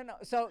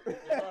 So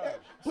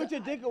Put your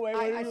dick away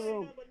right in the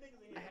room.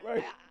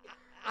 Right.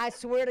 I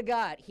swear to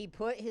God, he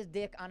put his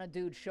dick on a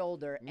dude's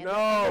shoulder, and,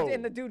 No.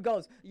 and the dude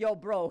goes, "Yo,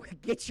 bro,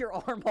 get your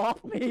arm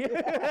off me."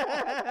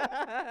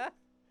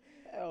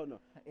 Hell no.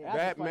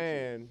 That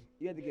man.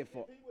 You had to get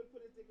fought. If he would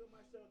put his dick on my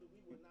shoulder, we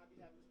would not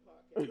be having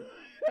this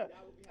podcast.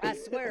 Y'all would be I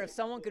having swear, if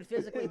someone could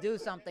physically do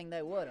something,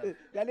 they would have.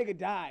 That nigga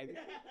died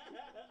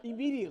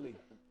immediately.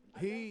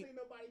 He. seen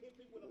nobody hit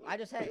people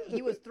with a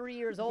He was 3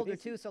 years older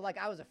too, so like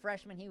I was a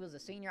freshman, he was a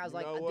senior. I was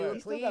like, know what? dude, He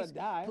still gotta please,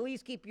 die.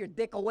 please keep your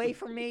dick away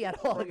from me at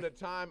all. From the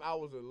time I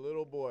was a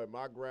little boy,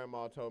 my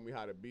grandma told me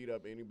how to beat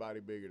up anybody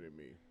bigger than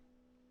me.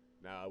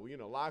 Now, we in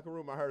the locker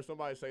room, I heard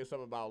somebody say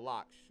something about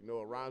locks. You know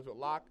what rhymes with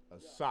lock? A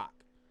sock.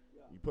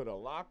 You put a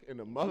lock in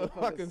a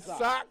motherfucking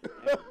sock.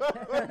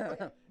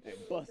 And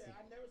busted.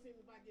 I've never seen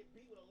anybody get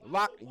beat with a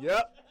Lock,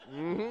 yep.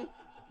 Mm-hmm.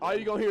 All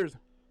you gonna hear is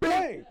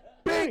Bang!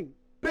 Bang!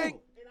 bing.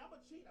 And I'm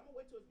gonna cheat. I'm gonna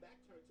wait till his back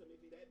turned to me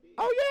if he that big.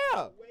 Oh,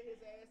 yeah. Weigh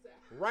his ass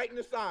out. Right in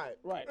the side.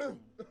 Right. And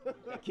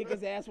kick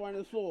his ass right on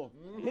the floor.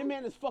 Him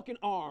and his fucking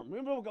arm.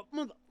 Remember, go,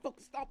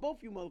 motherfucker, stop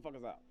both you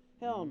motherfuckers out.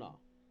 Hell no.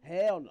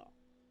 Hell no.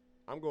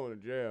 I'm going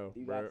to jail,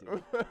 You bro.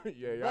 got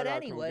Yeah, y'all But gotta come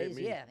anyways, get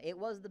me. yeah, it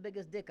was the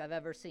biggest dick I've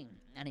ever seen.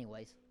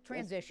 Anyways,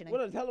 transitioning.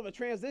 What a hell of a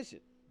transition.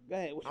 Go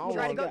ahead. What I don't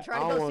Try to wanna- go- try I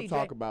to don't go, wanna CJ.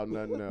 talk about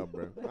nothing else,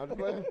 bro.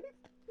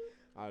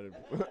 I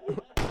just play.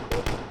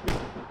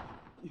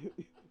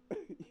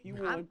 You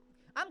won.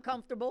 I'm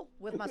comfortable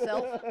with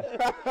myself.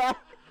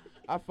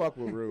 I fuck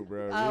with Rue,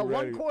 bro. You One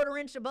ready? quarter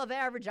inch above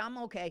average, I'm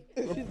okay.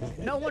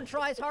 No one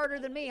tries harder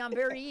than me. I'm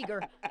very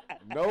eager.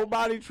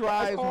 Nobody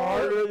tries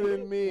harder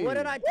than me. What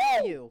did I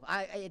tell you?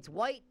 It's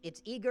white,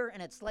 it's eager,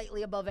 and it's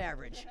slightly above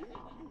average.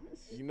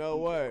 You know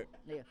what?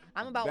 Yeah.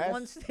 I'm about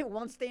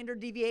one standard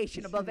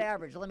deviation above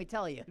average. Let me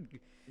tell you.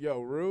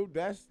 Yo, Rue,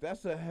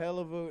 that's a hell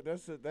of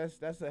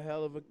a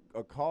hell of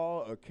a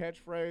call, a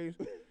catchphrase.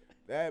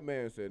 That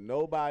man said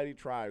nobody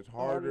tries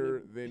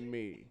harder than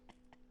me.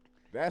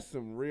 That's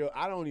some real.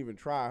 I don't even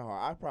try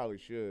hard. I probably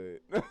should.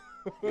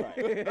 Right.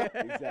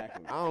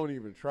 Exactly. I don't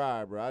even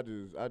try, bro. I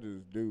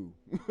just do.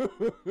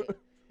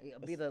 You'll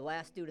be the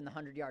last dude in the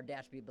 100-yard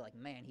dash. Be like,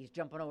 man, he's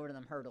jumping over to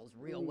them hurdles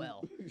real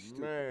well.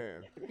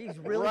 Man. He's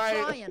really Right.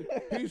 trying.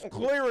 He's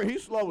clearing.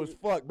 He's slow as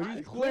fuck, but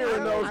he's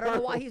clearing those I don't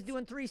know why hurdles. he's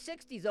doing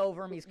 360s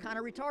over him. He's kind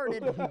of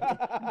retarded.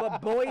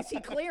 But boy, is he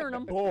clearing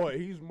them. Boy,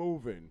 he's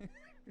moving.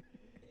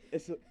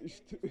 It's a,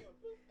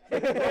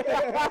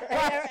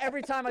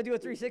 Every time I do a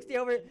 360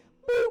 over it,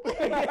 boop.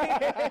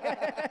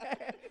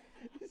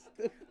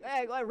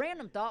 Hey, like,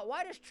 random thought.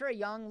 Why does Trey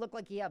Young look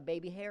like he have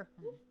baby hair?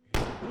 he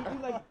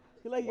like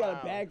he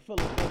got a bag full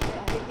of.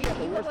 He got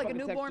the looked worst like a fucking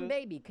newborn texture.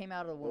 baby came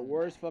out of the The womb.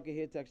 worst fucking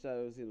hair texture I've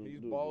ever seen. He's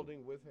dude.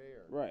 balding with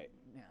hair. Right.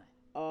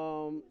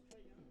 Yeah.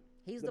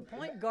 He's the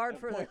point guard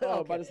for the. Oh,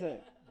 okay. about to say.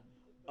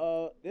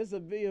 There's a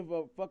video of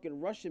a fucking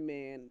Russian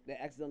man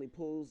that accidentally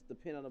pulls the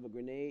pin out of a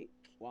grenade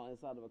while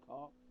inside of a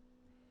car.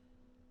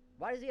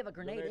 Why does he have a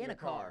grenade in a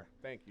car?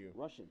 Thank you.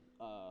 Russian.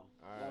 That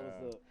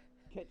was the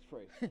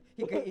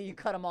catchphrase. You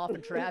cut him off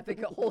in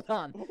traffic. Hold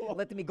on.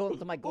 Let me go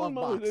into my glove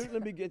box.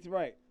 Let me get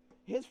right.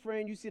 His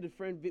friend, you see the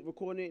friend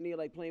recording it and they're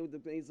like playing with the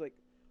thing. He's like,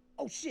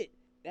 oh shit.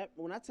 That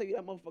when I tell you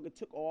that motherfucker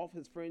took off,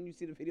 his friend, you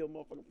see the video,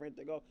 motherfucking friend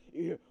took off,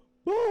 you hear,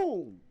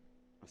 boom.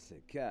 I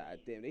said, God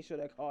damn, they showed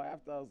that car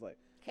after. I was like,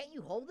 Can't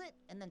you hold it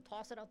and then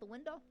toss it out the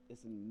window?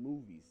 It's in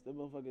movies. The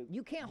motherfucker.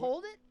 You can't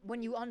hold it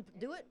when you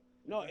undo it?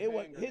 No, it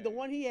was the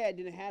one he had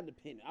didn't have the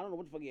pin. I don't know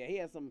what the fuck he had. He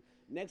had some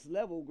next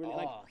level grenade.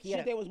 Like Oh, he shit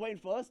had a- they was waiting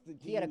for us to.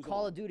 He had a use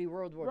Call on. of Duty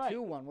World War Right. II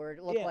one where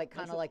it looked Yeah, like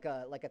kind of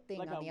that's like a thing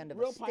like on the end of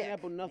real a stick.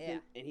 pineapple nothing, Yeah.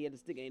 and he had the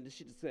stick, and the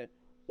shit just said,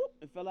 boop,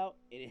 it fell out,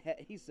 and it had,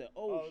 he said,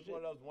 Oh, oh it's shit,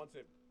 one of those once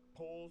it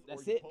pulls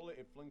That's or you it. pull it,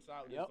 it flinks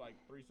out in Yep. just like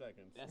 3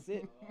 seconds. that's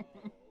it.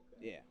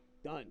 Yeah,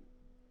 done.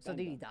 So Done,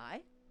 did he done.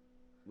 die?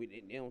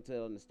 They don't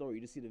tell in the story.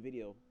 You just see the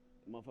video,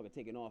 the motherfucker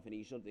taking off, and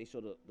they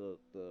show the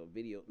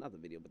video, not the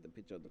video, but the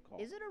picture of the car.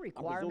 Is it a presuming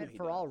requirement he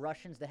for all dies.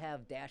 Russians to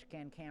have dash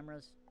cam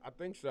cameras? I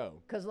think so.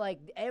 Because, like,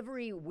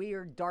 every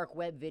weird dark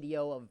web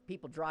video of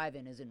people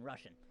driving is in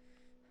Russian.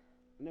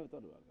 I never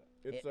thought about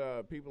that.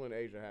 It's people in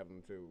Asia have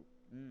them too.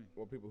 Mm.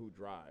 Well, people who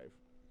drive.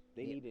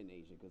 They Yeah. need it in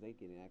Asia because they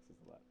getting access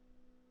a lot.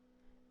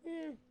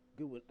 Yeah.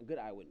 Good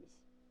eyewitness.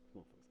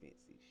 Motherfuckers can't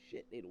see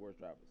shit. They the worst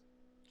drivers.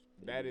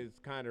 That is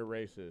kind of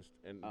racist,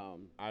 and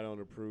I don't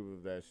approve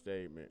of that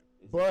statement.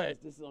 Is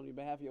this on your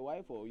behalf of your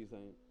wife, or are you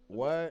saying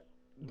What?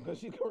 because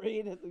she's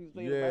Korean? That's what you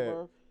saying Yeah. about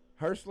her?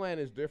 Her slant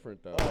is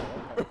different though.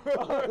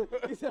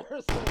 He said her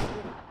son.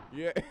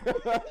 Yeah. Her mom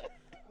be like,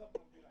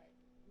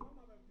 my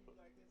mom ever be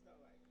like this though,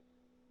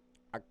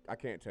 like. I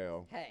can't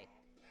tell. Hey.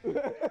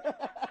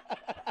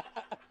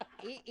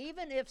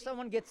 Even if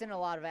someone gets in a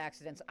lot of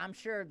accidents, I'm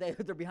sure they're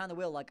behind the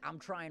wheel like, I'm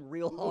trying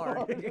real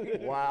hard.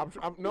 Wow,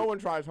 no one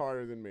tries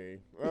harder than me.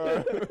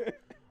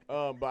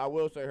 But I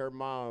will say her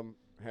mom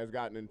has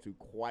gotten into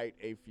quite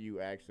a few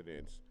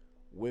accidents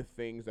with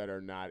things that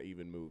are not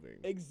even moving.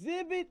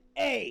 Exhibit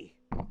A.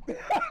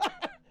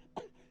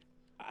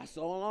 That's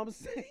all I'm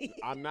saying.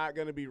 I'm not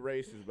gonna be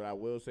racist, but I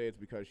will say it's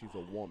because she's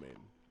a woman.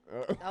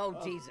 Oh,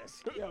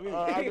 Jesus.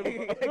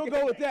 We'll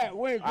go with that.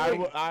 Wink, I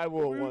wink. will. I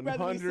will We would rather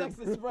be 100.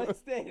 sexist right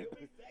instead.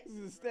 This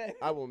is a stand.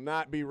 I will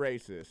not be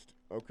racist.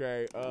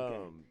 Okay.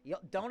 Yo,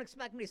 don't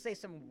expect me to say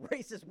some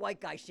racist white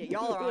guy shit.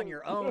 Y'all are on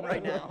your own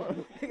right now.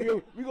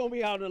 We're going to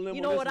be out in the limbo.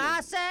 You know what I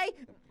say?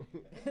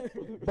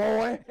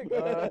 Boy.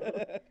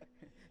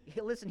 Hey,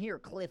 listen here,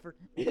 Clifford.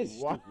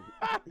 What?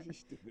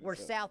 We're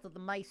south of the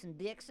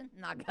Mason-Dixon,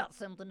 and I got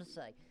something to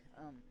say.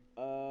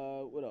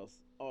 What else?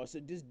 Oh, so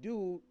this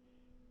dude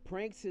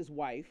pranks his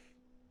wife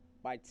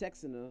by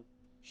texting her,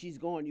 she's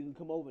gone, you can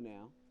come over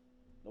now.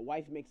 The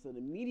wife makes an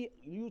immediate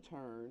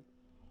U-turn,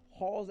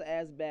 hauls her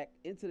ass back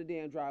into the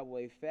damn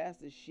driveway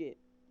fast as shit,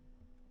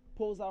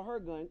 pulls out her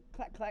gun,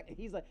 clack, clack, and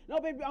he's like, no,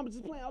 baby, I'm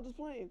just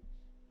playing.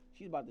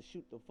 She's about to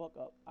shoot the fuck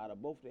up out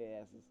of both their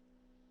asses.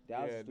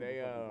 That was a Yeah,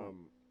 stupid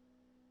fucking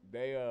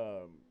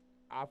prank.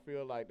 I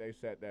feel like they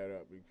set that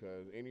up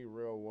because any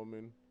real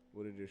woman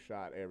would have just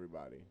shot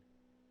everybody.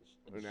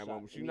 In that Shot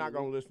moment, she's not immediately.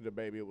 gonna listen to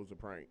baby. It was a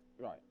prank.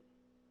 Right,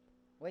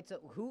 Wait, so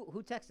who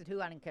texted who?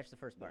 I didn't catch the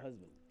first the part.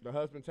 husband. The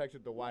husband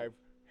texted the wife,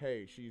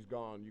 "Hey, she's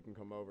gone. You can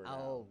come over now."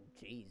 Oh,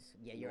 jeez.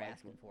 Yeah, you're wife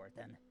asking for it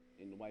then.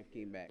 And the wife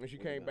came back. And she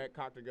with a came gun. back,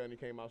 cocked her gun. He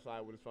came outside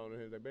with his phone in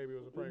his like, "Baby, it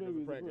was a prank. It Baby, was a it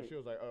was a prank." And prank. she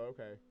was like, "Oh,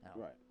 okay." Oh.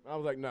 Right. I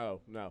was like,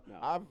 "No. No.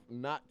 I've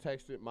not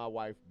texted my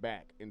wife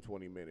back in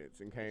 20 minutes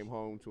and came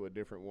home to a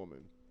different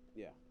woman.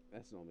 Yeah,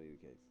 that's normally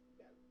the case.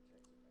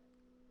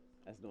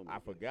 That's normally I the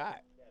case.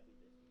 forgot.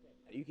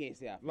 You can't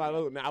say I Like, forgot.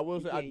 look, now I will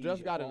You say I can't use just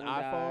your got an phone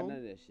died, iPhone. None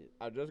of that shit.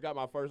 I just got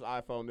my first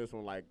iPhone, this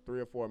one, like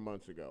 3 or 4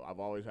 months ago. I've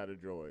always had a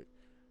Droid.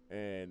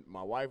 And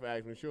my wife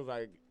asked me, she was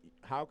like,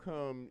 how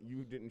come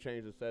you didn't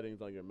change the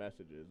settings on your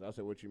messages? I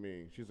said, what you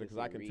mean? She's like, Just because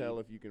I to can read. tell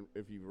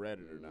if you've read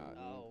it or not.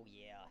 Oh,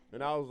 yeah.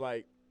 And I was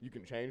like, you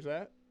can change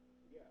that?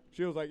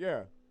 She was like,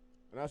 yeah.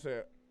 And I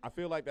said, I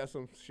feel like that's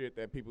some shit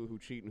that people who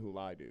cheat and who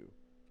lie do.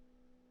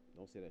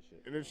 Don't say that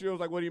shit. And then she was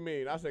like, what do you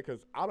mean? I said,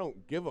 because I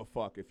don't give a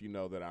fuck if you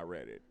know that I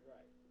read it.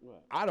 Right.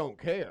 I don't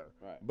care.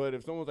 Right. But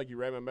if someone's like, you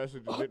read my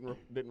message and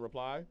didn't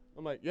reply,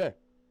 I'm like, yeah.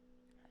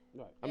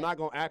 Right. I'm not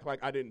going to act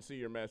like I didn't see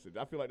your message.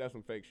 I feel like that's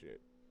some fake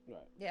shit.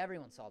 Right. Yeah,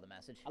 everyone saw the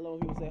message. I love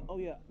when people say, "Oh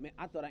yeah, man,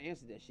 I thought I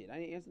answered that shit. I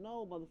didn't answer."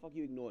 No, motherfucker,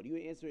 you ignored it. You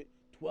didn't answer it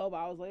 12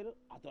 hours later.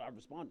 I thought I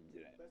responded to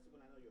that. Especially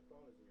when I know your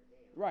phone is in your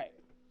hand. Right.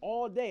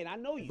 All day, and I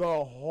know you.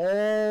 The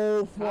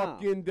whole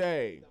fucking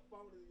day. The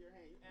phone is in your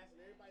hand. You answer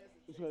everybody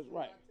else's That's text.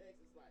 right.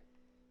 Text, it's like,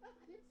 I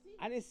didn't see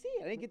I didn't see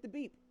it. I didn't get the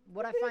beep.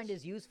 What I find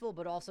is useful,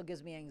 but also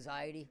gives me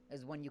anxiety,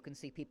 is when you can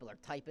see people are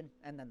typing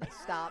and then they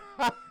stop.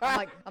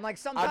 I'm like,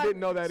 sometimes. I didn't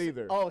know that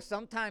either. Oh,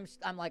 sometimes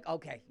I'm like,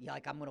 okay, yeah,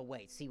 like I'm gonna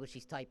wait, see what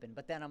she's typing.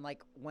 But then I'm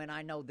like, when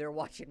I know they're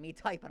watching me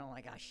type, and I'm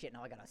like, ah, shit,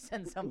 now I gotta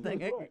send something.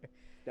 Right.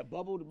 The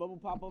bubble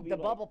pop up. The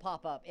bubble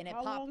pop up, and it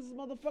How long pops. is this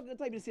motherfucker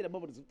type? You see that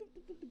bubble? Just,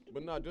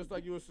 But no, just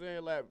like you were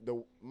saying, like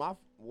my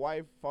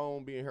wife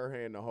phone be in her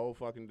hand the whole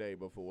fucking day.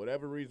 But for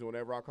whatever reason,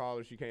 whenever I call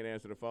her, she can't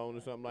answer the phone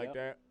or something like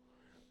that.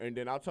 And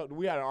then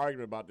we had an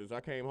argument about this. I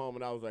came home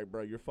and I was like,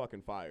 bro, you're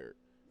fucking fired.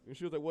 And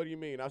she was like, what do you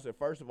mean? I said,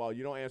 first of all,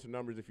 you don't answer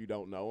numbers if you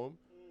don't know them.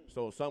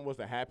 So if something was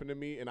to happen to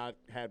me and I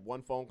had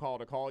one phone call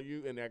to call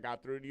you and that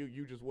got through to you,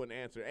 you just wouldn't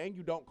answer. And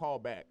you don't call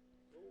back.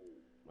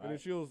 Right. And then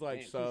she was like,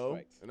 Man, 2 so?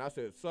 strikes. And I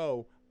said,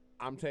 so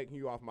I'm taking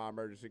you off my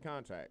emergency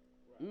contact.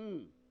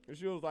 Mm. And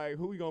she was like,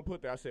 who you going to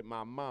put there? I said,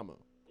 my mama.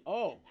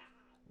 Oh.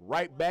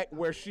 Right back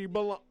where she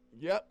belongs.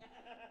 Yep.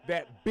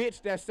 that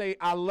bitch that say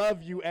I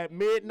love you at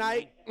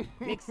midnight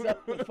Picks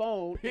up the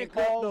phone and pick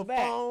up calls the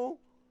back. phone.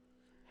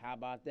 How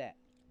about that?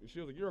 And she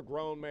was like, "You're a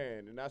grown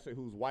man," and I said,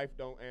 "Whose wife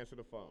don't answer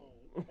the phone?"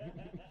 Not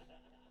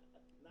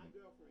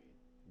girlfriend.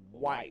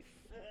 Wife.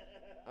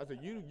 I said,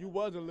 "You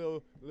was a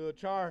little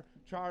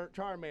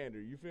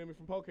Charmander. You feel me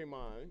from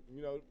Pokemon?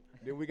 You know."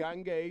 Then we got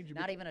engaged. You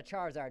Not even a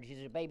Charizard. She's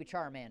a baby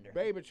Charmander.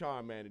 baby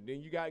Charmander.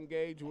 Then you got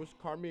engaged with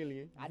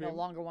Carmelian. You I feel no me?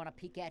 longer want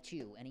to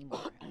Pikachu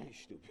anymore. You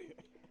stupid.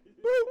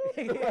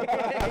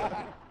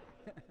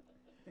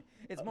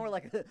 It's more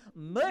like a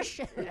mush.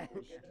 What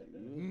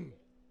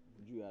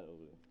you got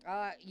over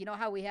there? You know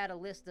how we had a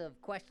list of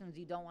questions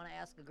you don't want to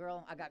ask a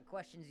girl? I got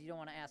questions you don't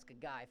want to ask a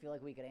guy. I feel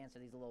like we could answer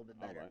these a little bit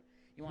better. Alright.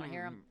 You want to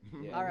hear them?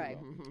 Yeah, All you right.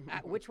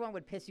 go. Which one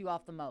would piss you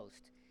off the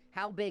most?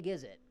 How big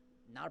is it?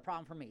 Not a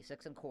problem for me.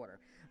 6 1/4.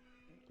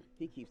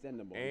 He keeps that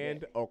number. on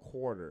And deck. a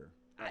quarter.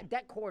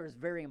 That quarter is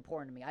very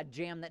important to me. I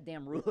jam that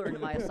damn ruler into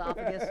my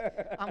esophagus.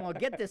 I'm gonna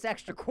get this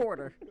extra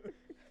quarter.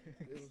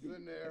 It was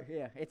in there.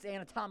 Yeah, it's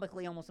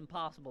anatomically almost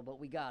impossible, but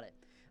we got it.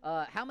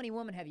 How many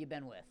women have you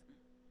been with?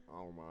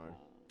 Oh my.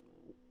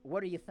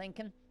 What are you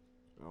thinking?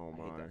 Oh I hate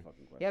my. that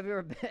fucking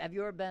question. Have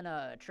you ever been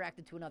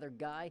attracted to another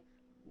guy?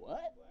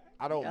 What?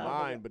 I don't Yeah.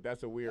 mind, but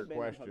that's a weird That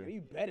man fucking- question.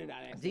 You better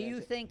not ask Do that you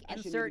shit. think I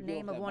shouldn't insert even be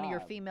name off of that one of your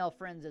vibe. female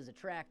friends is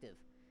attractive?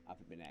 I've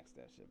been asked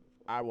that shit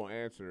before. I will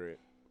answer it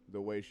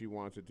the way she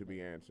wants it to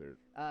be answered.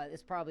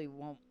 This probably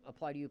won't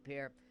apply to you,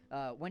 Pierre.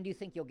 When do you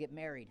think you'll get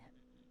married?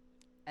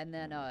 And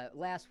then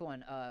last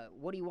one,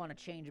 what do you want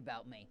to change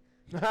about me?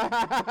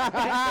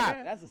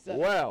 That's a setup.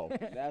 Well,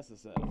 That's a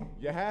setup.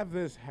 you have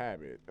this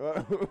habit.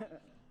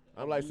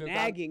 I'm like,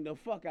 Nagging the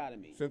fuck out of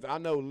me. since I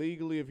know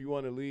legally if you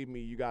want to leave me,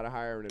 you got to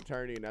hire an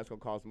attorney, and that's going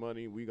to cost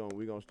money. We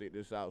gonna stick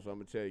this out. So I'm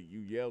going to tell you, you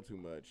yell too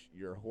much.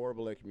 You're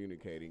horrible at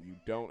communicating. You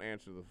don't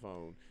answer the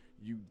phone.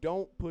 You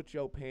don't put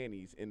your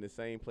panties in the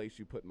same place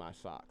you put my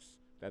socks.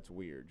 That's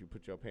weird. You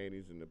put your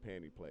panties in the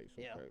panty place.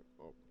 Okay? Yeah.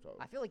 Oh, so.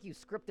 I feel like you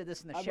scripted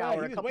this in the I'm shower right,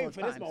 a he was couple waiting of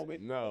for times. this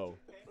moment. No.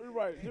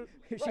 Right.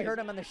 She heard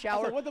him in the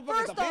shower. what the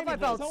fuck is First a off, I panty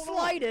felt place? Hold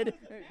on. slighted.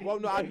 Well,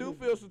 no, I do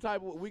feel some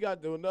type of. We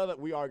got to another.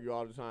 We argue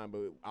all the time,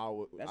 but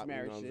That's you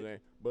marriage know what I'm shit. saying?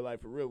 But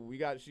like for real, we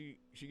got she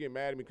get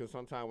mad at me because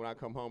sometimes when I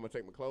come home and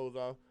take my clothes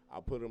off, I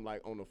put them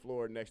like on the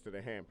floor next to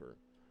the hamper,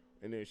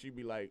 and then she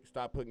be like,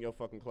 "Stop putting your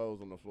fucking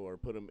clothes on the floor.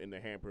 Put them in the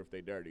hamper if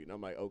they dirty." And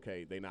I'm like,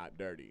 "Okay, they not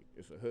dirty.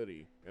 It's a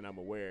hoodie, and I'm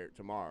gonna wear it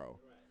tomorrow."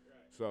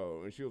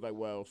 So, and she was like,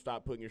 "Well,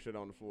 stop putting your shit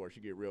on the floor." She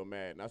get real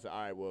mad, and I said, "All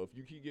right, well, if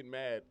you keep getting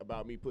mad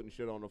about me putting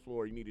shit on the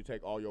floor, you need to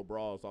take all your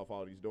bras off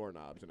all these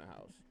doorknobs in the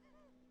house."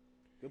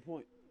 Good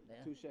point.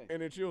 Yeah. Touche.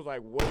 And then she was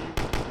like, "What are you?"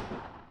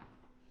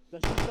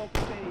 Does she soak the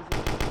panties in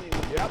the thing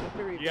with Yep. the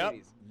period Yep.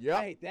 panties? Yep.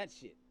 I hate that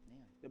shit.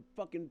 The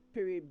fucking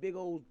period, big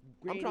old.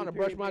 I'm grainy trying to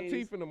brush period my panties.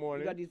 teeth in the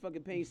morning. You got these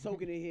fucking panties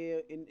soaking in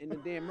here in the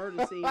damn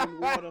murder scene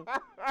water.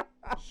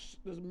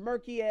 This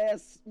murky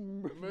ass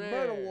murder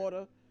Man.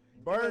 water.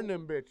 Burn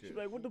them bitches. She's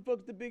like, what the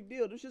fuck's the big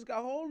deal? This shit's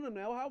got holes in them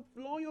now. How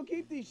long you gonna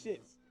keep these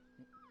shits?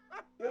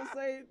 You know what I'm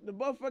saying? The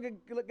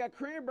motherfucker got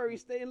cranberry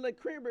staying, let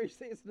cranberry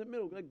stays in the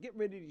middle. Like, get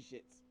rid of these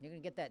shits. You're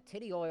gonna get that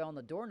titty oil on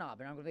the doorknob,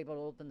 and I'm gonna be able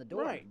to open the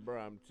door. Right.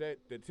 Bro,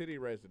 the titty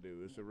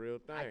residue. It's a real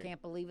thing. I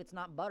can't believe it's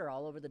not butter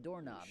all over the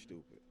doorknob.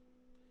 Stupid.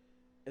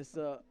 It's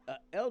a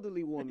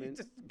elderly woman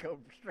Just go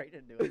straight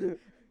into it.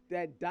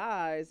 that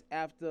dies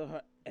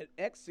after an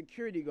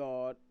ex-security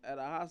guard at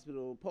a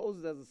hospital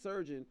poses as a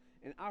surgeon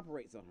and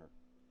operates on her.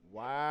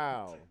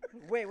 Wow.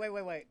 Wait.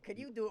 Can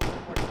you do it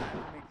one more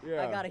time for me?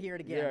 Yeah. I gotta hear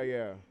it again. Yeah,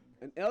 yeah.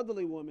 An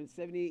elderly woman,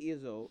 78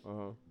 years old,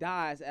 Uh-huh.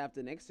 dies after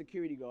an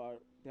ex-security guard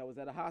that was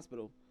at a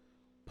hospital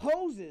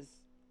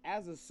poses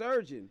as a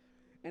surgeon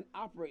and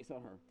operates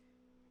on her.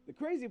 The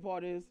crazy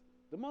part is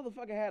the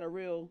motherfucker had a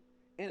real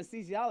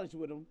anesthesiologist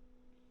with him.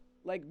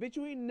 Like, bitch,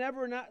 you ain't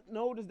never not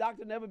know this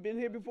doctor never been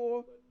here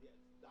before. But yeah,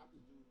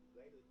 doctors do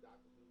change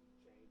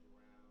around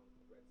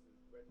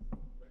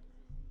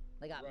reticence.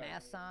 They got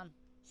masks on.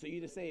 So you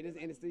just say this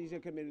anesthesia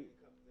come in. Then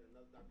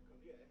another doctor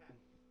comes. Yeah, it happens.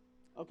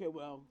 Okay,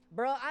 well,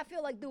 Bro, I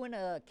feel like doing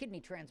a kidney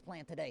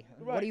transplant today.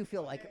 What Right. do you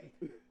feel like?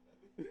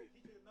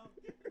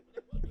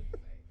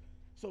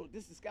 so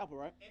this is scalpel,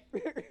 right?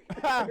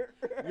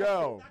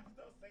 Yo.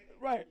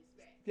 right.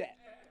 Yeah.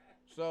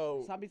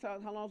 So So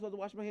how long was I supposed to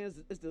wash my hands?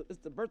 It's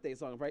the birthday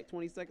song, right?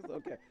 20 seconds?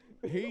 Okay.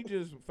 he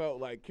just felt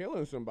like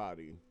killing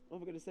somebody.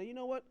 I'm gonna say, you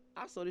know what?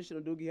 I saw this shit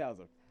on Doogie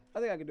Howser. I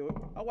think I can do it.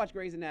 I watch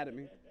Grey's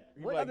Anatomy.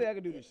 What- I think I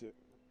can do this shit.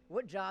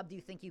 What job do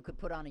you think you could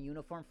put on a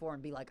uniform for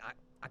and be like,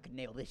 I could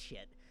nail this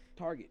shit?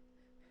 Target.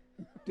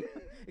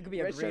 It could be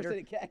a Red shirts grader. and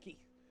a khaki.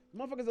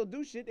 Motherfuckers don't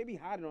do shit. They be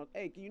hiding on.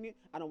 Hey, can you need?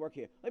 I don't work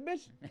here. Like,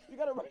 bitch, you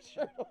got a red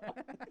shirt on.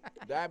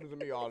 That happens to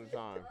me all the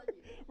time.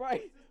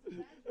 Right.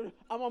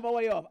 I'm on my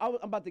way off. I'm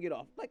about to get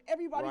off. Like,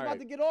 everybody's about Right.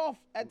 to get off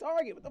at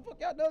Target. What the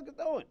fuck y'all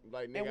doing?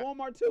 Like, And nigga,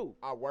 Walmart too.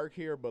 I work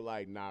here, but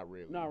like not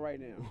really. Not right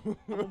now.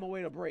 I'm on my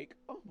way to break.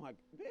 Oh my,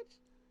 bitch.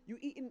 You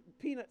eating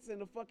peanuts in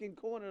the fucking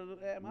corner of the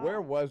damn house.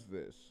 Where was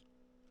this?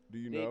 Do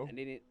you know?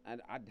 They didn't.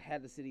 I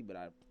had the city, but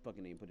I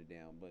fucking didn't put it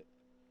down. But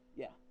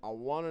yeah, I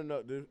want to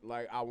know. This,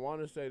 like, I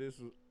want to say this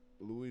was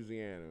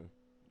Louisiana.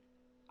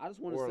 I just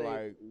want to Or say,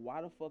 like-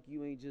 why the fuck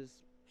you ain't just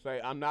Say,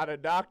 I'm not a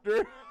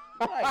doctor.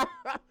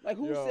 like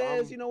who Yo,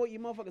 says, I'm- you know what, you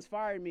motherfuckers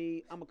fired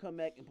me, I'm gonna come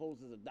back and pose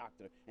as a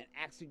doctor and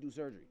actually do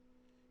surgery.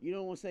 You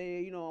don't want to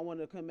say, you know, I want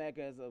to come back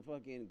as a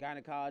fucking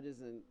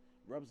gynecologist and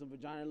rub some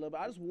vagina a little bit.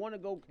 I just want to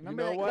go.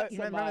 Remember know that? what? You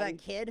remember Somebody-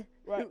 that kid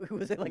Right. who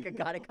was like a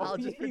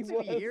gynecologist He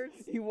for 2 years?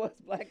 He was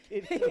black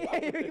kid.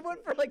 He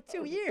went for like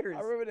 2 years.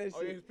 I remember that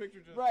Oh, yeah, shit. his picture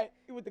just. Right,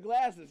 with the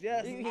glasses.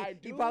 Yes, He- I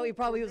he do.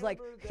 probably was like,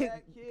 remember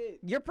that kid.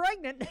 You're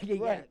pregnant. Yeah.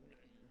 Right.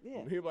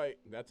 Yeah, He like,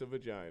 that's a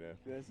vagina.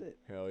 that's it.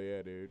 Hell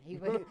yeah, dude. He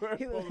Pull the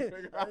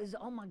finger out. was,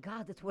 oh my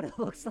God, that's what it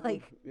looks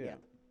like. Yeah,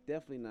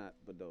 definitely not.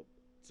 But the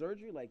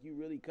surgery, like you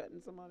really cutting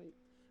somebody?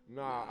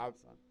 Nah,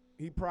 son.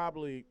 he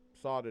probably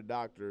saw the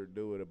doctor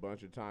do it a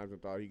bunch of times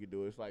and thought he could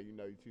do it. It's like, you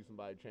know, you see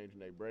somebody changing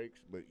their brakes,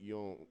 but you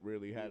don't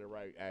really have the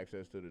right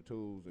access to the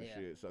tools and Yeah.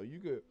 shit. So you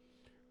could,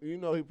 you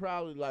know, he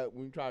probably like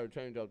when you try to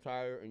change your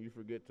tire and you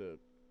forget to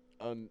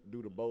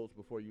undo the bolts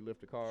before you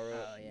lift the car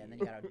up. Oh yeah, and then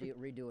you gotta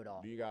redo it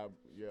all. You got,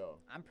 yeah.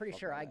 I'm pretty Fuck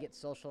sure all I that. get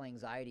social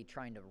anxiety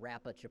trying to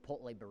wrap a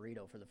Chipotle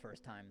burrito for the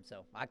first time,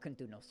 so I couldn't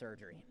do no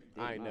surgery.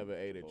 I ain't Damn, never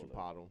ate at Chipotle.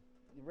 Chipotle.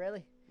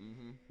 Really?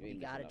 Mm-hmm. You You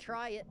ain't gotta missing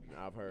try it.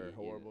 I've heard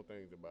Yeah, horrible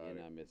things about nothing. it.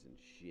 You're not missing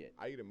shit.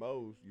 I eat a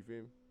Moe's, you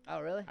feel me? Oh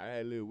really? I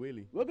had Lil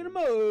Willie. Look at the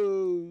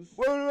moves.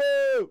 Woo!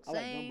 I like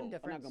Same gumbo.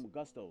 difference. I like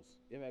Gustos.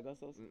 You ever had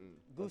Gustos?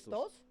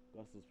 Gustos?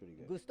 Gustos pretty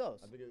good. Gustos.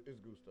 I think it's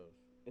Gusto's.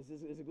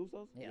 Is it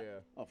Gustos? Yeah.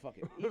 Oh fuck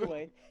it. Either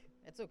way,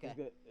 It's okay. it's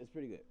good. It's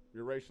pretty good.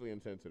 You're racially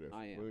insensitive.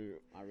 I am.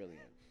 I really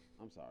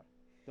am. I'm sorry.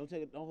 Don't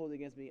take it. Don't hold it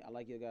against me. I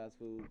like your guys'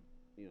 food.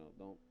 You know,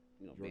 don't.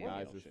 You know, Your ban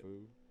me guys' on shit.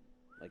 food.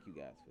 Like you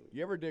guys' food.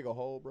 You ever dig a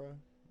hole, bruh?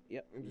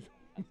 Yep.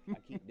 I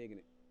keep digging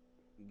it.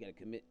 You gotta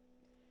commit.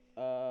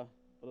 What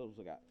else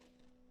I got?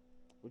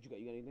 What you got?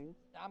 You got anything else?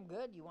 I'm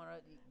good. You wanna?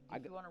 I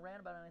If you wanna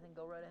rant about anything,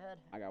 go right ahead.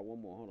 I got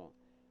one more. Hold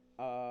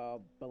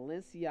on.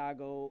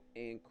 Balenciaga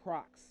and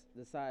Crocs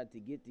decided to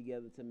get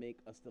together to make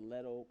a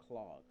stiletto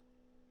clog.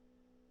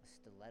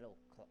 Stiletto.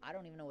 I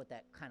don't even know what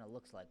that kind of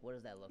looks like. What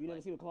does that look You never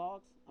like? seen the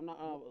clogs? I'm not.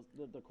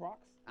 The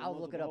Crocs. The I'll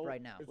ones look with it the up hole-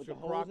 right now. It's With a the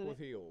holes crock in with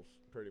it? heels,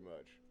 pretty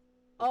much.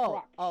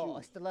 Oh, Croc a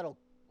shoes. stiletto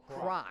Croc.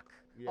 croc.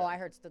 Yeah. Oh, I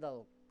heard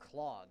stiletto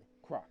clog.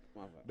 Croc.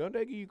 My bad. Don't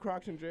they give you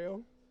Crocs in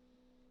jail?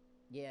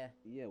 Yeah,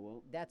 Yeah.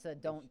 Well, that's a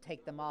don't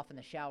take them off in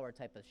the shower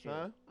type of shoe.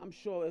 Huh? I'm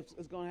sure it's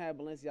gonna have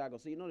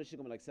Balenciaga. So you know this shit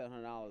gonna be like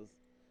 $700,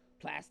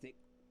 plastic.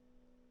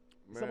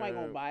 Somebody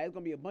gonna Man, buy it. It's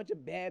gonna be a bunch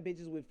of bad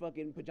bitches with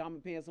fucking pajama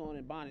pants on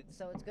and bonnets.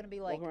 So it's gonna be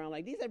like Walk around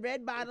like these are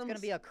red bottoms. it's gonna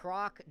be a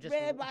croc just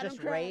Red bottom just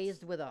Crocs.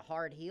 raised with a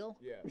hard heel.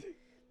 Yeah.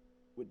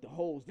 with the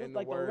holes, just And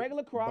like the word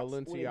regular Crocs with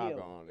a Balenciaga heel.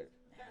 on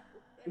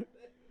it.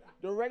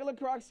 The regular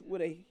Crocs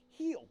with a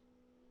heel.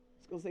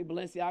 It's gonna say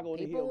Balenciaga on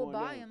the People heel. will going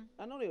buy down. 'em.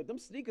 I know them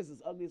sneakers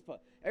is ugly as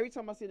fuck. Every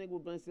time I see a nigga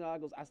with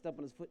Balenciagos, I step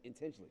on his foot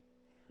intentionally.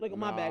 Look at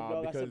my back,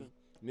 dog. I Because step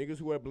niggas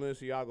who wear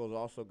Balenciagos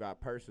also got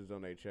purses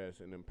on their chest,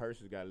 and them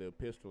purses got a little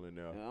pistol in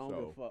there. I don't give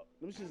a So fuck.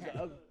 Them shit's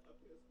the ugly.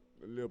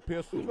 a little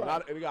pistol. They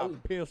got a A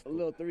pistol.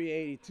 little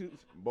 382.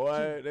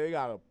 Boy, they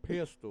got a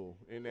pistol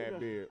in that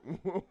bit.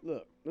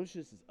 Look, them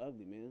shits is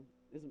ugly, man.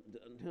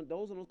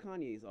 Those and those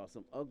Kanye's are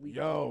some ugly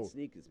Yo, fucking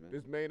sneakers, man.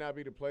 This may not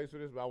be the place for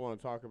this, but I want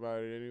to talk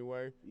about it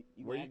anyway.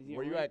 You Were gonna add this you, in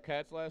were your you rant? at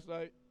Cats last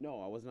night?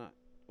 No, I was not.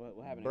 What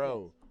happened? at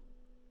Bro,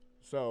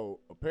 so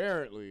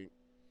apparently,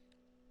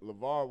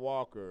 LeVar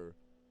Walker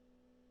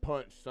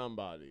punched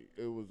somebody.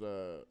 It was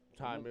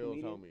Ty Another Mills'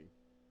 comedian? homie.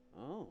 Cats?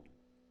 Oh.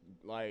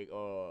 Like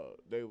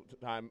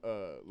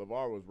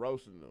LeVar was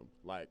roasting them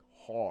like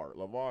hard.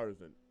 LeVar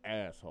is an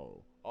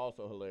asshole.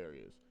 Also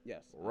hilarious.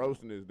 Yes.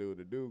 Roasting this dude.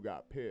 The dude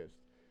got pissed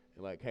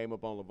and like came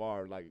up on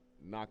LeVar, like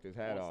knocked his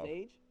hat On off.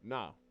 stage?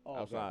 Nah, Oh,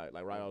 okay. outside,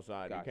 like right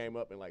outside. Gotcha. He came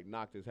up and like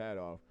knocked his hat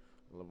off.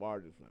 And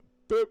LeVar just went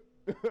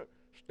boop,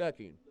 stuck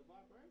him.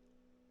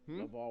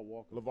 Hmm? LeVar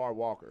Walker. LeVar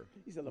Walker.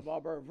 He said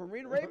LeVar Burton. From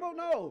Reading Rainbow?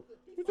 No.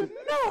 He said,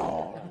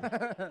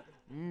 no.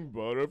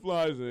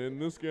 Butterflies in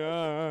the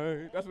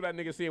sky. That's what that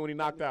nigga said when he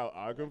knocked out.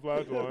 I can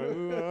fly twice.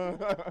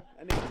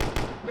 And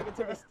nigga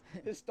took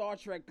his Star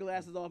Trek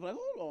glasses off. Like,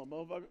 hold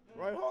on, motherfucker.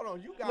 Right, hold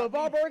on. You got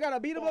LeVar Burton gotta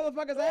beat a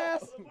motherfucker's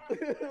ass.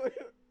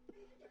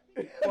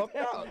 fucked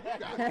up.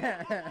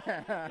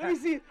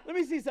 Let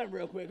me see something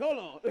real quick. Hold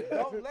on.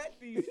 Don't let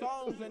these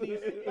songs and these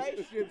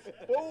spaceships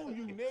fool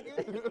you,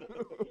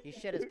 nigga. He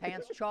shit his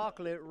pants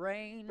chocolate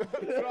rain.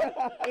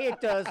 It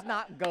does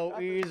not go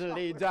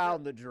easily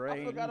down the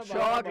drain. forgot about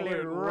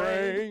Chocolate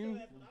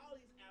rain.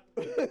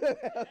 rain.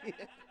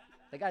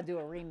 They gotta do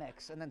a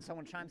remix, and then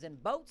someone chimes in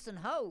boats and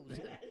hoes.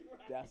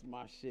 That's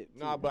my shit. Too.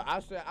 Nah, but I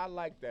said I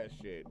like that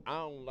shit. I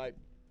don't like,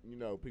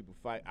 people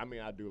fight. I mean,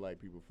 I do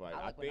like people fight.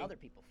 I like when think other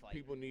people fight.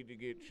 people need to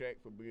get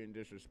checked for being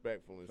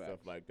disrespectful and stuff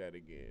Facts. like that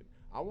again.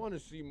 I want to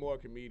see more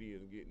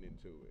comedians getting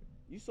into it.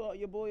 You saw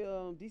your boy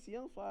DC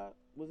Young Fly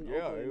was in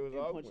Yeah, Oakland it was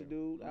and punched a Oakland.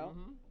 dude out.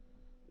 Mhm.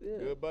 Yeah.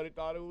 Good buddy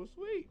thought it was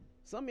sweet.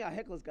 Some of y'all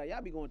hecklers got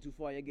y'all be going too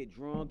far. Y'all get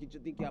drunk. You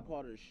think y'all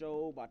part of the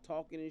show by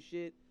talking and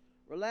shit.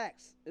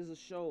 Relax. It's a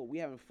show. We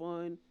having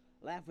fun.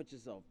 Laugh at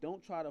yourself.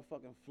 Don't try to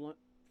fucking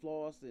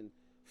floss and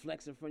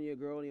flex in front of your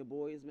girl and your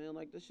boys, man.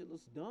 Like this shit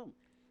looks dumb.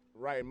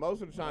 Right.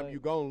 Most of the time, Right. you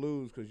gonna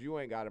lose because you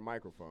ain't got a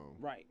microphone.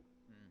 Right.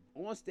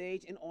 On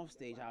stage and off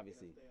stage,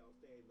 obviously. Stay on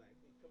stage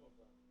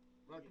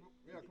like, come on,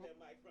 bro. Right, Get that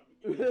mic from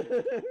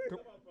me. Come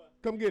on, bro.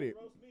 Come get it.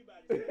 Roast me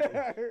by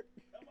the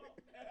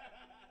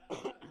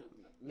Come on.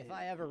 If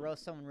I ever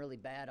roast someone really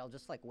bad, I'll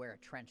just like wear a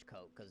trench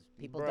coat because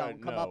people Bruh,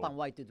 don't come up no. on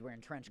white dudes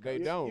wearing trench coats.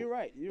 They don't. You're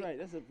right. You're right.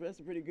 That's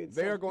a pretty good.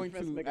 They are going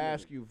self-defense to mechanism.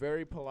 ask you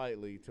very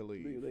politely to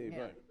leave. Leave,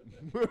 Yeah.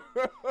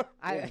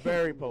 right.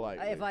 Very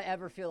politely. If I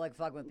ever feel like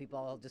fucking with people,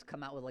 I'll just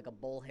come out with like a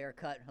bowl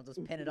haircut. I'll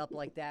just pin it up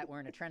like that,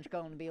 wearing a trench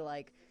coat, and be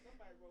like,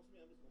 Somebody roast me,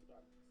 I'm just gonna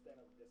start stand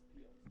up and just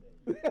pee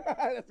on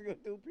stage. That's a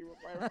good dude. People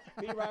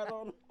be right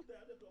on. I'm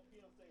just gonna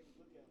pee on stage and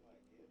look at him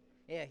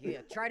like, yeah,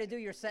 yeah, try to do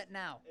your set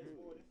now. there's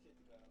more of this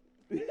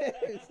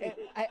shit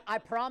to go. I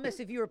promise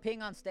if you were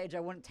peeing on stage, I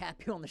wouldn't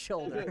tap you on the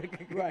shoulder.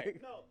 Right.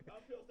 No,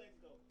 I'll pee on stage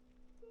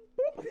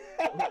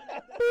and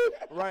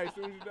go. Right. As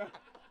soon as you're done.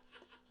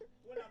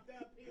 When I'm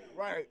done peeing,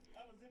 Right.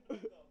 I'm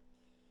gonna zip it up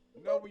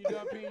You know when you're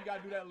done peeing, you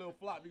gotta do that little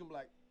flop. You can be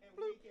like. and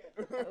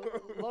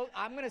weekend. Lo,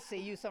 I'm gonna see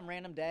you some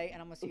random day,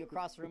 and I'm gonna see you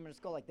across the room and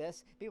just go like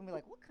this. People gonna be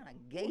like, "What kind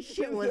of gay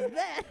shit was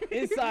that?"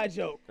 Inside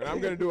joke. And I'm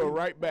gonna do it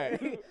right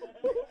back.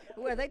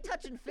 Were they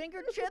touching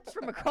finger chips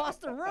from across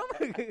the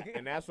room?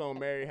 And that's on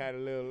Mary Had a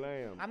Little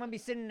Lamb. I'm gonna be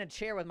sitting in a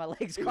chair with my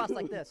legs crossed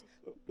like this.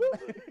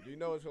 Do you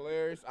know what's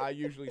hilarious? I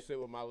usually sit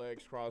with my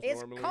legs crossed It's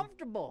normally.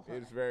 comfortable.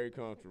 It's very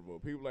comfortable.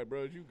 People like,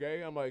 bro, is you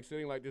gay? I'm like,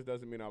 sitting like this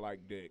doesn't mean I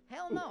like dick.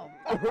 Hell no.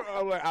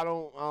 I'm like, I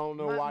don't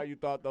know My- why you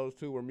thought those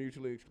two were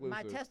mutually exclusive.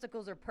 My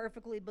testicles are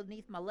perfectly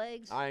beneath my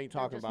legs. I ain't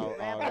They're talking just about all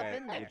wrapped up that.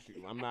 in there. with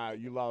you. I'm not.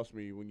 You lost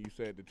me when you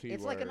said the T word.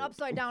 It's like an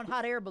upside down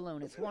hot air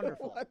balloon. It's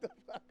wonderful. What the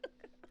fuck?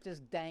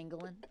 Just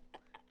dangling.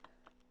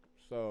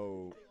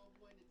 So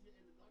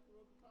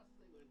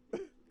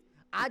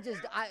I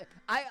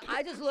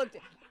just looked.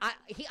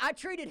 I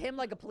treated him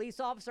like a police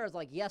officer. I was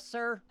like, yes,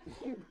 sir.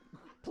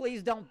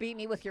 Please don't beat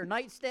me with your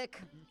nightstick.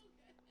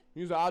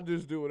 he's like, I'll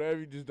just do whatever.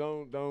 You just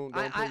don't pull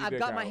your I've dick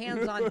got my out.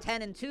 hands on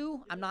 10 and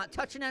 2. I'm not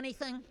touching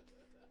anything.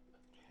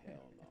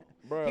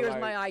 Bruh, Here's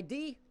like, my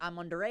ID. I'm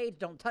underage.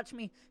 Don't touch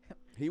me.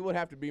 He would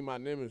have to be my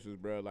nemesis,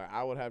 bro. Like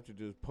I would have to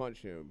just punch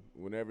him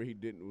whenever he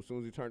didn't. As soon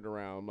as he turned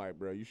around, I'm like,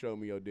 bro, you showed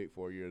me your dick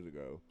 4 years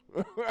ago.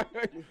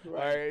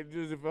 Like,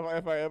 just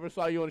if I ever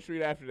saw you on the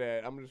street after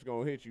that, I'm just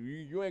gonna hit you.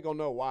 You ain't gonna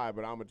know why,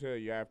 but I'm gonna tell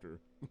you after.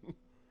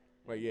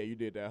 Like, yeah, you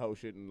did that whole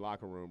shit in the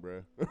locker room,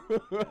 bro.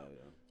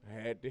 I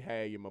had to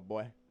have you, my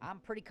boy. I'm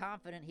pretty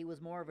confident he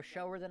was more of a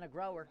shower than a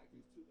grower.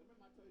 These two,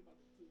 remember I told you about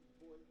the two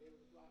boys they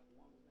was block?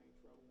 One was named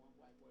Trouble, one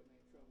white boy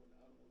named Trouble, and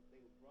the other one, they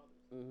were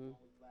brothers. Mhm.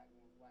 One was black,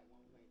 one was white, one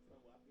was named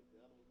Trouble. I forget the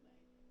other one's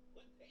name.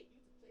 But they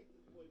used to chase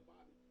this boy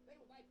Bobby. They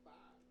were like 5.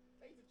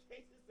 They used to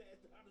chase his ass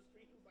down the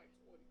street. He was like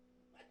 20.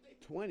 Like they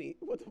 20.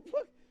 What the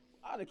fuck?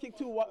 I'd have kicked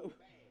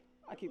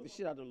I kicked the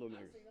shit out of them little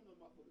I niggas. seen them little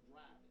motherfuckers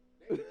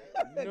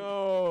driving.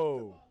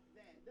 No.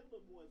 Man, them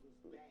little boys was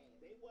bad.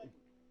 They wasn't.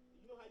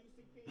 You know how you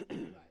see kids?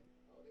 You like,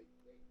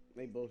 oh,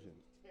 They bullshit.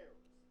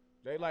 terrorists.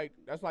 They like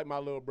that's like my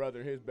little brother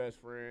and his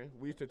best friend.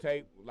 We used to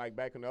take like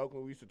back in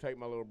Oakland. We used to take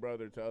my little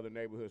brother to other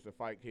neighborhoods to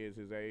fight kids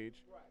his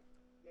age. Right.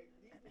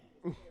 These people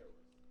were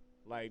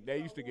terrorists. Like they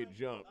used to get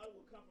jumped. The other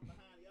would come from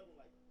behind the other one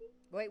like, boop.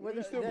 Wait, were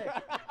You still-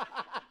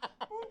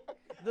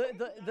 the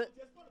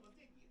Just put them a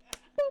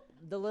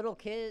ticket. the little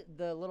kid,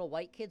 the little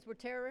white kids were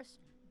terrorists?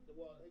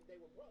 Well, they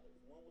were brothers.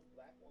 One was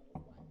black, one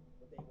was white,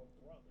 but they were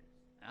brothers.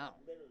 Oh.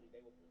 Literally,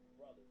 they were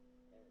brothers.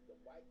 And the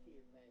white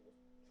kid's name was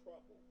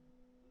Trouble.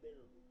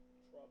 Literally,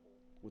 Trouble.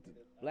 With the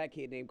black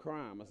kid named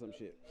Crime or some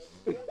shit.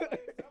 Something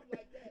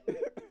like that,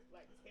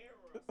 like terror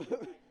or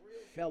something, like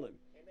real. Felon.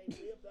 And they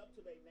lived up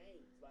to their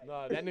names. Like,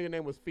 No, that nigga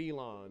name was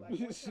Felon. like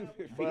one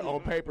time, But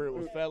on paper it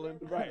was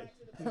felon. Right.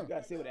 You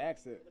gotta say with the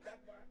accent. in the back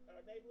of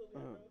our neighborhood,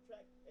 we had Uh-huh. railroad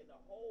track, and the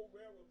whole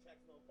railroad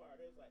track's on fire.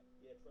 They was like,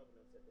 yeah, Trouble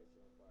done set that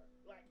shit on fire.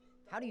 Like,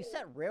 How do you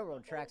set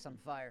railroad tracks on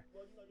fire?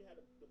 well, you know, you had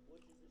the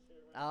bushes and shit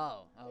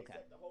around. Oh, okay.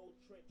 They set the whole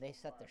trench They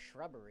on set the fire.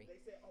 shrubbery.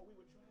 They said, oh, we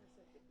were trying to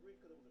set the bridge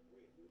because it was a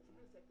bridge. We were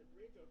trying to set the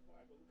bridge on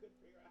fire, but we couldn't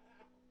figure out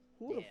how.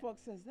 Who the Damn. fuck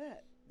says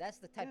that? That's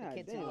the type of God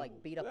kids who damn. like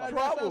beat up That's a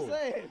what I'm Trouble.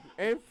 saying.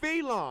 And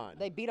Felon.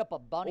 they beat up a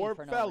bunny Or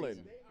for no felon.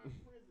 reason. They are in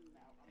prison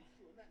now. I'm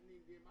sure. Nothing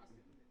they did my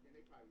city. Then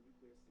they probably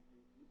nuclear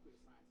scientists or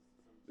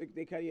something.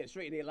 They cut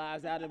straighten their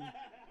lives out of them.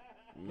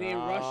 They in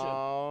Russia.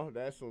 No,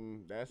 that's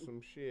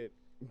some shit.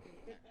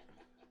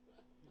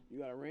 You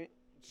got a rant?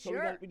 So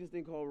Sure. we just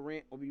think called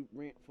rant, or we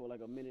rant for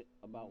like a minute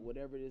about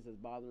whatever it is that's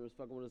bothering us,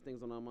 fucking with us,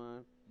 things on our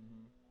mind.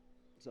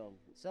 So.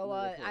 So you go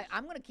I, first.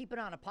 I'm gonna keep it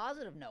on a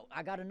positive note.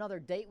 I got another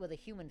date with a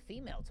human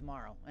female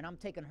tomorrow, and I'm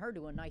taking her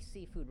to a nice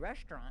seafood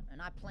restaurant, and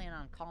I plan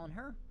on calling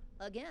her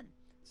again.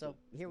 So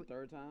This here the we,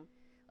 third time.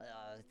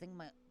 I think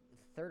my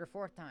third or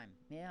fourth time.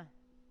 Yeah,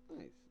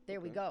 Nice. there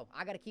we Okay. go.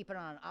 I got to keep it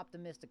on an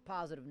optimistic,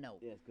 positive note.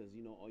 Yes, because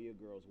you know all your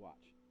girls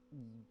watch.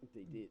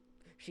 They did.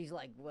 She's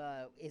like,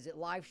 "Is it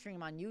live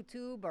stream on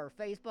YouTube or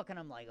Facebook?" And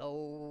I'm like,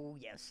 "Oh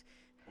yes."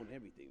 On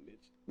everything,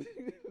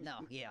 bitch.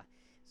 No, yeah.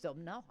 So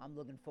no, I'm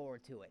looking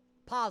forward to it.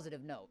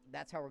 Positive note.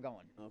 That's how we're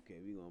going. Okay,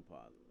 we going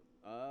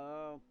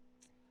positive.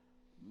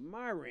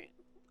 My rant.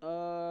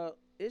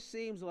 It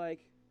seems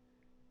like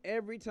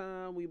every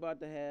time we about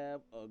to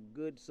have a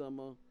good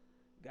summer,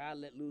 God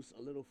let loose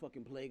a little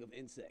fucking plague of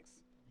insects.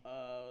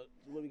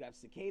 What we got,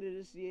 cicada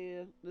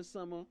this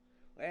summer.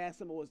 Last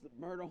summer was the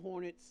murder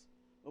hornets.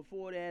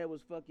 Before that, it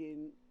was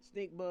fucking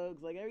stink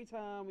bugs. Like every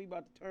time we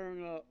about to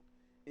turn up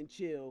and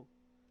chill,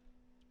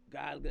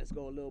 God let's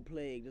go a little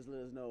plague. Just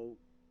let us know,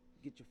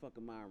 get your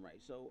fucking mind right.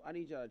 So I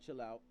need y'all to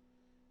chill out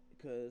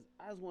because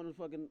I just want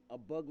a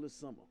bugless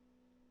summer.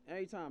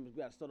 Every time we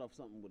gotta start off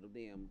something with a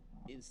damn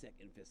insect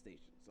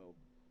infestation. So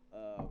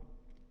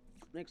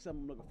next summer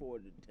I'm looking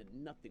forward to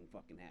nothing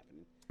fucking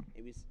happening.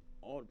 If it's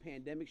all the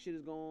pandemic shit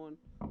is gone,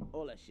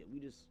 all that shit. We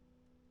just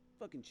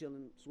fucking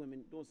chilling,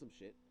 swimming, doing some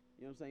shit.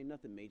 You know what I'm saying?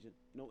 Nothing major,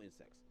 no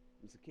insects.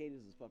 And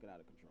cicadas is fucking out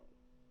of control.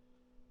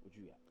 What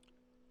you got?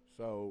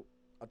 So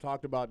I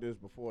talked about this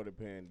before the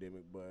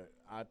pandemic, but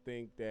I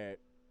think that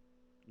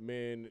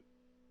men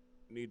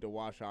need to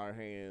wash our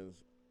hands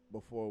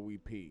before we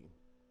pee.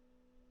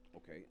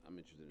 Okay, I'm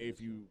interested in If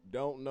this. you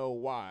don't know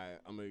why,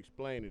 I'm going to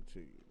explain it to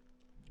you.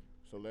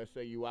 So let's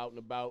say you out and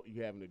about,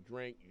 you having a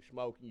drink, you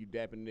smoking, you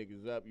dapping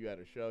niggas up, you at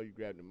a show, you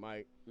grab the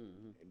mic,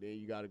 and then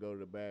you got to go to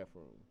the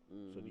bathroom.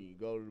 So then you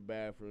go to the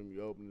bathroom,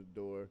 you open the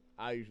door.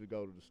 I usually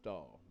go to the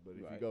stall. But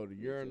if you go to the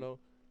urinal,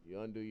 you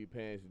undo your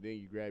pants, and then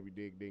you grab your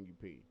dick, then you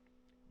pee.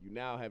 You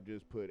now have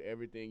just put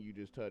everything you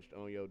just touched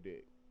on your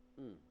dick.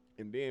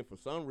 And then for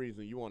some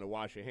reason, you want to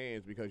wash your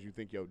hands because you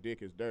think your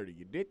dick is dirty.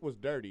 Your dick was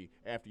dirty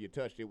after you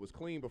touched it. It was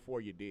clean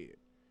before you did.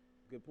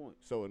 Good point.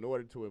 So in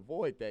order to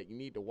avoid that, you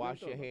need to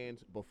wash your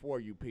hands before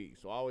you pee.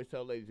 So I always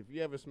tell ladies, if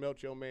you ever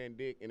smelt your man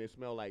dick and it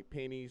smell like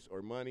pennies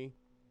or money,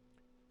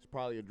 it's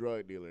probably a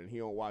drug dealer and he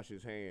don't wash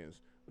his hands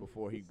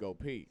before he go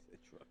pee.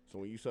 So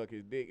when you suck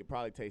his dick, it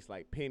probably tastes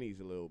like pennies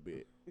a little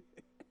bit.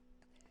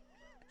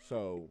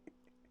 So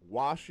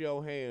wash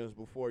your hands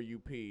before you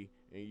pee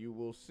and you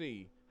will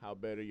see how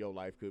better your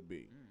life could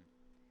be.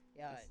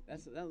 Yeah.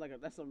 That's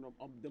something.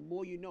 The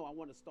more you know, I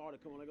want to start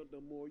it. Come on, like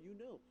the more you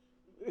know.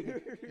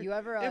 You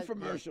ever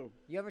Infomercial.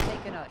 You ever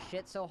taken a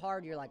shit so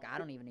hard you're like, I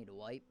don't even need to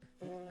wipe?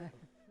 No.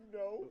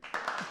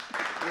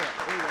 Yeah,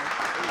 there you go.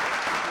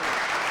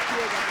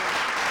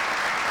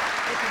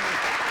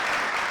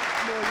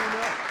 More you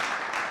know.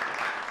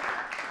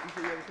 You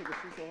said you ever take a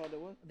shit so hard that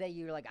what? That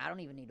you're like, I don't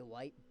even need to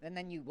wipe, and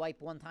then you wipe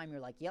one time, you're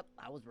like, yep,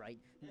 I was right.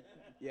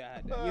 Yeah, I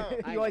had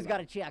that. You always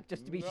gotta check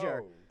just to be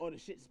sure. Or the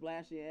shit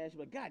splash in your ass.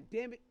 You're like, God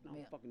damn it. No, I'm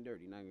Yeah. fucking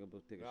dirty. Now I'm going to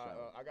go take a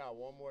shower. I got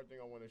one more thing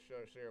I want to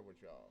share with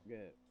y'all.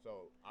 Good.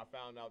 So I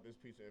found out this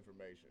piece of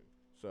information.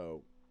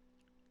 So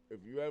if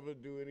you ever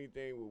do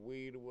anything with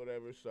weed or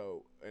whatever,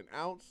 so an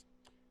ounce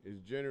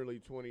is generally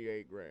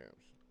 28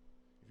 grams.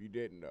 If you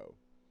didn't know,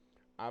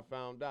 I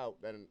found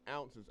out that an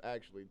ounce is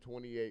actually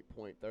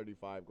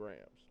 28.35 grams.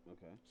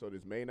 Okay. So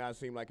this may not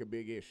seem like a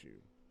big issue,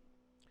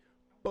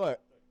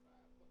 but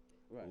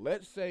Right.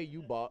 let's say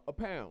you bought a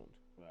pound,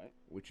 Right.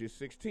 which is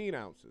 16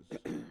 ounces.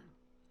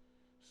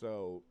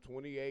 So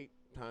 28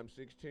 times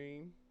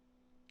 16,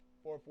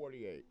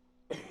 448.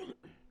 Oh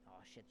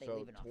shit, they So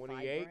leaving off 5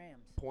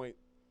 grams.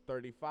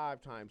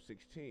 28.35 times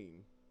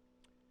 16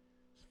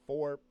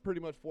 is pretty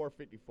much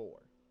 454.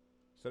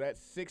 So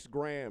that's 6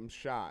 grams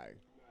shy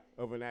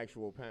of an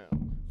actual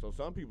pound. So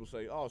some people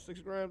say, oh, 6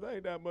 grams, that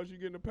ain't that much, you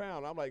getting a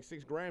pound. I'm like,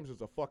 6 grams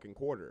is a fucking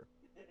quarter.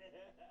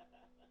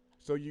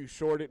 So you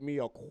shorted me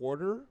a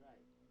quarter?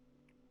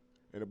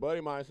 And a buddy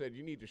of mine said,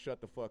 you need to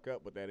shut the fuck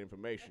up with that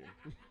information.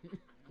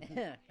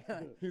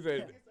 He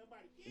said,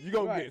 you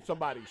gonna get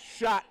somebody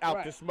shot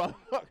out this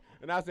motherfucker.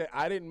 And I said,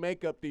 I didn't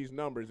make up these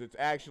numbers. It's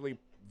actually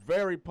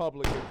very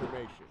public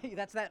information.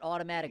 That's that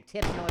automatic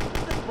tip noise.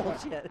 This is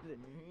bullshit.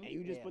 And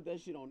you just Yeah. put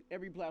that shit on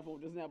every platform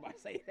just now by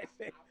saying that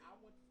shit. I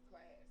went to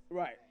class.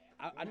 Right.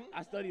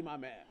 I studied my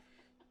math.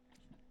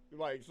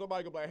 Like,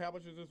 somebody could be like, how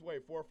much is this weigh?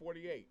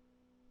 448.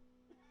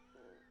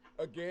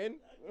 Again?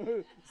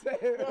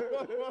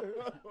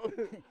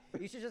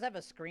 You should just have a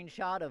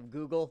screenshot of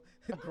Google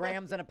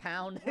grams in a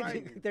pound.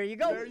 Right. There you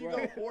go. There you go,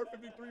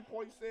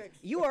 453.6.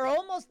 You are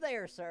almost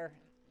there, sir.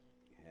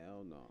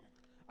 Hell no.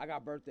 I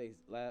got birthdays,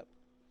 lab.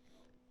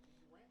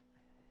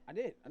 I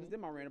did. I just did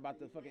my rant about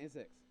the fucking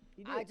insects.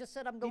 He did. I just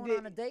said I'm He going did.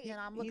 on a date and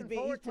I'm looking He's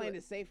forward to playing it.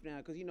 it safe now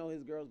because you know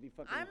his girls be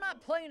fucking. I'm not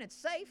playing it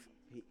safe.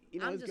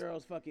 I'm his just-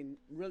 girls fucking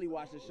really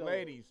watch the show.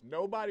 Ladies,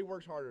 nobody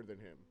works harder than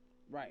him.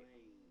 Right.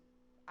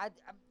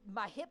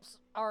 My hips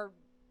are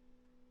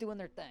doing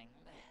their thing.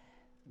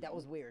 That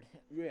was weird.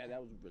 Yeah,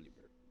 that was really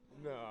weird.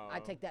 No. I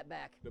take that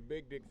back. The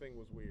big dick thing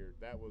was weird.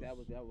 That was That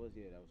was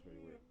pretty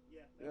weird.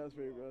 Yeah. That was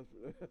pretty weird.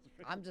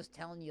 I'm just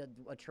telling you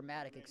a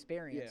traumatic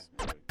experience.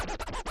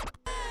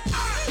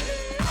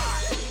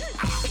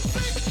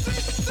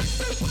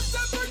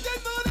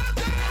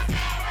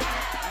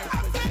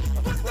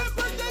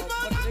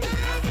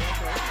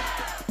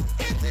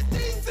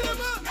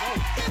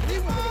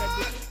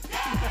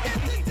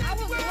 I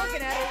wasn't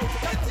looking at it. It was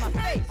stuck to my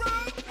face.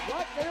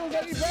 What? They don't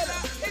get any better.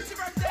 It's your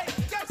birthday,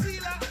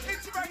 Godzilla.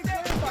 It's your birthday,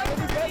 go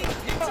Freddy.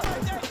 It's your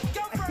birthday,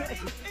 go Freddy.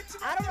 It's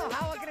your I don't know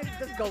how I can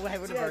just go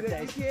ahead with the Yeah,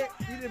 birthdays. you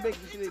didn't make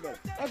the shit any better.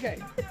 Okay,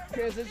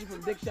 transition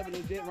from Dick shoving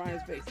his dick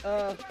Ryan's face.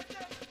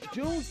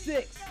 June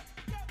 6th,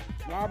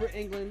 Robert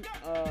Englund,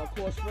 of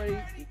course, Freddy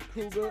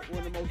Krueger,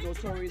 one of the most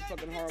notorious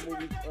fucking horror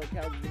movie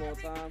characters of all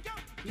time.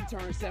 He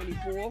turned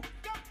 74.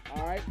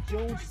 All right,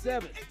 June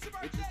 7th,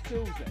 which is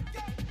Tuesday.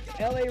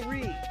 L.A.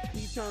 Reid,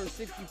 he turned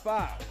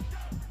 65.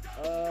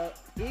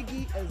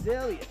 Iggy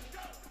Azalea,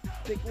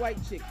 thick white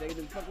chick, they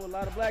been fucking with a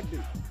lot of black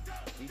dudes.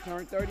 She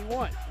turned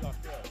 31.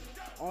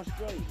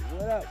 Australia,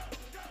 what up?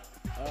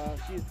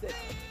 She's thick,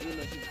 you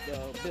know, she's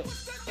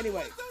built.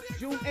 Anyway,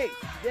 June 8th,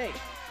 today,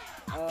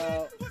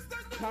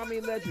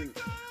 comedy legend,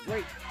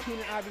 great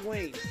Keenan Ivory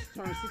Wayne,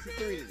 turned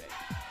 63 today.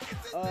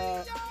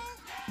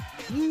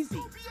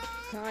 Yeezy,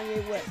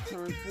 Kanye West,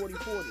 turned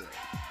 44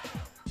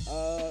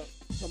 today.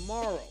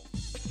 Tomorrow,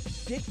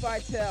 Dick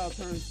Vitale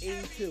turns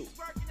 82.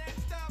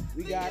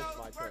 We got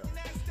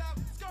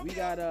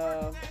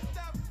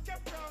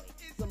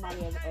somebody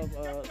of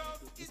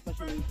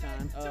special needs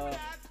time.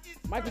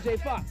 Michael J.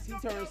 Fox, he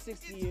turned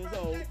 60 years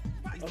old.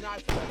 He's not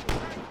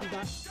special. He's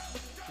not.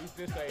 He's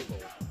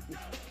disabled.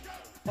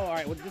 Oh, all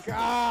right. Well, this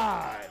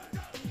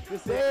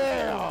this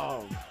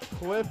Damn!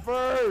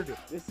 Clifford!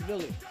 This is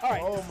Billy. All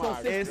right. Oh so my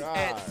 60 It's God.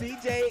 at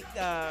CJ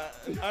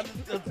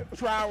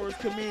Trower's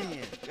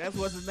comedian. That's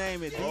what his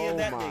name is. Oh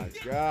that my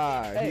nigga.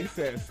 God! Hey. He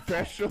said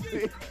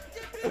specialty.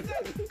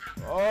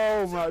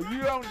 Oh my!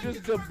 You don't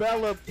just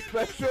develop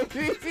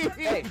specialty.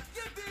 Hey,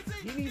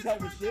 he needs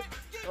help with shit.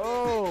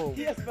 Oh.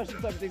 He has special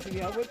type of things he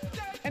needs help with.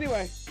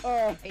 Anyway,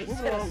 He moving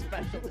said a on.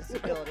 special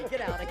disability.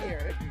 Get out of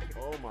here.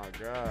 Oh my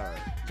God!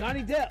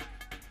 Johnny Depp,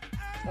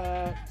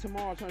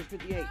 tomorrow turns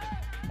 58.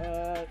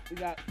 We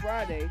got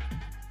Friday,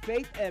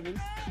 Faith Evans,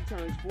 she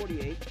turns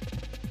 48.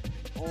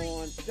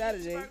 On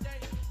Saturday,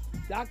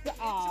 Dr.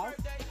 Oz,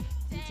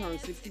 he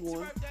turns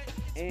 61.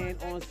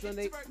 And on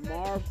Sunday,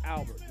 Marv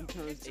Albert, he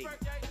turns 80.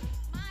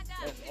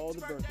 That's all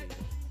the birthdays.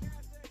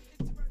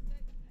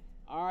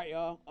 All right,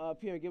 y'all.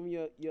 Pierre, give them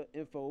your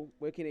info.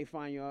 Where can they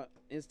find your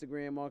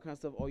Instagram, all kinds of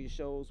stuff, all your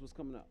shows? What's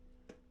coming up?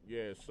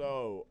 Yeah.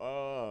 So,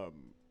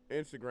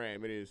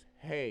 Instagram, it is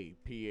Hey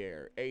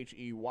Pierre,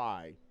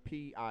 HeyPiere,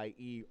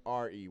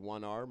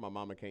 1R. My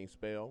mama can't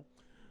spell.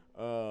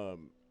 I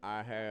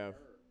have.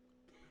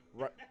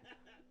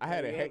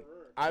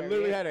 I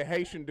literally had a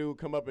Haitian dude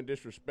come up and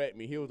disrespect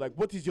me. He was like,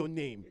 "What is your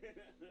name?"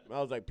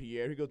 I was like,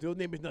 "Pierre." He goes, "Your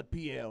name is not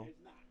Pierre.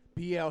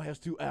 Pierre has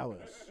 2 L's.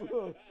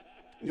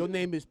 Your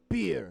name is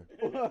Pierre."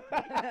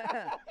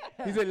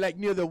 He said, "Like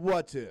near the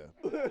water."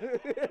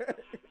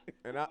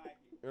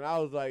 And I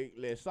was like,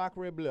 "Le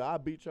sacre bleu, I'll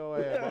beat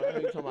your ass." What are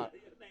you talking about?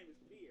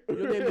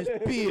 Your name is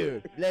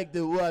Pierre, like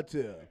the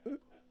water.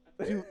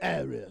 2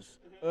 L's.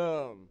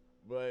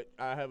 But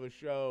I have a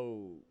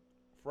show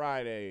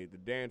Friday, the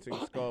Dancing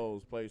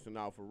Skulls place in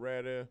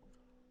Alpharetta.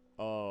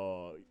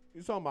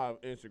 You saw my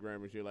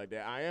Instagram and shit like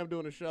that. I am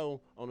doing a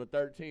show on the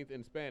 13th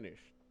in Spanish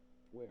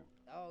Where?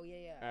 Oh,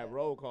 yeah. at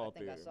Roll Call I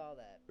think I Theater. saw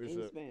that. It's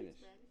In a- Spanish.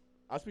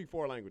 I speak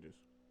 4 languages.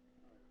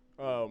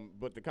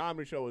 But the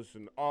comedy show is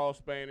in all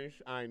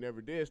Spanish. I ain't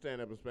never did stand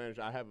up in Spanish.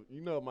 I have,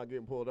 my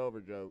getting pulled over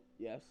joke.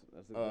 Yes.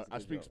 That's a I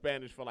good speak joke.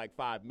 Spanish for like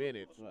 5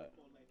 minutes. Right.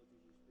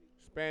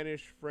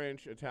 Spanish,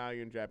 French,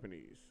 Italian,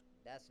 Japanese.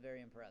 That's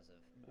very impressive.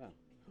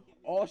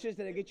 All shit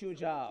that'll get you a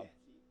job.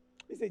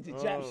 He said the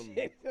job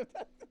shit. That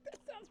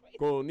sounds right.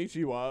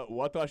 Konnichiwa,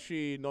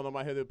 watashi no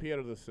namae de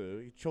Pierre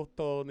desu.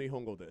 Choto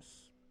nihongo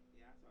desu.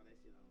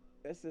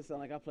 That shit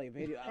sound like I play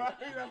video.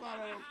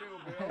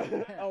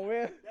 Oh,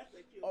 where?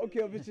 Okay,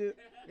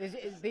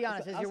 bitch. Be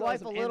honest, is I your saw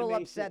wife a some little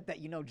anime upset shit. that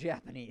you know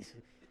Japanese?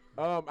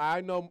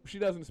 I know she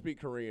doesn't speak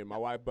Korean, my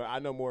wife, but I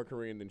know more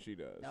Korean than she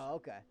does. Oh,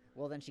 okay.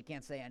 Well, then she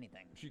can't say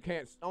anything. She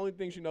can't. Only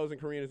thing she knows in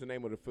Korean is the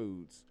name of the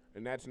foods,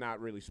 and that's not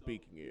really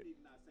speaking it.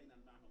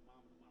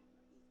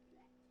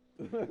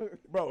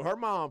 Bro, her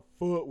mom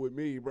foot with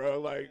me, bro.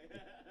 Like,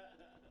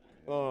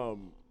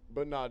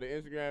 but no, the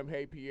Instagram,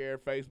 Hey Pierre,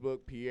 Facebook,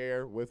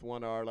 Pierre with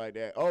 1R, like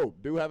that. Oh,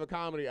 do have a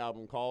comedy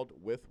album called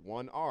With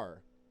 1R.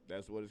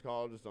 That's what it's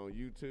called. It's on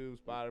YouTube,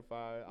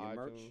 Spotify, Your iTunes.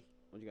 merch?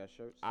 What you got,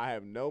 shirts? I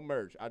have no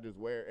merch. I just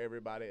wear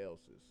everybody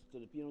else's. So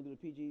you don't do the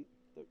PG?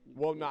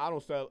 Well, no, I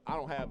don't sell. I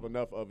don't have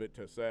enough of it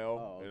to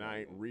sell, Oh, and okay, I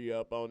ain't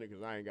re-up on it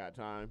because I ain't got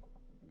time.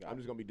 Got I'm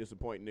just gonna be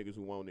disappointing niggas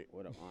who want it.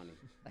 What up,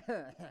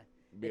 Ani?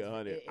 Be It's-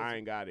 100. it's I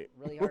ain't got it.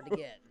 Really hard to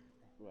get.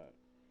 Right.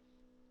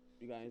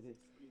 You got anything?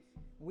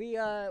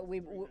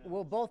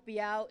 We'll both be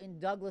out in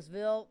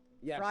Douglasville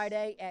Yes.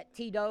 Friday at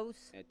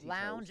Tito's At Tito's.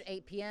 Lounge,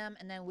 8 p.m.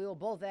 And then we will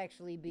both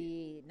actually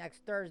be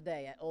next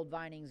Thursday at Old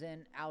Vinings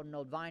out in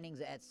Old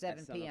Vinings at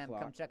 7 7 p.m. Come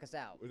o'clock. check us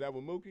out. Was that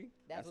with Mookie?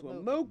 That's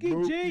what what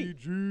Mookie G. Mookie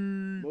G.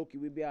 Mookie,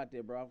 we be out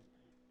there, bro.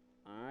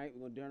 All right,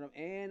 we're gonna turn up,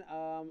 and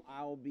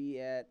I will be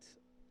at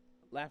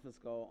Laughing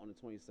Skull on the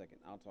 22nd.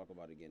 I'll talk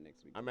about it again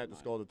next week. I'm at the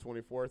Skull the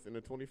 24th and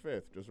the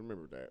 25th. Just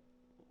remember that.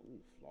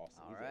 Ooh,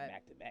 flossing. All These are right.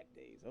 back-to-back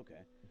days.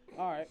 Okay.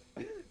 All right.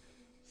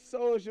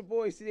 So it's your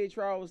boy CJ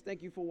Charles.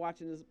 Thank you for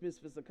watching this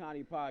Misfits of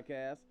Connie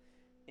podcast,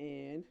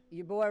 and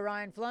Your boy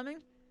Ryan Fleming.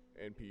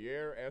 And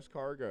Pierre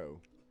Escargot.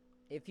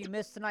 If you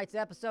missed tonight's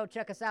episode,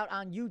 check us out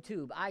on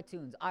YouTube,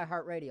 iTunes,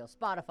 iHeartRadio,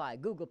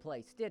 Spotify, Google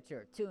Play,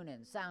 Stitcher, TuneIn,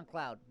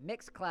 SoundCloud,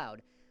 Mixcloud,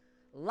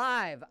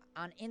 live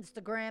on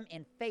Instagram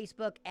and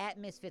Facebook at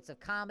Misfits of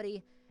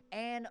Comedy,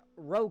 and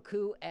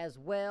Roku as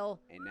well.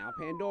 And now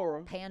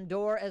Pandora.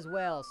 Pandora as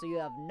well, so you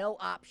have no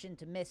option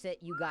to miss it.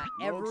 You got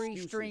No every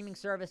excuses. streaming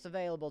service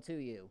available to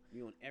you.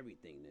 We on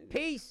everything, nigga.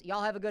 Peace.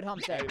 Y'all have a good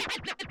hump day.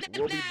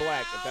 We'll be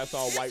black if that's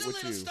all white Here's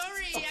with a you. little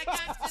story I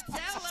got to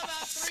tell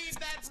about three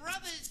bad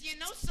brothers you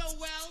know so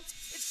well.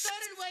 It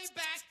started way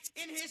back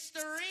in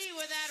history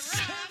with that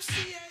Rob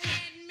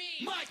and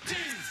me. Mike D.